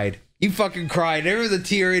cried. You fucking cried. There was a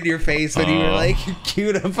tear in your face when you were like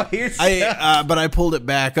queued up by yourself. But I pulled it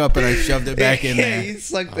back up and I shoved it back in there. You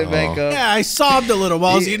sucked it back up. Yeah, I sobbed a little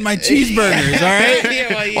while I was eating my cheeseburgers. All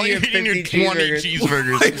right. While you're eating your 20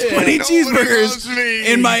 cheeseburgers. 20 cheeseburgers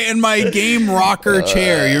in my game rocker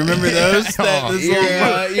chair. You remember those?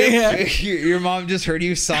 Your mom just heard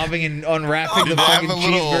you sobbing and unwrapping the fucking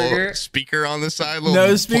cheeseburger. Speaker on the side.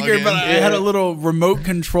 No speaker, but I had a little remote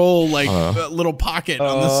control, like little pocket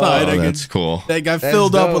on the side. That's cool. That got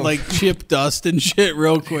filled up with like chip dust and shit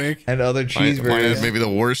real quick. And other cheeseburgers. Mine has maybe the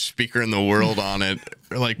worst speaker in the world on it.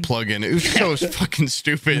 Like plug-in. It was so fucking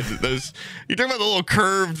stupid. Those you're talking about the little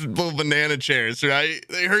curved little banana chairs, right?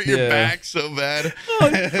 They hurt your back so bad.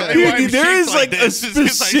 Dude, there is like a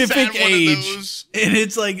specific age, and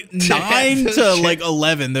it's like 9 to like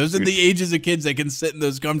 11. Those are the ages of kids that can sit in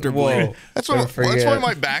those comfortably. Whoa. That's why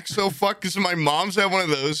my back's so fucked. Because my mom's had one of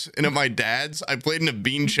those, and at my dad's, I played in a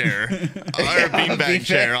bean chair, or a beanbag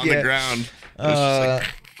chair on the ground.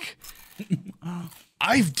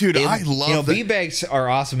 I love beanbags are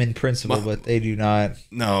awesome in principle, but they do not.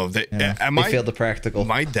 No, they fail the practical.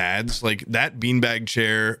 My dad's like that beanbag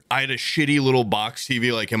chair. I had a shitty little box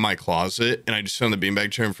TV like in my closet, and I just sat on the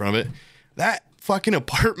beanbag chair in front of it. That fucking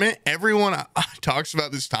apartment. Everyone talks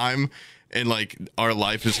about this time, and like our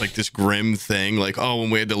life is like this grim thing. Like, oh, when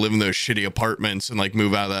we had to live in those shitty apartments and like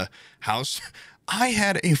move out of the house. I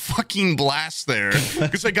had a fucking blast there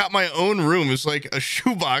because I got my own room. It's like a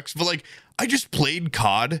shoebox, but like I just played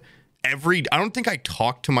COD I don't think I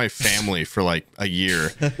talked to my family for like a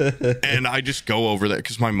year, and I just go over there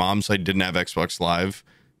because my mom's like didn't have Xbox Live,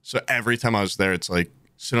 so every time I was there, it's like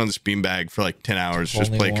sit on this beanbag for like 10 hours,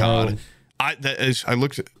 just play COD. I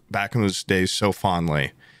looked back on those days so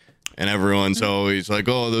fondly. And everyone's always like,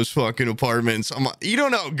 oh, those fucking apartments. I'm like, you don't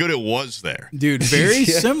know how good it was there. Dude, very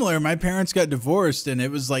similar. My parents got divorced, and it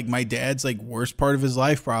was like my dad's like worst part of his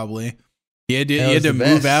life, probably. He had to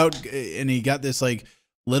move out, and he got this like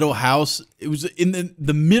little house. It was in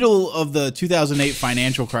the middle of the 2008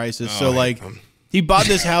 financial crisis. So like he bought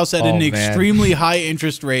this house at an extremely high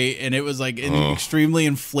interest rate, and it was like an extremely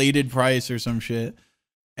inflated price or some shit.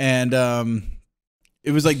 And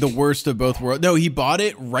it was like the worst of both worlds. No, he bought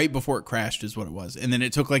it right before it crashed is what it was. And then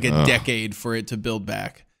it took like a decade for it to build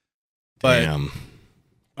back. But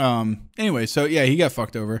anyway, so yeah, he got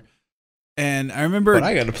fucked over. And I remember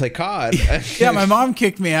I got to play COD. Yeah, my mom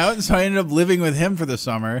kicked me out, and so I ended up living with him for the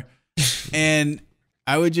summer. And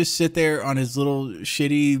I would just sit there on his little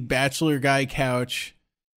shitty bachelor guy couch,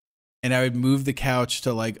 and I would move the couch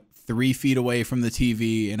to like 3 feet away from the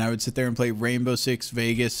TV, and I would sit there and play Rainbow Six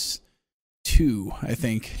Vegas 2, I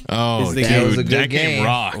think. Oh, dude, that was a good game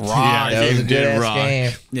rocked. Yeah, that was a good ass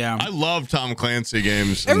game. Yeah, I love Tom Clancy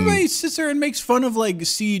games. Everybody sits there and makes fun of like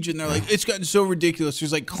Siege, and they're like, it's gotten so ridiculous.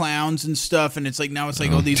 There's like clowns and stuff, and it's like now it's like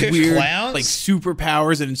all these weird clowns? Like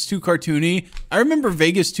superpowers, and it's too cartoony. I remember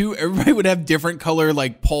Vegas 2. Everybody would have different color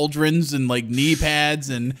like pauldrons and like knee pads,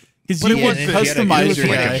 and because you would customize your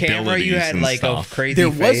guy. Camera, you had like a crazy. There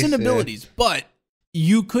wasn't abilities, but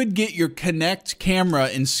you could get your Kinect camera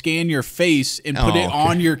and scan your face and put it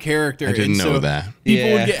on your character. I didn't know that.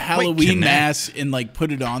 People would get Halloween masks and like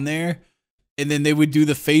put it on there, and then they would do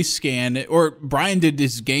the face scan. Or Brian did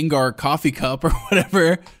his Gengar coffee cup or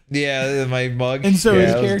whatever. Yeah, my mug. And so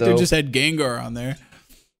his character just had Gengar on there.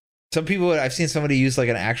 Some people, I've seen somebody use like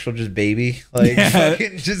an actual just baby, like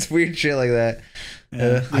fucking just weird shit like that.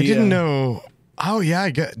 I didn't know. Oh yeah,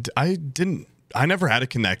 I never had a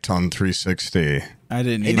Kinect on 360. I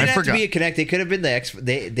didn't. It didn't have to be a Kinect. It could have been they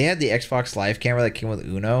had the Xbox Live camera that came with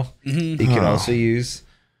Uno. They could also use.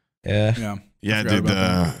 Yeah. Dude,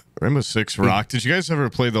 the Rainbow Six rock. Did you guys ever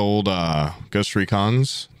play the old Ghost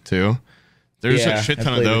Recon's too? There's a shit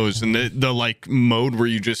ton of those, and the like mode where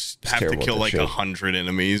you just have to kill like 100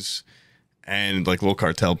 enemies and like little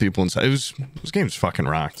cartel people inside. Those games fucking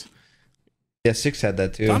rocked. Yeah, 6 had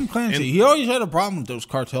that too. Tom Clancy, he always had a problem with those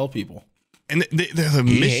cartel people. And the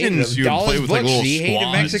missions you would play with like little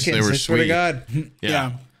squads. Mexicans, they were I sweet. swear to God.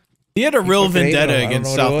 Yeah. He had a real vendetta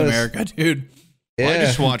against South America, dude. Yeah. Well, I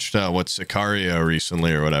just watched Sicario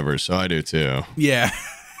recently or whatever, so I do too. Yeah.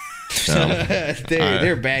 So,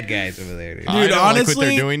 they're bad guys over there, dude. Dude, honestly, like what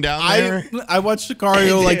they're doing down there. I watched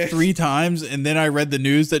Sicario like 3 times, and then I read the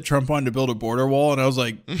news that Trump wanted to build a border wall, and I was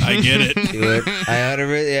like, I get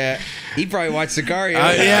it. He probably watched Sicario.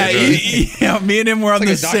 Me and him were on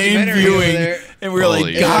the same viewing, and we were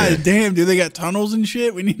like, God damn, dude, they got tunnels and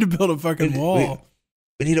shit. We need to build a fucking wall.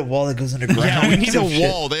 We need a wall that goes underground. Yeah, we need a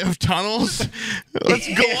wall. They have tunnels. Let's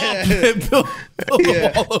go up. Build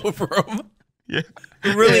a wall over them. Yeah.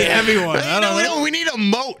 A really heavy one. We need a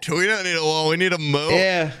moat. We don't need a wall. We need a moat.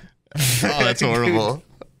 Yeah. Oh, that's horrible.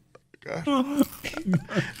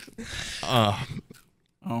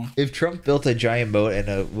 If Trump built a giant boat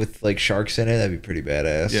and with like sharks in it, that'd be pretty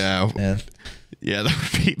badass. Yeah, that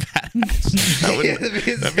would be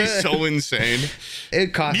badass. That'd be so insane.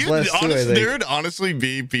 It costs less. There would honestly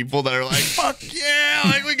be people that are like, "Fuck yeah!"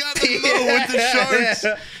 Like we got the boat with the sharks.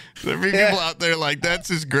 There'd be people out there like, "That's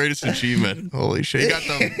his greatest achievement." Holy shit! He got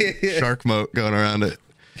the shark moat going around it.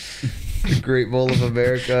 The Great Wall of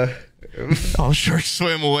America. All sharks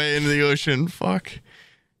swam away into the ocean. Fuck.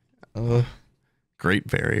 Great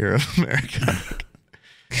Barrier of America.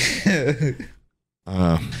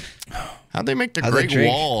 How'd they make the Great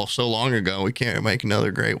Wall so long ago? We can't make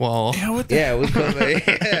another Great Wall.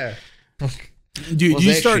 Yeah, dude,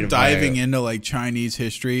 you start diving into like Chinese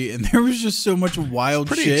history, and there was just so much wild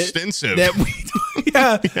Pretty shit. Extensive. That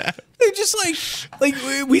they're just like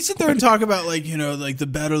we sit there and talk about like, you know, like the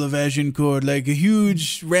Battle of Agincourt, like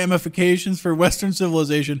huge ramifications for Western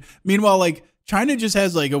civilization. Meanwhile, like China just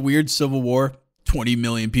has like a weird civil war. 20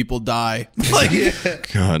 million people die.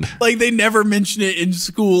 Like, God. Like they never mention it in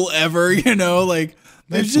school ever, you know, like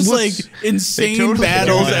there's just like insane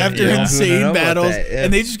battles after insane battles.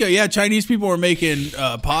 And they just go, yeah, Chinese people were making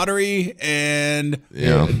pottery and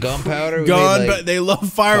gunpowder. But they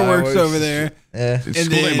love fireworks over there. In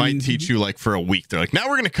school, they might teach you like for a week. They're like, now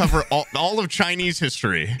we're going to cover all of Chinese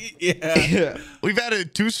history. We've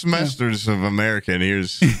added 2 semesters of American.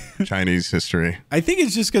 Here's Chinese history. I think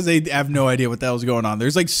it's just because they have no idea what the hell's going on.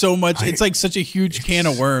 There's like so much. It's like such a huge can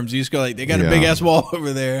of worms. You just go like, they got a big ass wall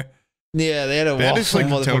over there. Yeah, they had a wall. That is like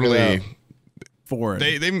totally foreign.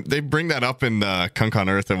 They bring that up in Kunk on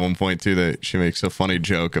Earth at one point too. That she makes a funny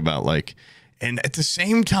joke about like. And at the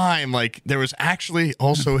same time, like there was actually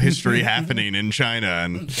also history happening in China,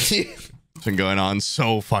 and it's been going on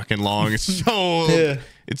so fucking long. It's so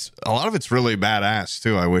it's a lot of it's really badass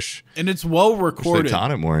too. I wish, and it's well recorded. They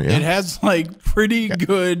taught it more. Yeah. It has like pretty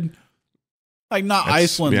good, like not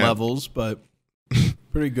Iceland levels, but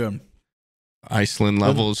pretty good. Iceland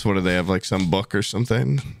levels. What do they have? Like some book or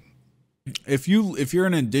something? If you're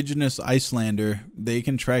an indigenous Icelander, they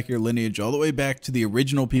can track your lineage all the way back to the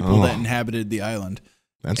original people that inhabited the island.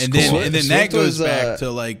 That's cool. And then that goes back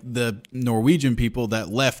to like the Norwegian people that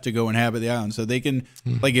left to go inhabit the island. So they can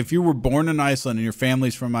like if you were born in Iceland and your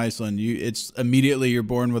family's from Iceland, it's immediately you're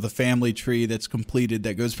born with a family tree that's completed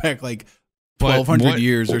that goes back like 1,200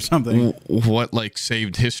 years or something. What like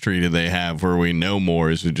saved history do they have where we know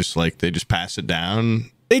more? Is it just like they just pass it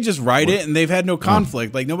down? They just write it, and they've had no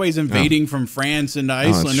conflict. Like nobody's invading from France into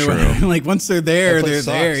Iceland. Like once they're there, they're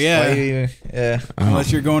there. Yeah,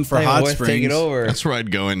 unless you're going for hot springs. That's where I'd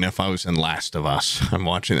go in if I was in Last of Us. I'm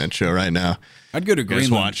watching that show right now. I'd go to Greenland.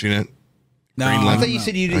 Just watching it. No, I thought you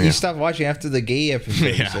said you stopped watching after the gay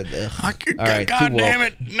episode. You said, God damn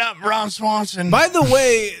it, not Ron Swanson. By the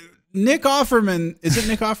way, Nick Offerman, is it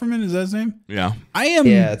Nick Offerman? Is that his name? Yeah. I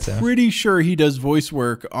am pretty sure he does voice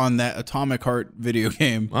work on that Atomic Heart video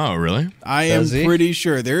game. Oh, really? I am pretty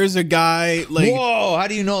sure. There is a guy like... Whoa, how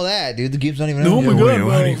do you know that, dude? The game's not even... Oh my God,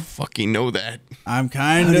 how do you fucking know that? I'm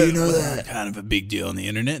kind of a big deal on the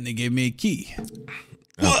internet, and they gave me a key.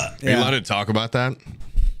 Are you allowed to talk about that?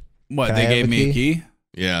 What, they gave me a key?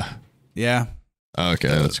 Yeah. Yeah. Okay,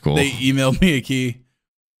 that's cool. They emailed me a key.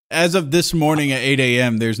 As of this morning at 8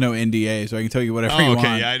 a.m., there's no NDA, so I can tell you whatever you want.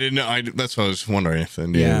 Okay, yeah, I didn't know. That's what I was wondering if the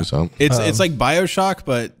NDA was up. It's like BioShock,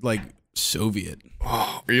 but like Soviet.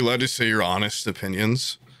 Oh, are you allowed to say your honest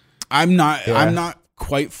opinions? I'm not. Yeah. I'm not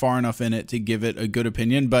quite far enough in it to give it a good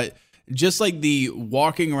opinion, but just like the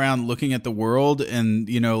walking around, looking at the world, and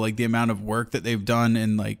you know, like the amount of work that they've done,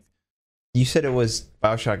 and like you said, it was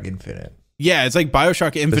BioShock Infinite. Yeah, it's like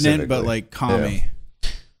BioShock Infinite, but like Kami.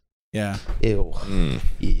 Yeah. Ew.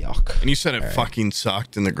 Yuck. And you said it fucking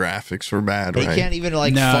sucked and the graphics were bad, right? You can't even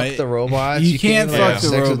like fuck the robots. You can't fuck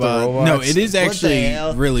the robots. No, it is actually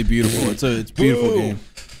really beautiful. It's a beautiful game.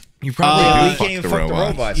 You probably can't even fuck the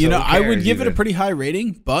robots. You know, I would give it a pretty high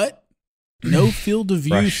rating, but no field of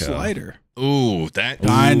view slider. Ooh, that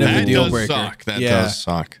kind of a deal breaker. Suck. That does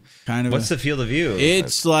suck. Kind of. What's the field of view?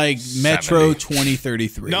 It's like Metro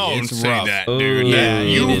 2033. No, it's say rough. that, dude. Yeah,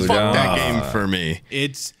 you fucked that game for me.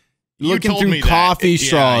 It's looking through coffee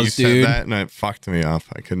straws, you dude. Said that and it fucked me up.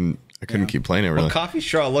 I couldn't keep playing it. Really. What coffee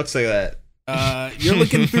straw looks like that? You're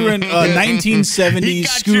looking through an 1970s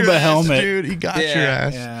scuba helmet, dude. He got your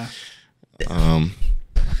ass. Yeah.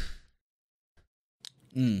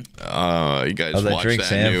 You guys watch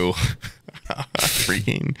that new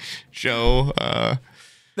freaking show?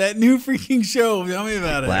 That new freaking show. Tell me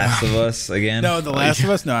about it. Last of Us again? No, The Last of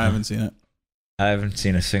Us. No, I haven't seen it. I haven't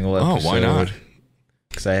seen a single episode. Oh, why not?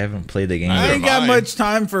 because I haven't played the game. I ain't got much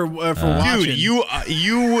time for watching. Dude,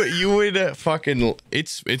 you would fucking.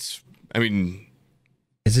 It's. I mean.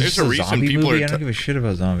 Is this There's a reason people movie? are. I don't give a shit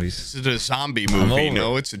about zombies. It's a zombie movie.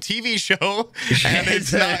 No, it's a TV show, and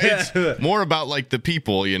it's not. It's more about like the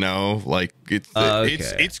people. You know, like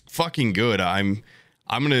it's fucking good. I'm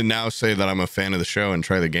gonna now say that I'm a fan of the show and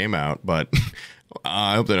try the game out, but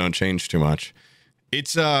I hope they don't change too much.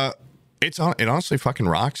 It honestly fucking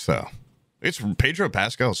rocks though. It's Pedro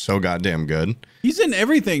Pascal is so goddamn good. He's in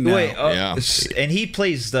everything now. Wait, yeah, and he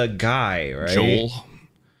plays the guy, right? Joel.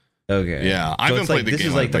 Okay. Yeah, I haven't played the game. This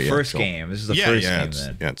is like the first game. This is the first game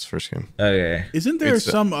then. Yeah, it's the first game. Okay. Isn't there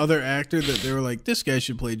some other actor that they were like, this guy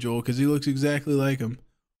should play Joel because he looks exactly like him?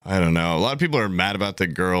 I don't know. A lot of people are mad about the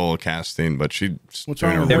girl casting, but she's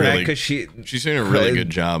doing a she's doing a really good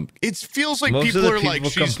job. It feels like people are like,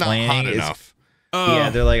 she's not hot enough. Yeah,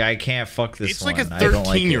 they're like, I can't fuck this. It's like a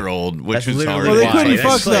 13-year-old, which is hard. Well, they couldn't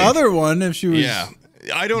fuck the other one if she was. Yeah,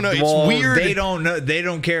 I don't know. It's weird. They don't know. They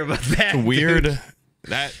don't care about that. It's weird.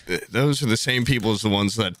 Those are the same people as the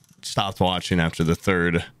ones that stopped watching after the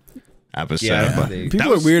third episode. Yeah, but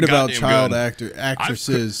people are weird about child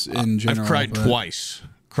actresses in general. I've cried twice.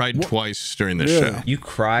 Cried twice during this show. You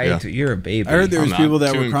cried? Yeah. You're a baby. I heard there was people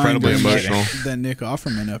that were crying during that Nick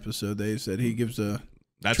Offerman episode. They said he gives a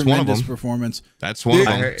tremendous one of them. Performance. That's one of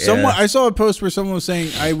them. I saw a post where someone was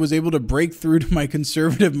saying I was able to break through to my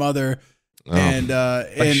conservative mother and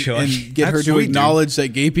get her to acknowledge that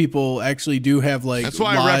gay people actually do have like that's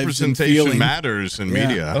why lives representation matters in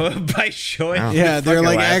media. By showing, they're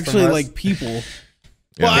like actually like people.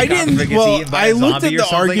 Well, I didn't. Well, I looked at the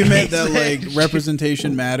argument that like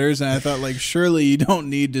representation matters, and I thought like surely you don't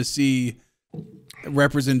need to see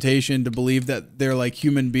representation to believe that they're like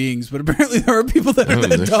human beings, but apparently there are people that are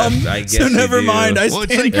that dumb. So never mind. I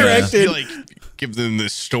stand corrected. Like, give them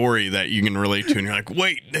this story that you can relate to, and you're like,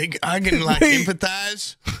 wait, I can like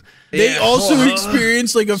empathize. They also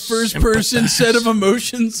experience like a first-person set of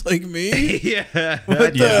emotions like me.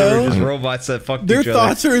 What the hell? Just robots that fuck their each other.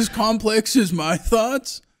 thoughts are as complex as my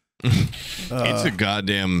thoughts. It's a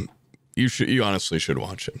goddamn. You honestly should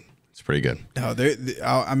watch it. It's pretty good. No,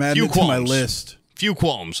 I'm adding it to my list. Few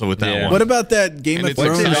qualms with that one. What about that Game of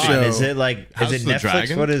Thrones show? Is it like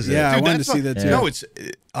Netflix? What is it? Yeah, dude, I wanted to see that too. No, it's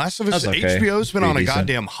Last of Us. HBO's been on a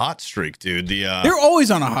goddamn hot streak, dude. They're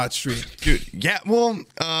always on a hot streak, dude. Yeah, well,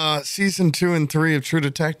 season 2 and 3 of True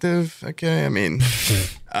Detective. Okay, I mean,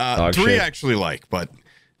 3 actually like, but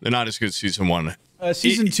they're not as good as season 1.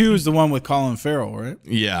 Season 2 is the one with Colin Farrell, right?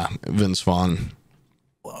 Yeah, Vince Vaughn.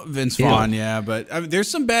 Vince Vaughn, yeah, but I mean, there's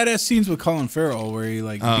some badass scenes with Colin Farrell where he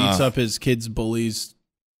like beats up his kid's bully's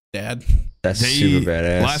dad. That's super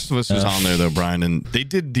badass. Last of Us is on there though, Brian, and they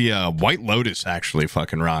did the White Lotus actually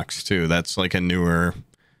fucking rocks too. That's like a newer.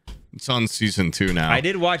 It's on season 2 now. I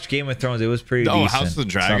did watch Game of Thrones. It was pretty. decent. House of the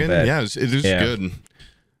Dragon. Yeah, it is good.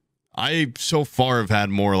 I so far have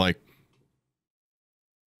had more like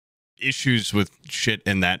issues with shit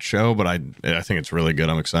in that show, but I think it's really good.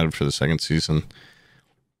 I'm excited for the second season.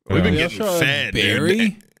 We've been getting fed, Barry?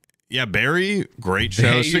 Dude. Yeah, Barry, great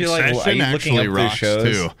show. Succession actually rocks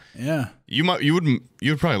too. Yeah, you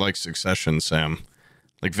would probably like Succession, Sam.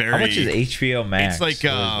 Like very. How much is HBO Max? It's like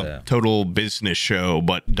a total business show,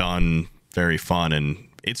 but done very fun, and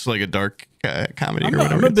it's like a dark comedy or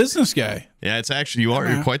whatever. I'm a business guy. Yeah, it's actually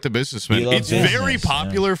you're quite the businessman. It's very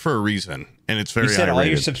popular for a reason, and it's very. You said all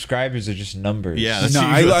your subscribers are just numbers. Yeah, no.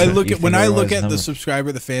 I look at I look at the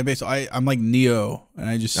subscriber, the fan base. I'm like Neo, and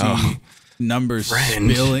I just see numbers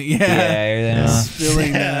spilling. Yeah, spilling.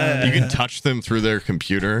 You can touch them through their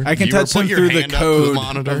computer. I can touch them through the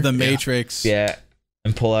code of the Matrix. Yeah.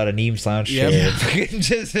 And pull out a Neem's Lounge chair.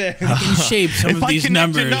 Just I can shape some of these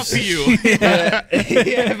numbers. Enough of you.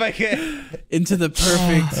 If I can. Into the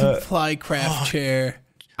perfect flycraft chair.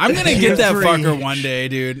 I'm gonna get that fucker one day,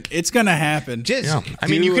 dude. It's gonna happen. I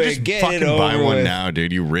mean, you could just fucking buy one now,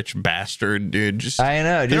 dude. You rich bastard, dude. Just I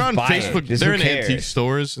know. Just they're on buy Facebook. It. They're in antique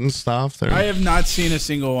stores and stuff. I have not seen a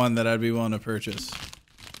single one that I'd be willing to purchase.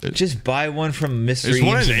 Just buy one from Mr. There's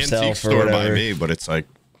one in an himself antique store by me, but it's like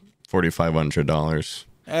 $4,500.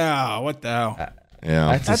 Yeah, what the hell?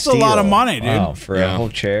 Yeah, that's a lot of money, dude. Wow, for a whole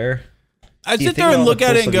chair. I'd sit there and look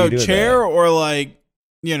at it and go, chair or like,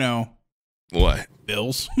 what?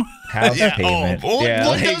 Bills. House payment.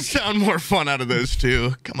 What does sound more fun out of those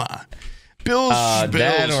two? Come on. Bills.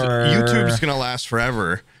 YouTube's going to last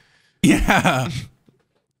forever. Yeah.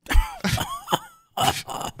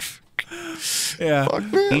 Yeah.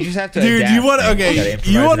 Fuck, man. You just have to dude, adapt,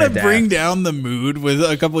 you want to bring down the mood with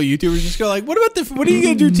a couple of YouTubers, just go like, what are you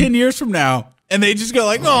going to do 10 years from now? and they just go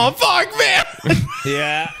like, "Oh fuck, man."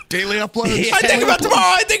 Yeah. Daily uploads. I think about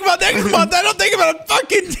tomorrow. I think about next month. I don't think about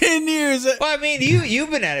fucking 10 years. Well, I mean,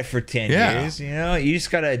 you've been at it for 10 years. You know, you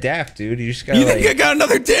just gotta adapt, dude. You just gotta. You think I got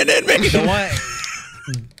another 10 in me? You know what?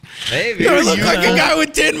 Maybe. I look like a guy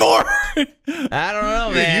with 10 more. I don't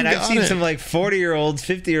know, man. I've seen some like 40-year-olds,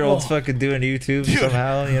 50-year-olds fucking doing YouTube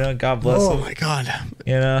somehow. You know, God bless them. Oh my God.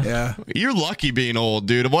 You know. Yeah. You're lucky being old,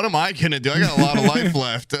 dude. What am I gonna do? I got a lot of life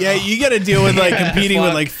left. Yeah, you got to deal with like competing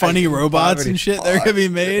with like funny robots and shit that are gonna be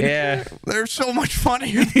made. Yeah. They're so much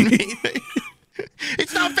funnier than me.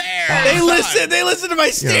 It's not fair. They listen to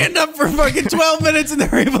my stand up for fucking 12 minutes and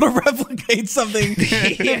they're able to replicate something,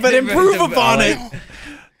 but improve upon it.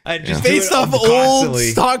 I just based off old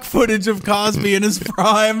stock footage of Cosby in his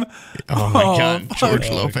prime. Oh my God, George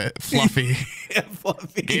Lopez, Fluffy, yeah,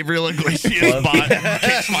 Fluffy, Gabriel Iglesias bought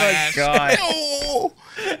kiss my ass. God. No.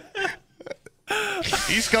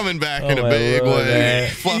 He's coming back in a big way.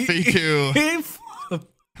 Fluffy too.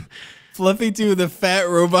 Fluffy 2, the fat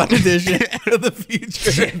robot edition of the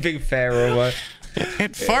future. Big fat robot.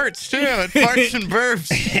 It farts too. It farts and burps.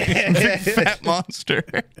 Big fat monster.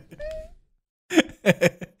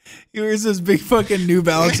 He wears those big fucking New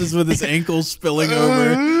Balances with his ankles spilling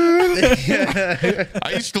over.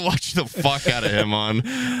 I used to watch the fuck out of him on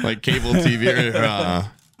like cable TV. Not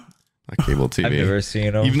cable TV. I've never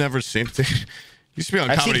seen him. You've never seen it? He used to be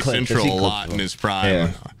on Comedy Central a lot in his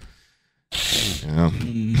prime. Yeah. I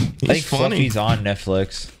think Fluffy's on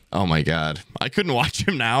Netflix. Oh my God, I couldn't watch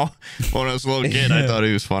him now. When I was a little kid, I thought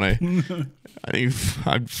he was funny. I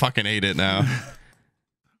fucking hate it now.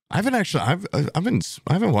 I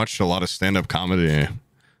haven't watched a lot of stand-up comedy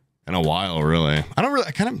in a while, really.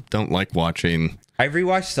 I kind of don't like watching. I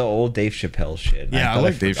rewatched the old Dave Chappelle shit. Yeah, I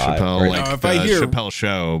like Dave Chappelle, like the Chappelle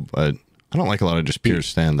Show, but I don't like a lot of just pure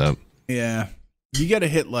stand-up. Yeah. You got to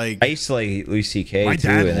hit like. I used to like Louis C.K. My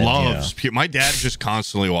dad loves. My dad just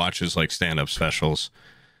constantly watches like stand-up specials,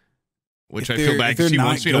 which I feel bad because he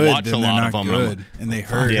wants me to watch a lot of them. And they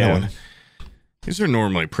hurt. Yeah. These are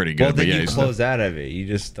normally pretty good. Well, then but yeah, you close out of it. You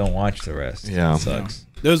just don't watch the rest. Yeah. It sucks.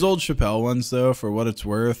 Those old Chappelle ones, though, for what it's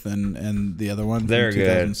worth, and the other one, they're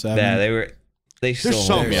good. Yeah, they were. They're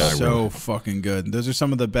so fucking good. Those are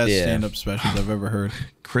some of the best stand-up specials I've ever heard.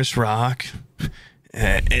 Chris Rock,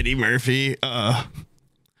 Eddie Murphy. What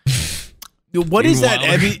is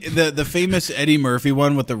that? The famous Eddie Murphy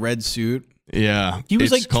one with the red suit? Yeah, he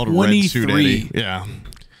was like 23. Yeah.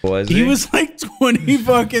 He was like 20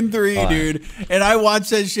 fucking 3, dude. And I watched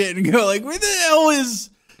that shit and go like,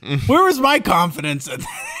 where was my confidence at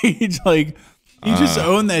that age? Like, he just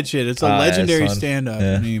owned that shit. It's a legendary stand-up.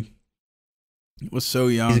 Yeah. And he was so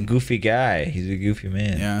young. He's a goofy guy. He's a goofy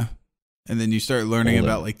man. Yeah. And then you start learning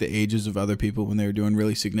about like the ages of other people when they were doing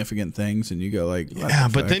really significant things, and you go like, yeah,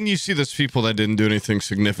 but then you see those people that didn't do anything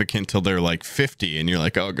significant till they're like 50, and you're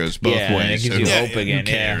like, oh, it goes both ways. It gives you hope again.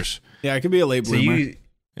 Who cares? Yeah, it could be a late bloomer.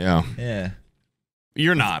 Yeah.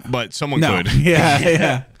 You're not, but someone could.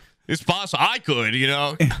 Yeah. It's possible. I could, you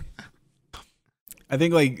know. I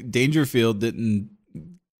think like Dangerfield didn't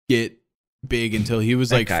get big until he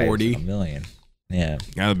was like 40. A million. Yeah.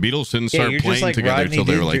 Yeah, the Beatles didn't start playing together until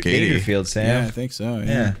they were like 80. Dangerfield, Sam. Yeah, I think so.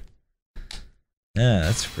 Yeah. Yeah,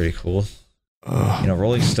 that's pretty cool. You know,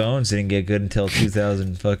 Rolling Stones didn't get good until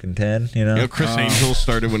 2010. You know, Chris Angel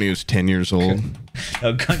started when he was 10 years old.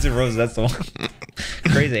 Oh, Guns N' Roses, that's the one.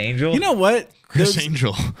 Crazy Angel. You know what? Chris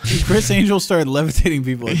Angel started levitating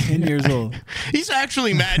people at 10 years old. He's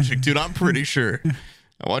actually magic, dude. I'm pretty sure.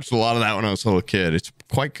 I watched a lot of that when I was a little kid. It's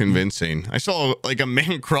quite convincing. I saw like a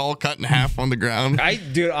man crawl cut in half on the ground.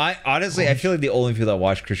 I honestly, I feel like the only people that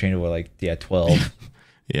watched Chris Angel were like 12.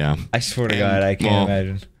 Yeah. I swear to God, I can't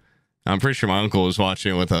imagine. I'm pretty sure my uncle was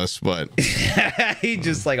watching it with us, but he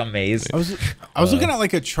just like amazed. I was looking at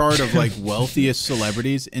like a chart of like wealthiest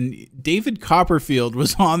celebrities, and David Copperfield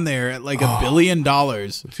was on there at like $1 billion.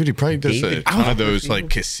 Dude, he probably does a ton of those like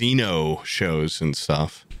casino shows and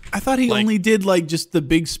stuff. I thought he only did like just the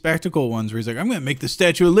big spectacle ones where he's like, I'm going to make the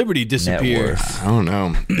Statue of Liberty disappear. I don't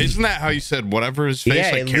know. Isn't that how you said whatever his face?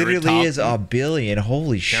 Yeah, like it literally is $1 billion.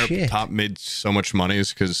 Holy shit. Top made so much money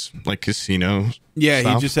is because like casino. Yeah,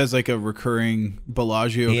 stuff. he just has like a recurring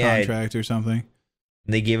Bellagio contract or something.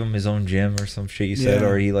 They gave him his own gym or some shit you said,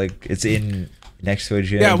 or he like, it's in next to a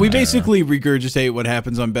gym. Yeah, we basically regurgitate what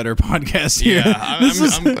happens on better podcasts here. Yeah, Was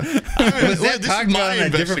that talking about on a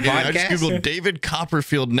different podcast? I just googled David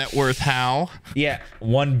Copperfield net worth how. Yeah,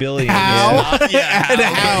 $1 billion. How?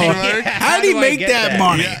 Yeah, how did he make that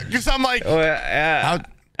money? Yeah, because I'm like,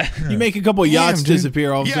 you make a couple yachts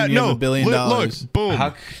disappear, all of a sudden you have $1 billion. Look,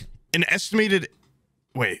 boom. An estimated,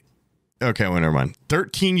 Okay, well, never mind.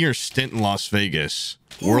 13-year stint in Las Vegas.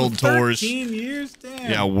 World tours. 13 years?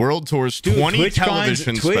 Damn. Yeah, world tours, Dude, 20 TwitchCon's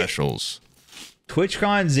television specials.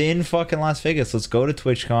 TwitchCon's in fucking Las Vegas. Let's go to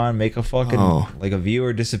TwitchCon, make a fucking like a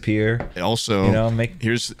viewer disappear. Also, you know,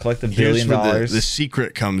 collect $1 billion. The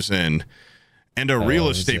secret comes in. And a real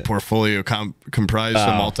estate portfolio comprised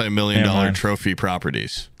of multi-million-dollar trophy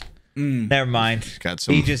properties. Never mind. Got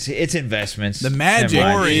some. It's investments. The magic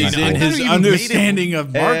is in his understanding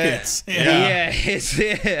of markets. That's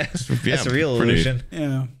a real illusion.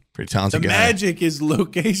 Yeah. Pretty talented guy. The magic is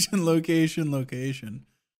location.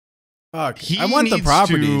 Fuck. I want the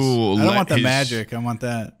properties. I don't want the magic. I want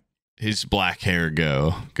that. His black hair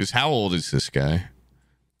go. Because how old is this guy?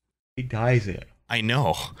 He dyes it. I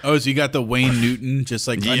know. Oh, so you got the Wayne Newton, just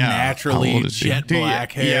like unnaturally jet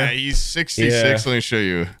black hair. Yeah, he's 66. Let me show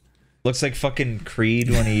you. Looks like fucking Creed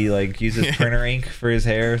when he like uses printer ink for his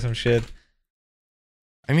hair or some shit.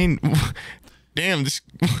 I mean, damn,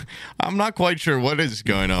 I'm not quite sure what is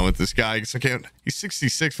going on with this guy. He's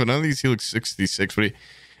 66, but none of these he looks 66, but he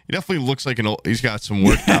definitely looks like he's got some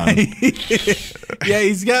work done. Yeah,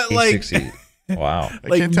 he's got like 60. Wow.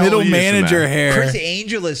 Like middle manager hair. Chris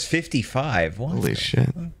Angel is 55. Holy shit.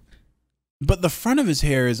 But the front of his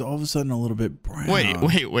hair is all of a sudden a little bit brown.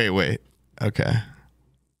 Wait. Okay.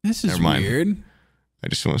 This is weird. I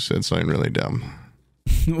just want to say something really dumb.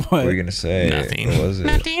 What were you going to say? Nothing. What was it?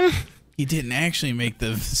 Nothing. He didn't actually make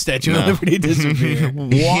the Statue of Liberty disappear. What?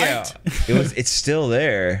 Yeah. It's still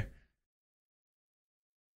there.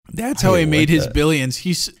 That's how he made his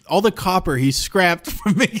billions. All the copper he scrapped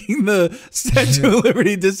from making the Statue of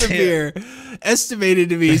Liberty disappear, estimated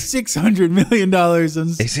to be $600 million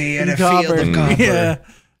in copper. Field of copper. Yeah,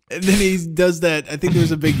 and then he does that. I think there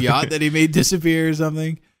was a big yacht that he made disappear or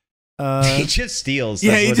something. He just steals.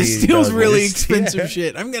 Yeah, he just steals really expensive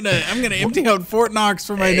shit. I'm gonna empty out Fort Knox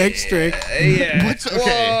for my next trick. Yeah.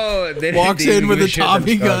 Okay. Walks in with a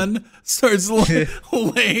Tommy gun, starts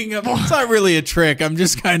laying up. It's not really a trick. I'm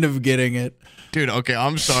just kind of getting it. Dude, okay,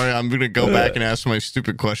 I'm sorry. I'm gonna go back and ask my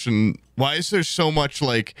stupid question. Why is there so much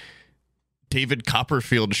like David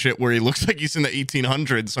Copperfield shit where he looks like he's in the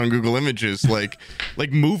 1800s on Google Images, like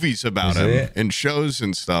movies about him and shows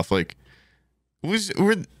and stuff like.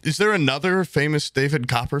 Is there another famous David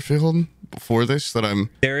Copperfield before this that I'm?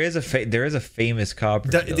 There is a famous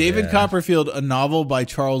Copperfield. David Copperfield, a novel by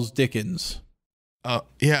Charles Dickens.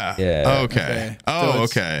 Yeah. Okay.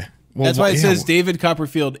 Okay. Well, that's why it says David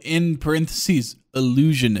Copperfield in parentheses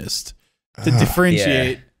illusionist to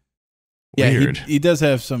differentiate. Yeah, weird. He does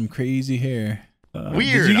have some crazy hair.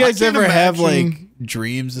 Weird. Did you guys ever have like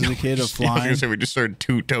dreams as a kid of flying? We just started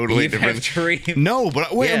two totally different dreams. No,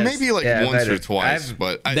 but maybe like once or twice.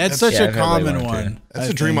 But that's such a common one. That's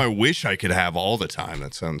a dream I wish I could have all the time.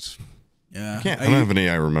 That sounds. Yeah, I don't have any.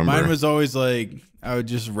 I remember. Mine was always like I would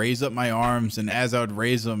just raise up my arms, and as I would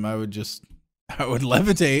raise them, I would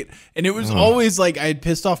levitate, and it was always like I had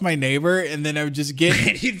pissed off my neighbor, and then I would just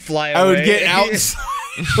get. You'd fly away. I would get outside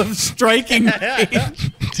of striking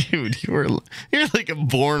range. Dude, you're like a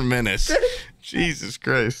born menace. Jesus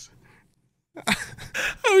Christ. I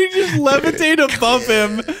would just levitate above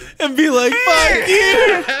him and be like, "Fuck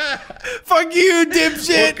you, fuck you,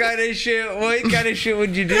 dipshit." What kind of shit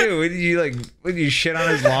would you do? Would you shit on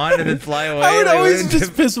his lawn and then fly away? I would always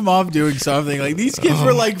just piss him off doing something. Like these kids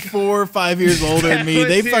were like 4 or 5 years older than me.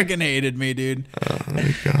 They fucking hated me, dude. Oh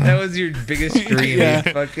my God. That was your biggest dream. Yeah.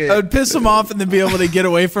 I would piss him off and then be able to get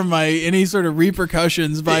away from any sort of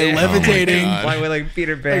repercussions by levitating, fly away like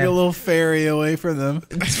Peter Pan, like a little fairy away from them.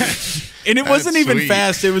 And it wasn't even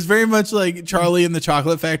fast. It was very much like Charlie in the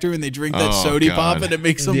Chocolate Factory when they drink that sody pop and it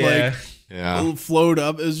makes them float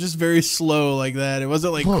up. It was just very slow like that. It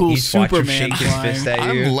wasn't like cool Superman flying.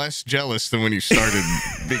 I'm less jealous than when you started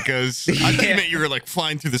because I thought you meant you were like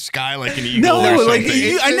flying through the sky like an eagle or something.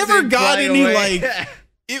 Like I never got any like.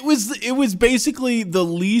 It was basically the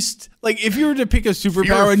least like if you were to pick a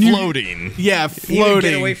superpower and floating. Floating. You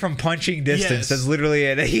get away from punching distance. That's literally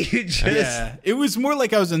it. It was more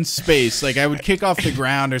like I was in space. Like I would kick off the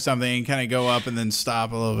ground or something and kind of go up and then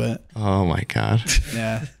stop a little bit. Oh my God.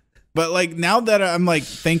 Yeah. But like now that I'm like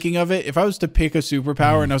thinking of it, if I was to pick a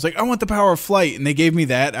superpower and I was like, I want the power of flight, and they gave me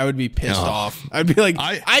that, I would be pissed off. I'd be like,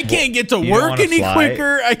 I can't get to work any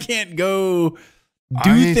quicker. I can't go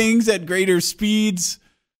do things at greater speeds.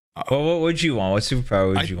 Well, what would you want? What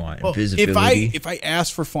superpower would you want? Invisibility. If I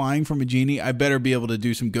ask for flying from a genie, I better be able to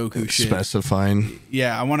do some Goku shit. Specifying.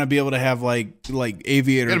 Yeah, I want to be able to have like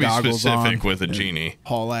aviator goggles on. Be specific with a genie.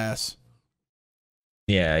 Haul ass.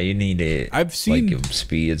 Yeah, you need it. I've seen like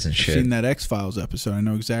speeds and shit. I've seen that X-Files episode. I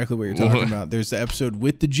know exactly what you're talking about. There's the episode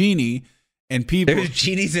with the genie, and people. There's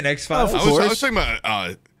genies in X-Files. I was talking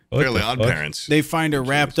about Fairly Odd Parents. They find her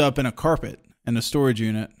wrapped up in a carpet in a storage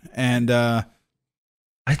unit, and I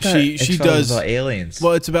thought she does about aliens.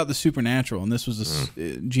 Well, it's about the supernatural, and this was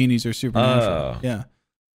genies are supernatural. Yeah.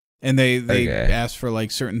 And they ask for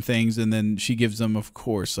like certain things, and then she gives them, of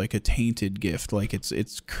course, like a tainted gift, like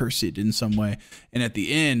it's cursed in some way. And at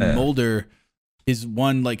the end, Mulder, his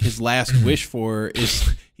last wish for her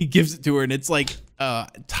is he gives it to her, and it's like a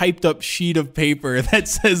typed up sheet of paper that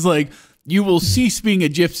says like, "You will cease being a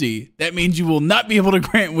gypsy. That means you will not be able to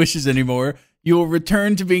grant wishes anymore. You will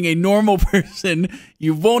return to being a normal person.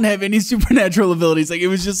 You won't have any supernatural abilities." Like it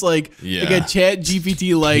was just like a Chat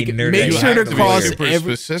GPT, like make sure to cross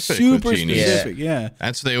super specific. Yeah,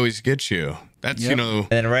 that's they always get you. That's you know, and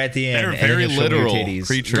then right at the end, they're very literal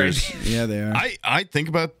creatures. Right. Yeah, they are. I think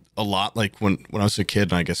about a lot like when I was a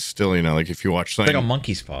kid, and I guess still, you know, like if you watch something like a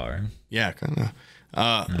monkey's paw. Right? Yeah, kind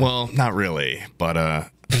of. Well, not really,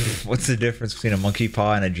 but what's the difference between a monkey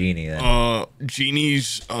paw and a genie then?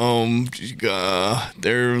 Genies,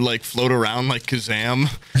 they're like float around like Kazam,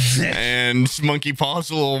 and monkey paws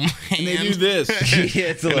a little hand. And they do this. Yeah,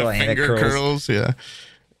 it's a little hand finger curls. Yeah.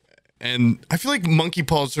 And I feel like monkey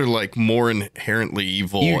paws are like more inherently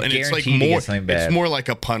evil, and it's like more like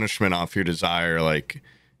a punishment off your desire, like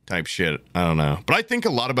type shit. I don't know, but I think a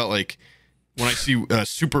lot about like when I see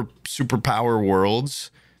superpower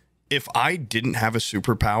worlds. If I didn't have a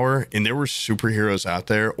superpower and there were superheroes out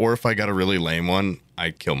there, or if I got a really lame one,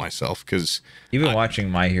 I'd kill myself because you've been watching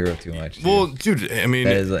My Hero too much. Dude. Well, dude, I mean,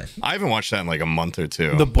 I haven't watched that in like a month or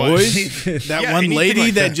two. The Boys, that one lady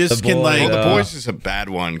like that just can like. Well, The Boys is a bad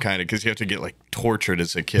one, kind of, because you have to get like tortured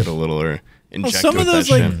as a kid a little, or injected some of those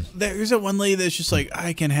that like shit. There's that one lady that's just like,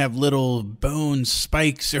 I can have little bone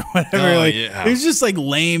spikes or whatever. Like there's just like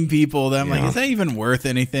lame people that I'm like, is that even worth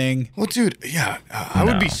anything? Well, dude, I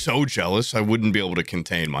would be so jealous. I wouldn't be able to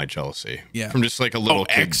contain my jealousy. From just like a little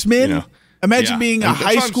kid. X-Men. You know? Imagine being a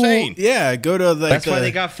high school. Go to like. That's why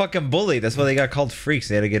they got fucking bullied. That's why they got called freaks.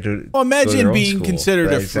 They had to get to. Well, imagine being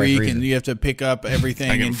considered a freak and you have to pick up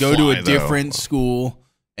everything and go to a different school.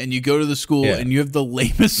 And you go to the school and you have the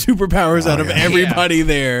lamest superpowers out of everybody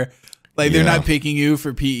there. Like they're not picking you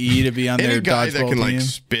for PE to be on their guy dodgeball that can team. like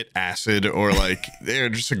spit acid or like they're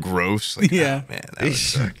just a gross. Like, oh, man, that would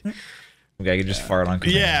suck. I could just fart on.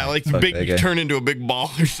 Yeah, like turn into a big ball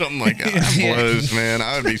or something like that. That blows, man.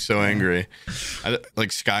 I would be so angry.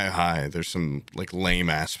 Like Sky High, there's some like lame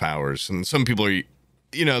ass powers, and some people are,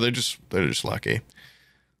 you know, they're just lucky.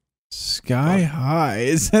 Sky High,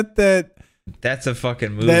 is that? That's a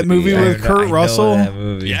fucking movie. That movie with Kurt Russell. That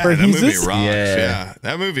movie. Yeah, that movie rocks. Yeah,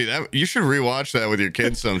 that movie. You should rewatch that with your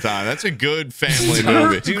kids sometime. That's a good family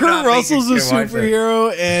movie. Kurt Russell's a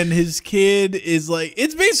superhero, and his kid is like.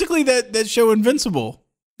 It's basically that show Invincible.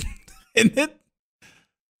 Isn't it?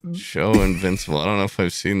 Show Invincible. I don't know if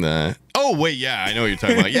I've seen that. Oh wait, yeah, I know what you're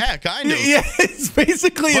talking about. Yeah, kind of. Yeah, it's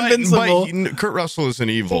basically Invincible. But Kurt Russell is an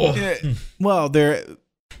evil. Yeah. Well, they're.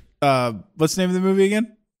 What's the name of the movie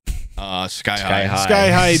again? Sky High. Sky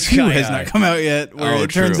High 2 has not come out yet. Where it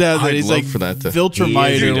turns out that he's like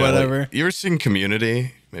Viltrumite or whatever. You ever seen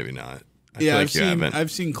Community? Maybe not. I've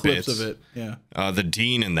seen clips of it. Yeah. The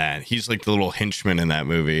dean in that, he's like the little henchman in that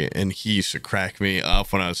movie, and he used to crack me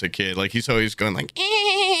up when I was a kid. Like he's always going like,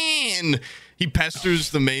 and he pesters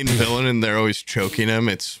the main villain, and they're always choking him.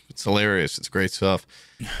 It's hilarious. It's great stuff.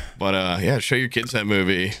 But show your kids that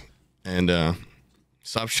movie, and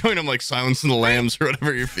stop showing them like Silence of the Lambs or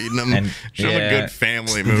whatever you're feeding them. And show them a good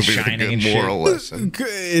family movie with a good moral lesson.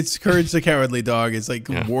 It's Courage the Cowardly Dog. It's like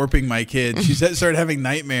warping my kid. She started having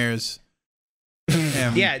nightmares.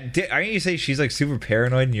 Aren't you say she's like super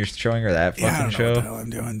paranoid and you're showing her that fucking show? What the hell I'm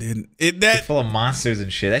doing, dude. It's full of monsters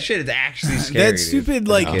and shit. That shit is actually scary. That stupid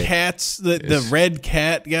like cats, the red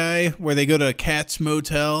cat guy, where they go to a cat's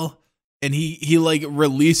motel and he like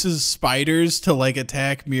releases spiders to like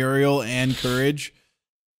attack Muriel and Courage.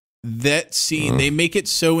 That scene, they make it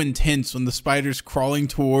so intense when the spider's crawling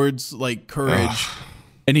towards like Courage,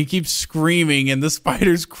 and he keeps screaming, and the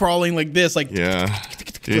spider's crawling like this, like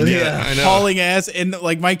hauling ass, and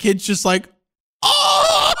like my kid's just like,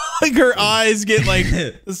 like her eyes get like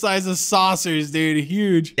the size of saucers, dude,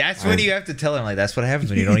 huge. That's when you have to tell him like that's what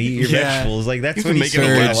happens when you don't eat your vegetables. Like that's when he's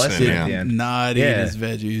not eating his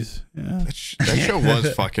veggies. Yeah. That show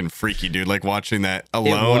was fucking freaky, dude. Like watching that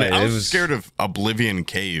alone, I was scared of Oblivion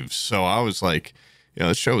Caves, so I was like, you know,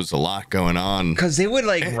 this show was a lot going on. Because they would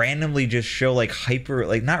like randomly just show like hyper,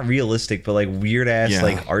 like not realistic, but like weird ass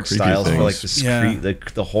like art styles for like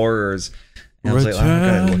the horrors. And I was like, oh, I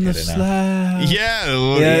gotta look at it now.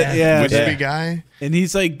 Yeah, wispy guy, and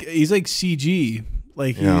he's like CG.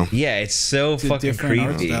 Like yeah, it's so fucking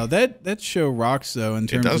creepy. That show rocks though in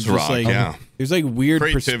terms of just rock, like there's like weird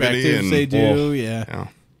perspectives they do. Yeah.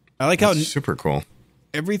 I like how super cool.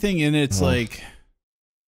 Everything in it's like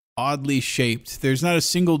oddly shaped. There's not a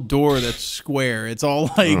single door that's square. It's all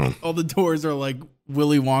like all the doors are like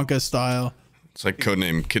Willy Wonka style. It's like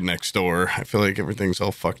Codename Kid Next Door. I feel like everything's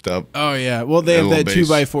all fucked up. Oh yeah, well they have that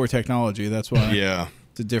 2x4 technology. That's why. Yeah.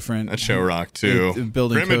 It's a different. That show rocked too.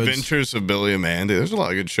 Building Grim codes. Adventures of Billy and Mandy. There's a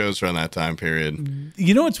lot of good shows around that time period.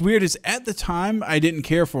 You know what's weird is at the time I didn't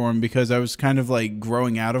care for them because I was kind of like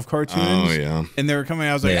growing out of cartoons. Oh yeah. And they were coming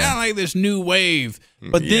out. I was like, I don't like this new wave.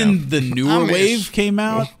 But then the newer wave came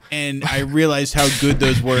out, and I realized how good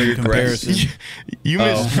those were in comparison. You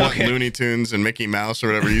missed Looney Tunes and Mickey Mouse or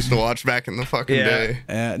whatever you used to watch back in the fucking day.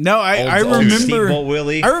 No, I remember.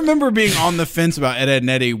 I remember being on the fence about Ed, Edd n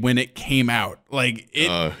Eddy when it came out. Like it.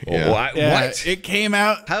 What? It came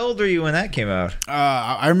out. How old were you when that came out?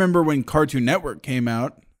 I remember when Cartoon Network came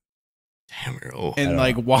out. Damn, you're old. And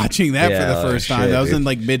like watching that for the first time. That was in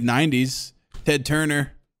like mid '90s. Ted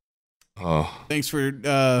Turner. Oh, thanks for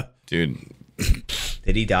dude.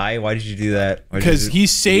 Did he die? Why did you do that? Because he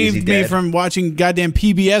saved me from watching goddamn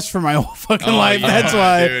PBS for my whole fucking life. That's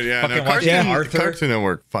why. Dude, yeah, Cartoon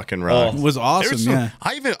Network fucking rocked. Was awesome.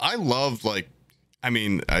 I love like. I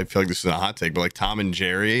mean, I feel like this is a hot take, but like Tom and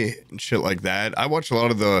Jerry and shit like that. I watched a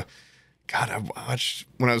lot of the. God, I watched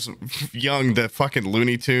when I was young the fucking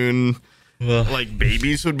Looney Tune. Like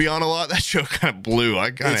babies would be on a lot. That show kind of blew. I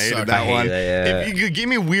kind of hated that one. If you could give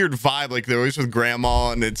me a weird vibe, like they're always with grandma,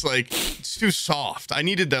 and it's like it's too soft. I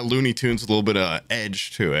needed that Looney Tunes with a little bit of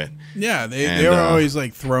edge to it. Yeah, they were always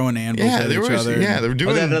like throwing anvils at each other. Yeah, they were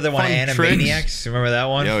doing. that another one, Animaniacs? Remember that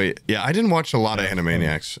one? Yeah, I didn't watch a lot of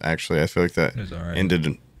Animaniacs actually. I feel like that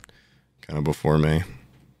ended kind of before me.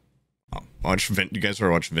 You guys ever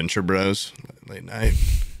watch Venture Bros late night?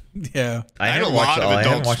 Yeah, I had a lot of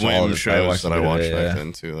Adult Swim shows that I watched back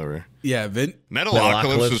then too. That were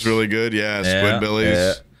Metalocalypse was really good. Yeah,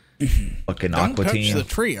 Squidbillies, fucking Aqua Teen, the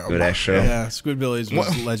trio. Good ass show. Yeah, Squidbillies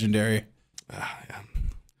was legendary.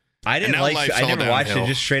 I didn't I never watched it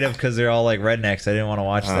just straight up because they're all like rednecks. I didn't want to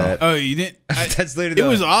watch that. Oh, you didn't? That's literally. It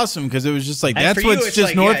was awesome because it was just like that's what's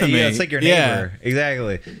just north of me. Yeah, it's like your neighbor.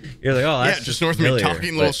 Exactly. You're like, oh, that's just north of me,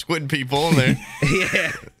 talking little squid people, and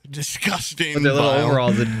they're disgusting. With their little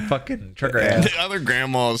overalls and fucking trucker ass. The other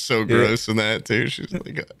grandma is so gross in that too. She's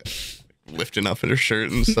like lifting up in her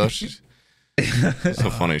shirt and stuff. It's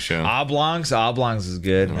a funny show. Oblongs is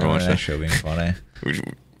good. I remember that show being funny. We've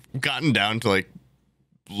gotten down to like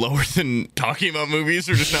lower than talking about movies.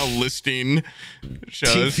 We're just now listing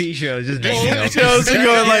shows. TV shows. Just shows are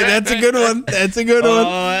going like, that's a good one. That's a good one. What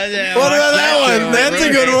about that one? That's a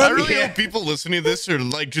good one. I really hope people listening to this are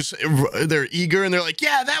like just, they're eager and they're like,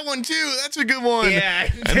 yeah, that one too. That's a good one. Yeah.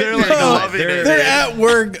 And they're like loving it. They're at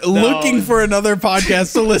work looking for another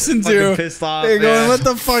podcast to listen to. Pissed off, they're going, what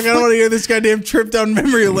the fuck? I don't want to hear this goddamn trip down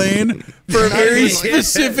memory lane for a very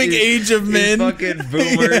specific age of men. Fucking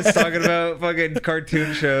boomers talking about fucking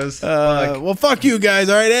cartoon shows. Well, fuck you guys.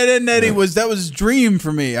 All right, Ed, Edd n Eddy was a dream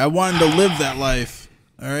for me. I wanted to live that life.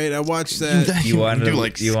 All right, I watched that. You wanted to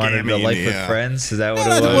life with friends? Is that what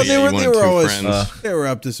it was? Well, they were always they were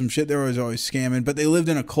up to some shit. They were always scamming, but they lived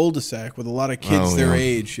in a cul-de-sac with a lot of kids their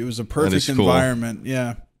age. It was a perfect environment. Cool.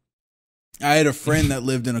 Yeah, I had a friend that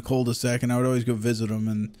lived in a cul-de-sac, and I would always go visit him.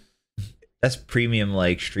 And that's premium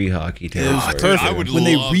like street hockey too. I would when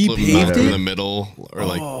love they repaved it in the middle or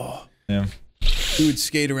like he would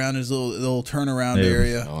skate around his little turnaround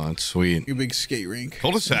area. Oh, that's sweet. Your big skate rink.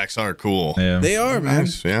 Cul-de-sacs are cool. Yeah. They are, man.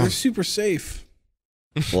 Nice, they're super safe.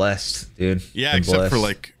 Blessed, dude. Yeah, except for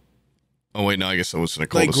like. Oh wait, no, I guess that wasn't a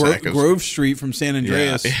cul-de-sac. Like Grove Street from San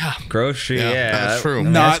Andreas. Yeah, Grove Street. Yeah, that's true.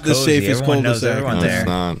 Not the safest cul-de-sac. Everyone there. It's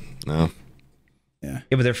not. No. Yeah,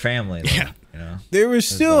 but they're family. Though, yeah. You know? There was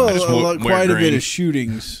still quite a bit of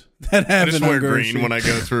shootings that happened. I just wear green when I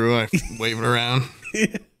go through. I wave it around.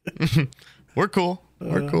 We're cool.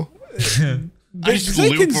 We're cool. I just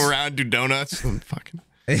loop around, do donuts, and fucking.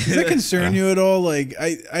 Does that concern you at all? Like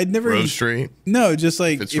I'd never. Grove Street. No, just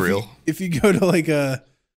like if it's real. If you go to like a,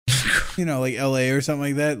 like LA or something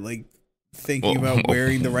like that, like thinking about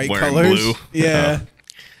wearing the right colors. Blue. Yeah.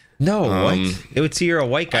 No, what? It would see you're a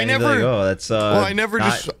white guy. I never. Like, oh, that's I never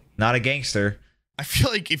not a gangster. I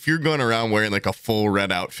feel like if you're going around wearing like a full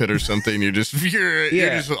red outfit or something, you just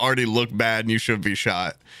already look bad and you should be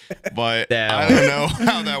shot. But I don't know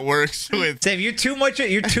how that works with. Dave, you're too white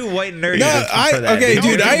and nerdy. No,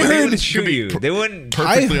 dude, I heard shoot you. They wouldn't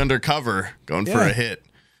perfectly undercover going for a hit.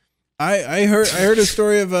 I heard a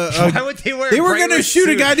story of why would they were going to shoot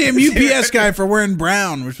a goddamn UPS guy for wearing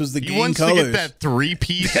brown, which was the gang He wants colors. to get that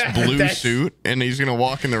 3-piece blue suit, and he's going to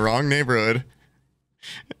walk in the wrong neighborhood.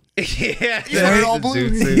 Yeah, he's wearing all blue.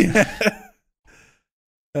 Yeah.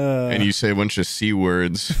 And you say a bunch of C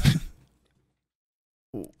words.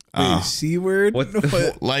 Wait, C word? Like no,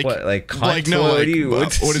 like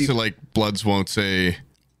what is it like? Bloods won't say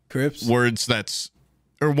Crips words that's,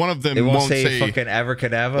 or one of them they won't say fucking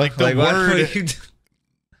abracadabra. Like the word.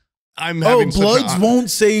 Bloods won't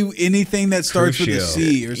say anything that starts with a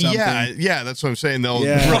C or something. Yeah, that's what I'm saying. They'll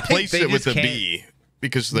replace it with a B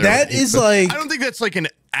because that is like. I don't think that's like an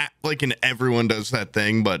everyone does that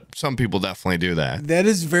thing, but some people definitely do that. That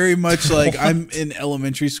is very much like I'm in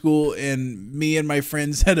elementary school, and me and my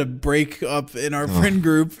friends had a break up in our friend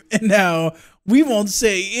group, and now we won't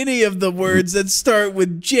say any of the words that start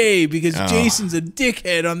with J because Jason's a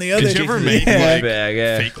dickhead on the other. Did you ever make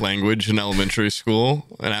fake language in elementary school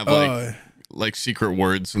and have like secret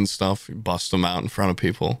words and stuff? You bust them out in front of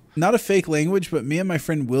people. Not a fake language, but me and my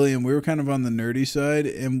friend William, we were kind of on the nerdy side,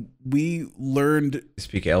 and we learned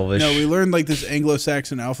speak Elvish. No, we learned like this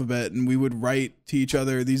Anglo-Saxon alphabet, and we would write to each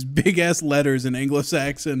other these big ass letters in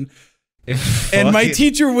Anglo-Saxon. And my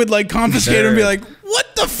teacher would like confiscate and be like,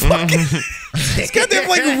 "What the fuck? It's got them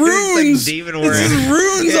like runes. It's just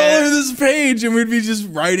runes all over this page," and we'd be just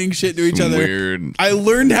writing shit to each other. Weird. I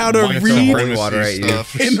learned how to read and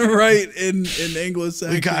write in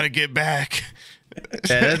Anglo-Saxon. We gotta get back.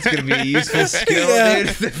 That's gonna be a useful skill,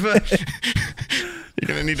 dude. You're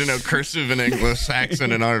gonna need to know cursive and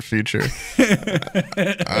Anglo-Saxon in our future.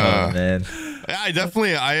 Man. I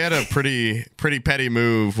had a pretty petty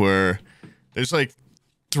move where there's like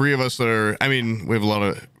 3 of us that are, I mean, we have a lot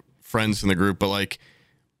of friends in the group, but like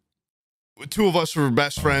 2 of us were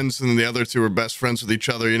best friends and the other 2 were best friends with each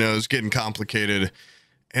other. You know, it's getting complicated.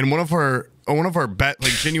 And one of our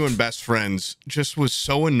genuine best friends just was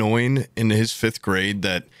so annoying in his 5th grade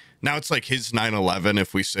that now it's like his 9/11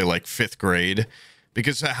 if we say like 5th grade,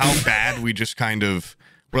 because of how bad we just kind of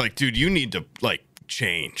were like, dude, you need to like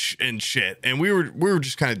change and shit. And we were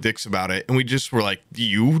just kind of dicks about it, and we just were like, do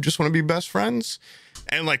you just want to be best friends?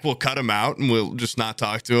 And like we'll cut him out and we'll just not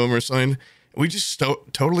talk to him or something. We just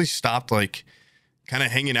totally stopped like kind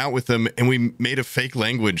of hanging out with him, and we made a fake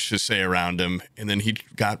language to say around him, and then he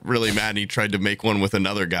got really mad and he tried to make one with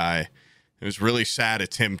another guy. It was really sad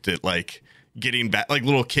attempt at like getting back, like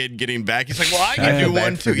little kid getting back. He's like, well, I can do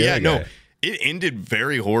one too. Yeah, no, it ended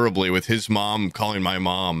very horribly with his mom calling my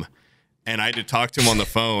mom, and I had to talk to him on the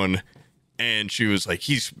phone, and she was like,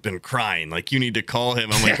 he's been crying, like you need to call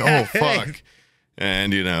him. I'm like, oh fuck.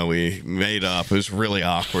 And, you know, we made up. It was really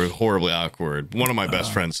awkward, horribly awkward. One of my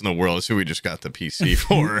best friends in the world is who we just got the PC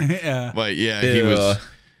for. Yeah. But, yeah, he was...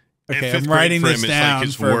 Okay, I'm writing this down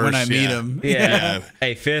like for when I meet him. Yeah.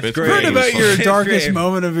 Hey, 5th grade. Heard about your darkest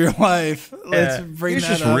moment of your life. Let's bring that up.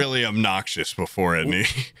 He's just really obnoxious before it.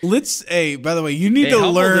 Hey, by the way, you need to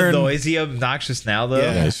learn... Though, is he obnoxious now, though?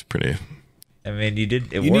 Yeah, he's pretty... I mean, you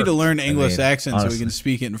need to learn Anglo-Saxon so we can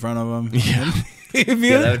speak it in front of him.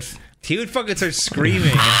 Yeah. He would fucking start screaming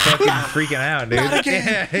and fucking freaking out, dude.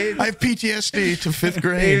 I have PTSD to 5th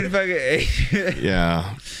grade.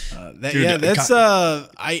 Yeah.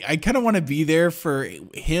 I kind of want to be there for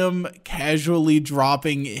him casually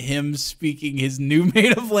dropping him speaking his new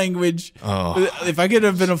native language. If I could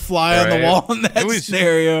have been a fly on the wall in that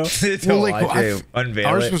scenario.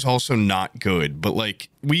 Ours was also not good, but like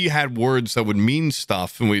we had words that would mean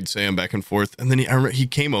stuff and we'd say them back and forth. And then he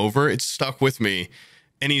came over, it stuck with me.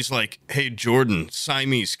 And he's like, hey, Jordan,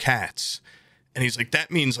 Siamese cats. And he's like,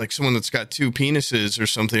 that means like someone that's got 2 penises or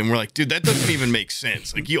something. And we're like, dude, that doesn't even make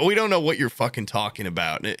sense. Like, we don't know what you're fucking talking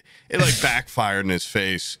about. And it like backfired in his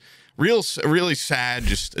face. Really sad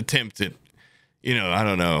just attempt at, you know, I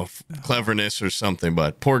don't know, cleverness or something.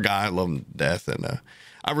 But poor guy, I love him to death. And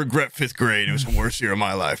I regret 5th grade. It was the worst year of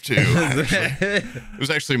my life, too. It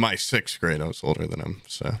was actually my 6th grade. I was older than him.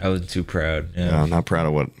 So I wasn't too proud. Yeah, I'm not proud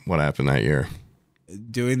of what happened that year.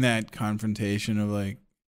 Doing that confrontation of like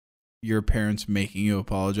your parents making you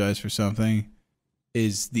apologize for something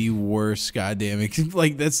is the worst goddamn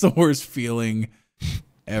like that's the worst feeling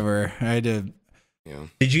ever. I had to. Yeah.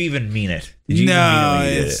 Did you even mean it? You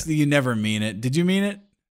never mean it. Did you mean it?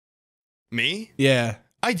 Me? Yeah.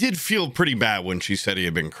 I did feel pretty bad when she said he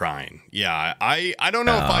had been crying. Yeah, I don't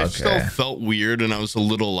know if I still felt weird, and I was a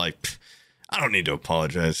little like, I don't need to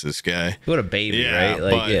apologize to this guy. What a baby, right?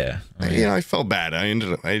 Like, but, yeah. I mean, you know, I felt bad.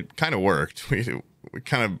 It kind of worked. We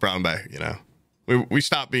kind of brought him back, you know. We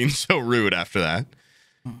stopped being so rude after that.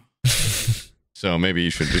 So maybe you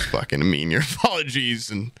should just fucking mean your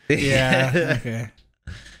apologies and yeah. Okay.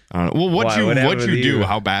 Well, what'd you do?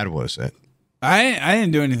 How bad was it? I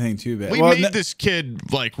didn't do anything too bad. We made this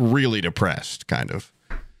kid like really depressed, kind of.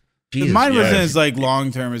 Jesus, mine wasn't as like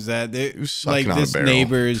long term as that. Like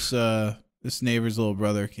this neighbor's little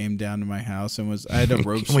brother came down to my house and I had a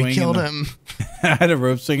rope swing. We killed him. I had a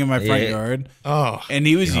rope swing in my front yard. Oh, and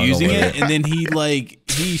he was using it, and then he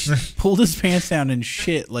pulled his pants down and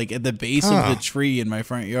shit like at the base of the tree in my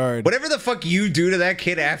front yard. Whatever the fuck you do to that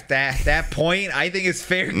kid after that point, I think it's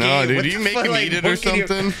fair game. No, dude, you make him eat it or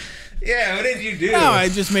something? Yeah, what did you do? No, I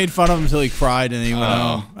just made fun of him until he cried and he went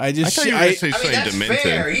home. I thought you were going to say something that's demented.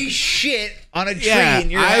 Fair. He shit on a tree in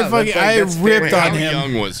your house. I ripped on him. How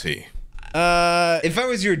young was he? If I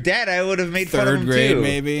was your dad, I would have made fun of him third grade, too.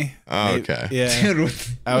 maybe. Oh, okay. Yeah. Dude,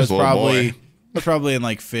 I was probably in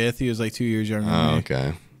like 5th. He was like 2 years younger than me.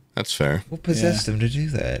 Okay. That's fair. What possessed him to do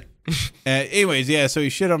that? Anyways, yeah, so he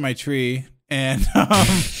shit on my tree and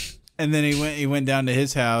and then he went down to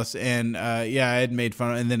his house and I had made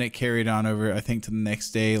fun of it, and then it carried on over I think to the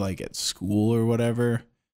next day, like at school or whatever.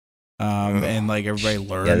 And like everybody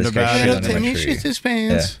learned about it. Timmy shits his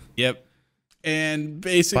pants. Yeah. Yep. And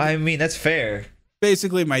basically, I mean, that's fair.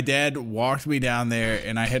 Basically, my dad walked me down there,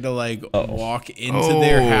 and I had to like walk into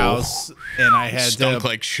their house, and I had Stunk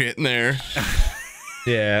like shit in there.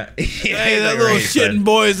 Yeah. Hey, that little shitting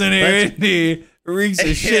boy's in here, isn't he? Reeks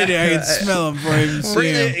of shit here. I can smell him before I even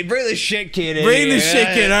see him. Bring the shit kid in. Bring the shit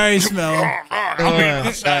kid. I already smell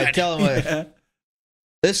him. Tell him what.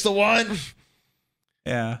 This the one?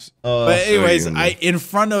 Yeah. But anyways, in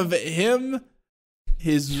front of him,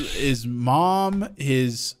 his mom,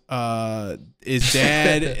 his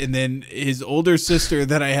dad, and then his older sister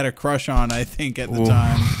that I had a crush on, I think at the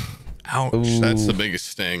time. Ouch! Ooh. That's the biggest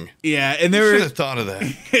sting. Yeah, and you should have thought of that.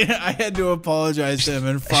 I had to apologize to him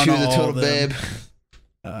in front of all of them. Babe.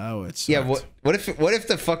 What if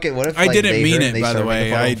I didn't mean it, by the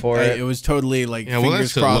way. It was totally like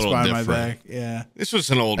fingers crossed behind my back. Yeah, this was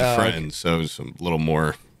an old friend, so it was a little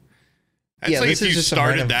more. It's like if you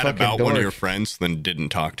started that about one of your friends, then didn't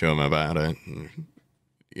talk to him about it.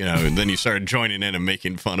 And then you started joining in and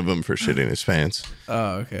making fun of him for shitting his pants.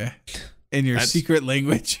 Oh, okay. In your secret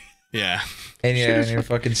language. Yeah. And your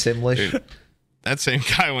fucking Simlish. Dude, that same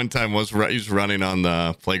guy one time he was running on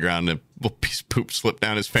the playground and a little piece of poop slipped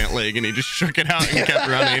down his pant leg and he just shook it out and kept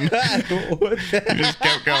running. He just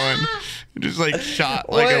kept going. He just like shot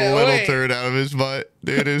like a little turd out of his butt.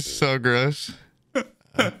 Dude, it's so gross.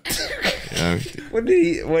 What did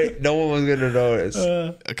he? Wait, no one was gonna notice.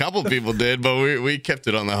 A couple people did, but we kept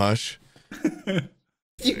it on the hush.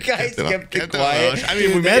 You guys kept it quiet. I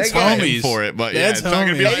mean, we made homies for it, but that's it's not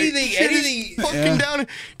gonna be like anything fucking down.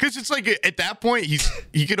 Because it's like at that point,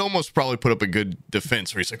 he could almost probably put up a good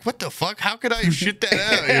defense where he's like, "What the fuck? How could I shit that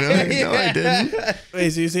out?" No, I didn't.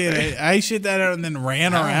 Wait, so you saying I shit that out and then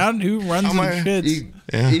ran around? Who runs and shits?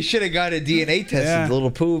 You should have got a DNA test of the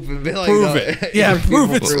little poop and been like, prove it. Yeah,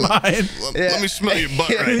 prove it's mine. Let me smell your butt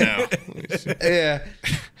right now. Yeah.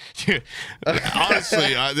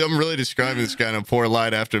 Honestly, I'm really describing this guy in a poor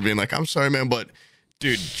light after being like, I'm sorry, man, but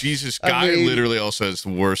dude, Jesus, guy literally also has the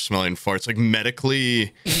worst smelling farts. Like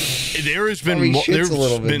medically, there's been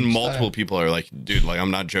multiple people are like, dude, like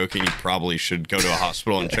I'm not joking. You probably should go to a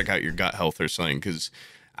hospital and check out your gut health or something because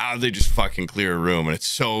they just fucking clear a room and it's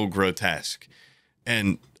so grotesque.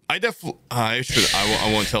 And I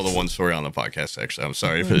won't tell the one story on the podcast. Actually, I'm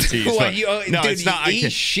sorry for the tease. It's not. He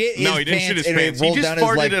shit his he didn't shit his pants. He just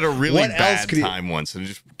farted at a really bad time once, and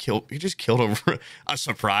he just killed a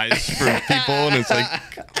surprise for people, and it's like,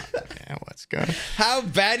 yeah, let's go. How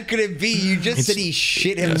bad could it be? You just said he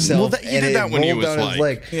shit himself. Well, he did that when he was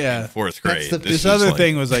like in 4th grade. This other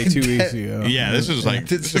thing was like 2 weeks ago. Yeah, this was like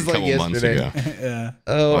this a couple months ago. Yeah.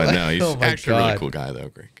 No, he's actually a really cool guy, though.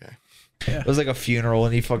 Great guy. Yeah. It was like a funeral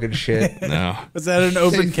and he fucking shit. No. Was that an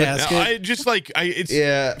open casket?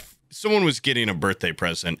 Someone was getting a birthday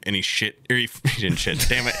present and he didn't shit.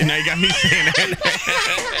 Damn it. And now you got me saying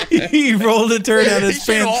it. He rolled a turd out his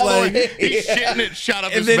pants leg. He's shitting it, shot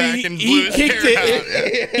up his back and blew his hair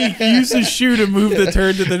out. He used his shoe to move the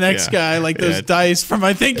turd to the next guy, like those dice from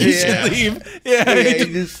I Think You Should Leave.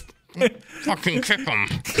 He just fucking kick him.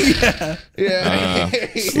 Leave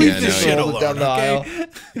the shit alone, down the aisle.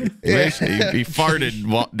 He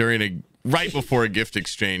farted right before a gift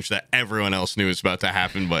exchange that everyone else knew was about to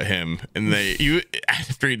happen but him. And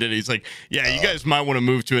after he did it, he's like, yeah, you guys might want to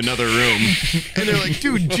move to another room. And they're like,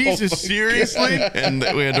 dude, Jesus, seriously? And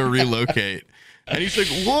we had to relocate. And he's like,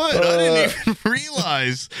 what? I didn't even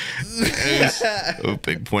realize. And it's a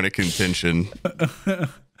big point of contention.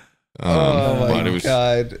 Oh my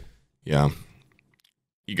God. Yeah.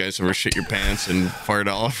 You guys ever shit your pants and fart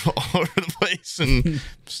all over the place and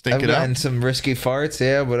stink it up? I've gotten some risky farts,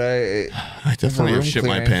 yeah, but I definitely have shit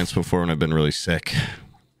my pants before when I've been really sick.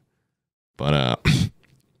 But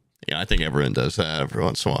yeah, I think everyone does that every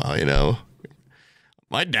once in a while, you know.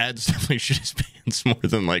 My dad's definitely shit his pants more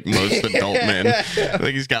than like most adult men. I think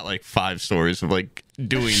he's got like 5 stories of like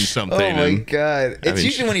doing something. Oh my god! It's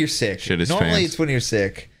usually when you're sick. Normally, it's when you're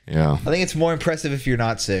sick. Yeah. I think it's more impressive if you're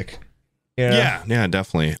not sick. You know? Yeah,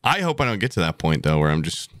 definitely. I hope I don't get to that point though, where I'm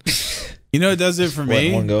just. You know, it does it for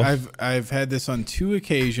me. I've had this on 2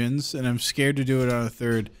 occasions, and I'm scared to do it on a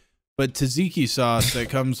 3rd. But tzatziki sauce that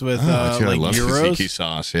comes with like I love gyros, tzatziki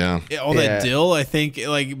sauce, yeah. All that dill. I think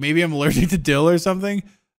like maybe I'm allergic to dill or something.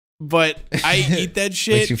 But I eat that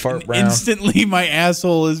shit. You fart brown. Instantly, my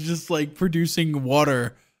asshole is just like producing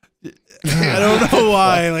water. I don't know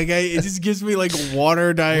why. Like it just gives me like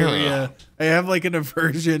water diarrhea. I have like an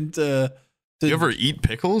aversion to. Do you ever eat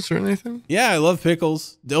pickles or anything? Yeah, I love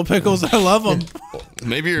pickles. Dill pickles, I love them.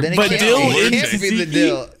 Maybe you're. But dill is the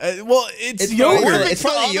dill. Well, it's yogurt. It's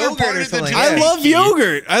probably yogurt or something. I love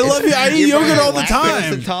yogurt. I eat yogurt all the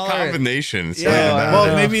time. Combination. Yeah.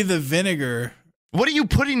 Well, maybe the vinegar. What are you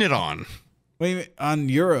putting it on? Wait, on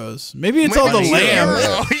euros. Maybe it's all the lamb.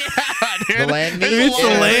 Oh, yeah, dude. The lamb. Maybe it's the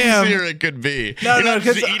lamb. Here it could be. No, you're not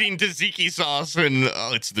just because eating tzatziki sauce and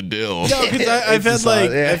it's the dill. No, because I've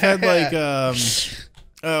had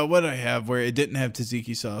what did I have where it didn't have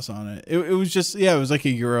tzatziki sauce on it? It was just it was like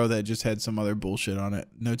a euro that just had some other bullshit on it.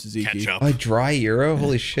 No tzatziki. Ketchup. A dry euro?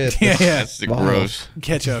 Holy shit. Yeah. That's gross.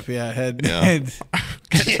 Ketchup, yeah. Had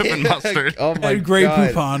ketchup and mustard. Oh my had Grey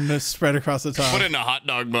god. Poupon spread across the top. Put it in a hot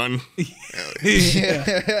dog bun.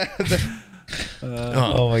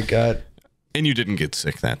 Oh my god. And you didn't get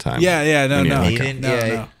sick that time. Yeah, no.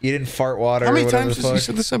 You didn't fart water. How many or times you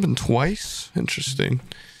said this happened? Twice? Interesting.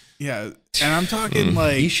 Yeah, and I'm talking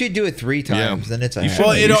like you should do it 3 times. Then it's a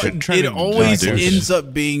well, it always ends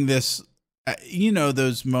up being this. You know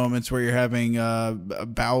those moments where you're having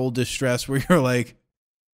bowel distress, where you're like,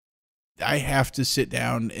 I have to sit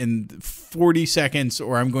down in 40 seconds,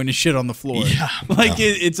 or I'm going to shit on the floor. Yeah, like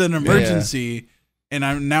it's an emergency. And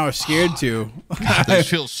I'm now scared to. God, this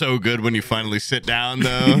feels so good when you finally sit down,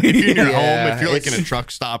 though. If you're in your home, if you're like in a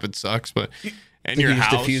truck stop, it sucks. But in your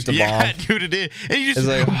house, bomb. Dude, it is. And you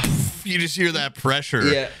just you just hear that pressure.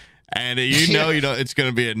 Yeah. And you know it's going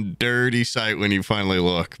to be a dirty sight when you finally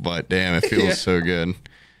look. But damn, it feels so good.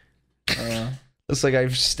 It's like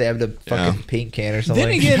I've stabbed a fucking paint can or something.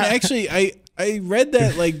 Then again, actually, I read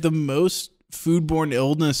that like the most foodborne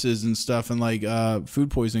illnesses and stuff and like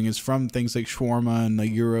food poisoning is from things like shawarma and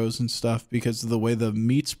like gyros and stuff because of the way the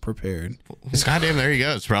meat's prepared. Goddamn, there you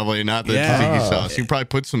go. It's probably not the tzatziki sauce. You probably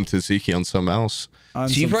put some tzatziki on something else. So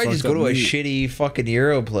you probably just go to a shitty fucking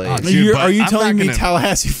gyro place. Oh, dude, are you telling me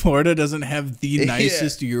Tallahassee, Florida doesn't have the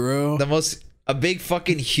nicest gyro? A big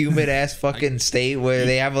fucking humid ass fucking state where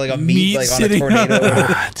they have like a meat like on a tornado.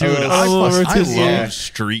 Dude, I love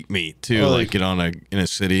street meat too. Like get in a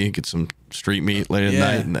city, get some street meat late at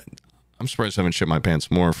night. And I'm surprised I haven't shit my pants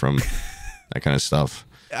more from that kind of stuff.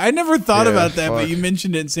 I never thought about that, but you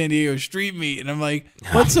mentioned it in San Diego, street meat, and I'm like,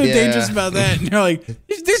 what's so dangerous about that? And you're like, they're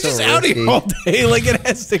just out here all day, like it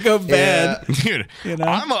has to go bad. Dude, you know?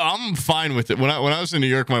 I'm fine with it. When I was in New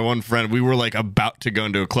York, my one friend, we were like about to go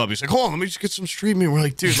into a club. He's like, hold on, let me just get some street meat. We're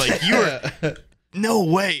like, dude, like you're no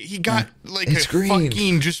way. He got like a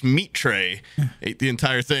fucking just meat tray, ate the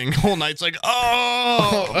entire thing. Whole night's like,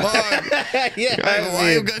 oh, why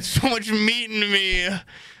I've got so much meat in me.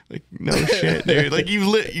 Like, no shit, dude. Like,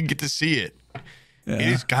 you get to see it.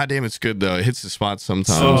 Yeah. Goddamn, it's good, though. It hits the spot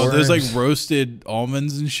sometimes. So there's, like, roasted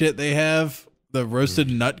almonds and shit they have. The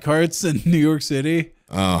roasted nut carts in New York City.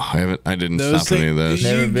 Oh, I didn't stop any of those.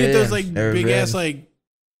 You get those, like, big-ass, like,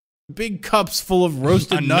 big cups full of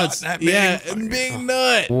roasted nuts. Yeah, a big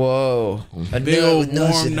nut. Whoa. Big old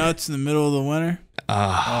warm nuts in the middle of the winter.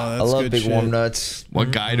 I love big warm nuts.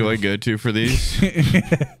 What guy do I go to for these?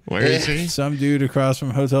 Where is he? Some dude across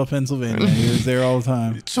from Hotel Pennsylvania. He was there all the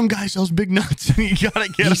time. Some guy sells big nuts. You gotta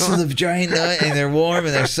get them. He sells a giant nut, and they're warm,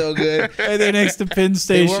 and they're so good. Right there next to Penn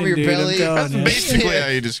Station. They warm your belly. That's basically how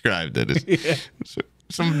you described it.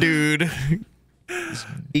 Some dude.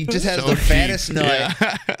 He just has the fattest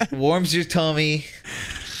nut. Warms your tummy.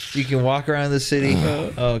 You can walk around the city.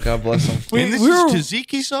 Oh, God bless him. Wait, this is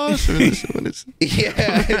tzatziki sauce? Or what is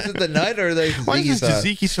yeah, is it the nut or the tzatziki Why is sauce?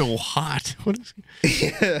 tzatziki so hot? What is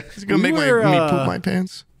it going to make me poop my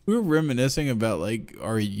pants? We were reminiscing about like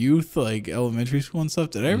our youth, like elementary school and stuff.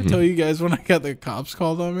 Did I ever tell you guys when I got the cops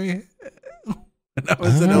called on me? When I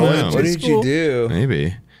was in elementary What did school? you do?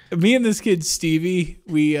 Maybe. Me and this kid Stevie,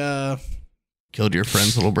 we killed your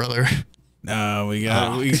friend's little brother? No, we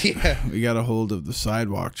got a hold of the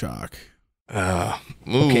sidewalk chalk.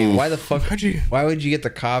 Okay, why the fuck? Why would you get the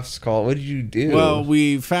cops called? What did you do? Well,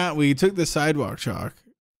 we took the sidewalk chalk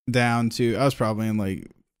down to. I was probably in like,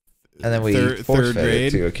 and then we third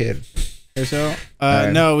grade to a kid or so.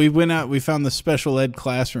 No, we went out. We found the special ed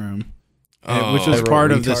classroom, which was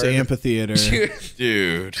part of this amphitheater,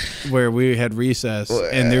 dude, where we had recess,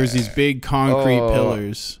 and there was these big concrete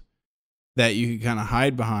pillars that you could kind of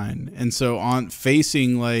hide behind, and so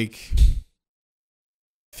facing on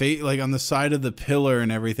the side of the pillar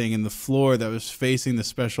and everything in the floor that was facing the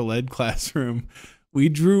special ed classroom, we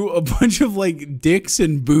drew a bunch of like dicks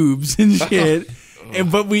and boobs and shit.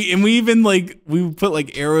 But we even we put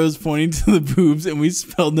like arrows pointing to the boobs, and we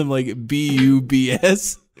spelled them like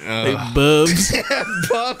B-U-B-S. Like bubs.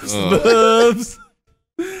 Bubs.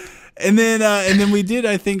 And then we did,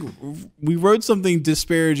 I think we wrote something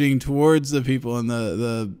disparaging towards the people in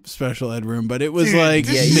the special ed room, but it was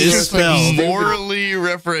misspelled. Like morally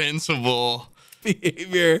reprehensible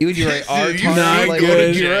behavior. Would you write our not like, good. What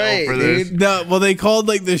did you write, dude? No, well, they called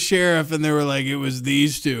like the sheriff, and they were like, it was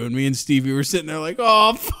these two, and me and Stevie were sitting there like,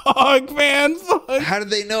 oh fuck, man, fuck. How did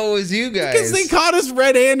they know it was you guys? Because they caught us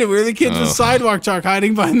red-handed. We were the kids with sidewalk chalk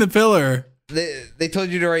hiding behind the pillar. They told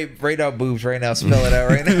you to write out boobs right now. Spell it out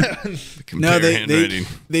right now. No,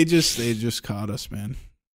 they just caught us, man.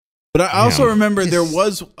 But I also remember there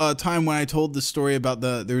was a time when I told the story about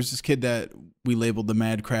there was this kid that we labeled the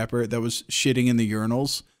mad crapper that was shitting in the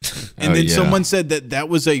urinals, and then someone said that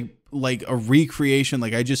was a recreation.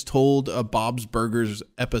 Like I just told a Bob's Burgers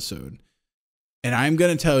episode, and I'm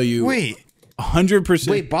gonna tell you, 100%.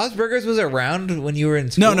 Wait, Bob's Burgers was around when you were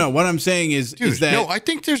in school? No. What I'm saying is that no, I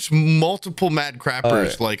think there's multiple mad crappers.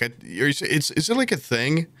 Is it like a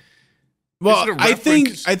thing? Well, I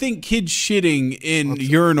think kids shitting in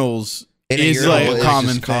urinals is like a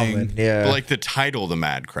common thing. Yeah, but like the title, the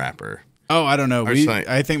Mad Crapper. Oh, I don't know.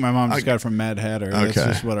 I think my mom just got it from Mad Hatter. That's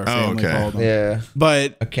just what our family called them. Yeah,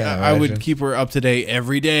 but I would keep her up to date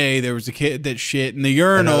every day. There was a kid that shit in the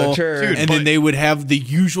urinal, and then they would have the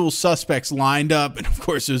usual suspects lined up, and of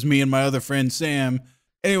course it was me and my other friend Sam.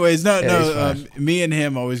 Anyways, me and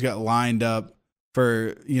him always got lined up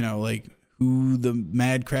for like who the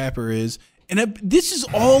Mad Crapper is. And this is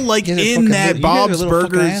all like in that Bob's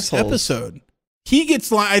Burgers episode. He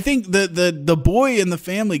gets I think the boy in the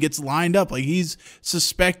family gets lined up, like he's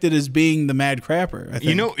suspected as being the Mad Crapper. I think.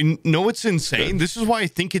 You know what's insane? This is why I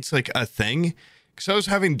think it's like a thing. Because I was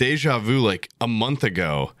having deja vu like a month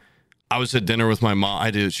ago. I was at dinner with my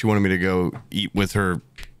mom. She wanted me to go eat with her.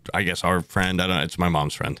 I guess our friend. I don't know. It's my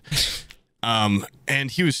mom's friend. And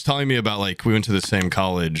he was telling me about we went to the same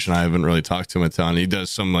college, and I haven't really talked to him a ton. He does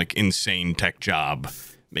some insane tech job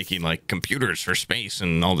making computers for space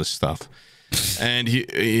and all this stuff. And he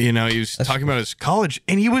was talking about his college,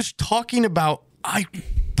 and he was talking about, I'm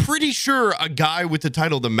pretty sure, a guy with the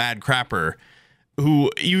title The Mad Crapper,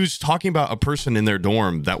 who he was talking about a person in their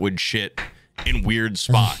dorm that would shit in weird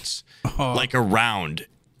spots, around.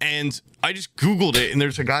 And I just Googled it, and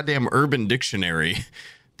there's a goddamn Urban Dictionary.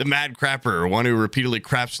 The Mad Crapper, one who repeatedly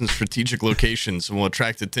craps in strategic locations and will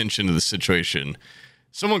attract attention to the situation.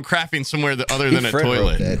 Someone crapping somewhere other than a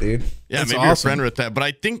toilet. That, dude. Yeah, that's maybe awesome. Your friend wrote that. But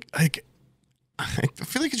I think, I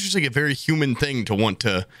feel like it's just a very human thing to want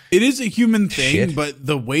to. It is a human thing, but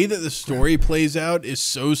the way that the story plays out is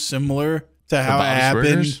so similar to how it happened.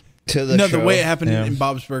 Burgers? The way it happened in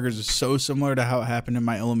Bob's Burgers is so similar to how it happened in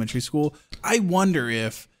my elementary school. I wonder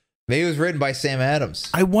if. Maybe it was written by Sam Adams.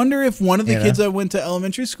 I wonder if one of the kids I went to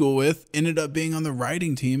elementary school with ended up being on the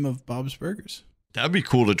writing team of Bob's Burgers. That'd be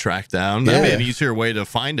cool to track down. That'd be an easier way to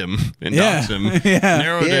find him and dox him.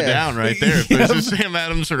 Narrowed it down right there. If there's a Sam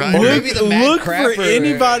Adams writer. Or maybe the Mad Look Crapper for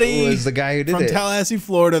anybody was the guy who did from it. Tallahassee,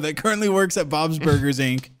 Florida, that currently works at Bob's Burgers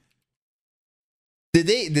Inc. Did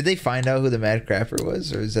they find out who the Mad Crapper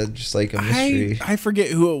was, or is that just a mystery? I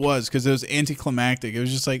forget who it was because it was anticlimactic. It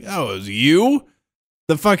was just it was you.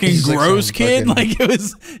 The fucking gross kid,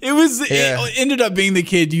 it ended up being the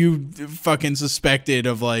kid you fucking suspected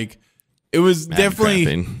of it was Mad definitely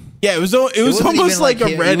crapping. Yeah, it was almost like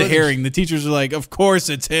a red him. herring. The teachers were like, of course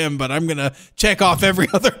it's him, but I'm gonna check off every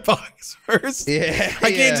other box first. Yeah,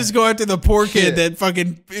 I can't just go after the poor kid that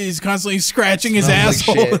fucking is constantly scratching his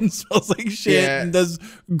asshole and smells like shit and does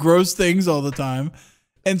gross things all the time.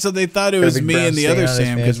 And so they thought it was me and the other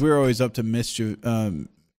Sam because we were always up to mischief.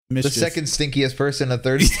 The second stinkiest person, the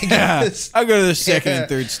third stinkiest. I'll go to the second and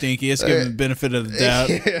third stinkiest, give him the benefit of the doubt.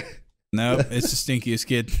 No, it's the stinkiest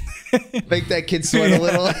kid. Make that kid sweat a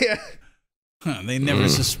little. They never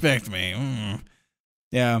suspect me.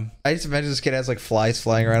 Yeah. I just imagine this kid has like flies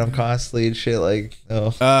flying around him constantly and shit. Like, oh.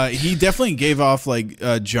 He definitely gave off like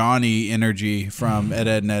Johnny energy from Ed,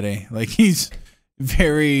 Ed and Eddie. Like he's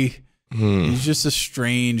very, he's just a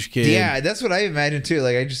strange kid. Yeah, that's what I imagine too.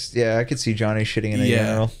 Like I could see Johnny shitting in a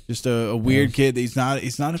urinal. Just a weird kid. He's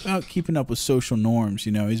not about keeping up with social norms.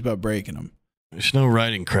 You know, he's about breaking them. There's no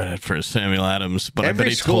writing credit for Samuel Adams, but every I bet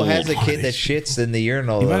he school has a kid that shits in the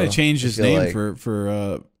urinal. He might have changed his name like.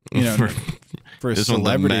 for you know. For a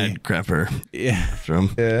celebrity. Mad crapper. Yeah.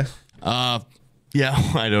 From. Yeah.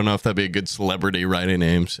 Yeah, I don't know if that'd be a good celebrity writing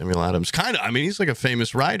name, Samuel Adams. Kind of. I mean, he's like a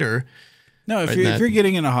famous writer. No, if you're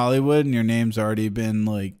getting into Hollywood and your name's already been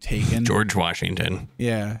like taken. George Washington.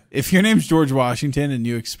 Yeah. If your name's George Washington and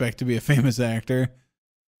you expect to be a famous actor,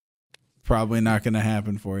 probably not going to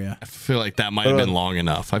happen for you. I feel like that might have been long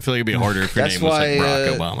enough. I feel like it'd be harder if your name was like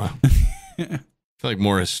Barack Obama. I feel like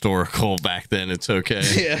more historical back then. It's okay.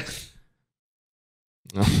 Yeah.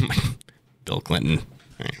 Bill Clinton.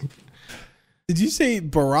 Did you say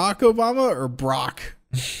Barack Obama or Brock?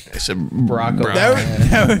 I said Barack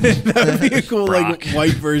Obama. That would be a cool like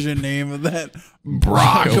white version name of that.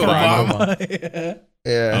 Barack Obama.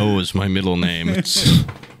 Yeah. O is my middle name. Did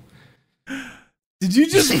you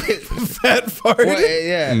just fat fart? Well,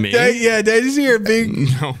 yeah. Me? Did I just hear a big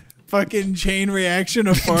fucking chain reaction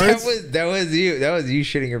of farts? that was you. That was you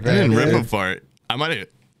shitting your pants. I didn't rip a fart. I might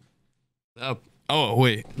have. Oh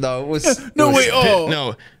wait. No, it was.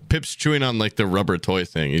 No, Pip's chewing on like the rubber toy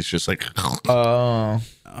thing. He's just like. Oh.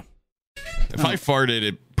 If I farted,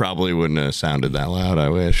 it probably wouldn't have sounded that loud. I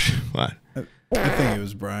wish. What? I think it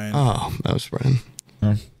was Brian. Oh, that was Brian.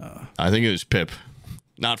 I think it was Pip.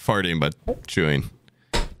 Not farting, but chewing.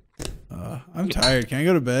 I'm tired. Can I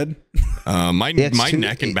go to bed? My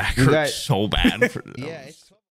neck and back hurt so bad. Yeah.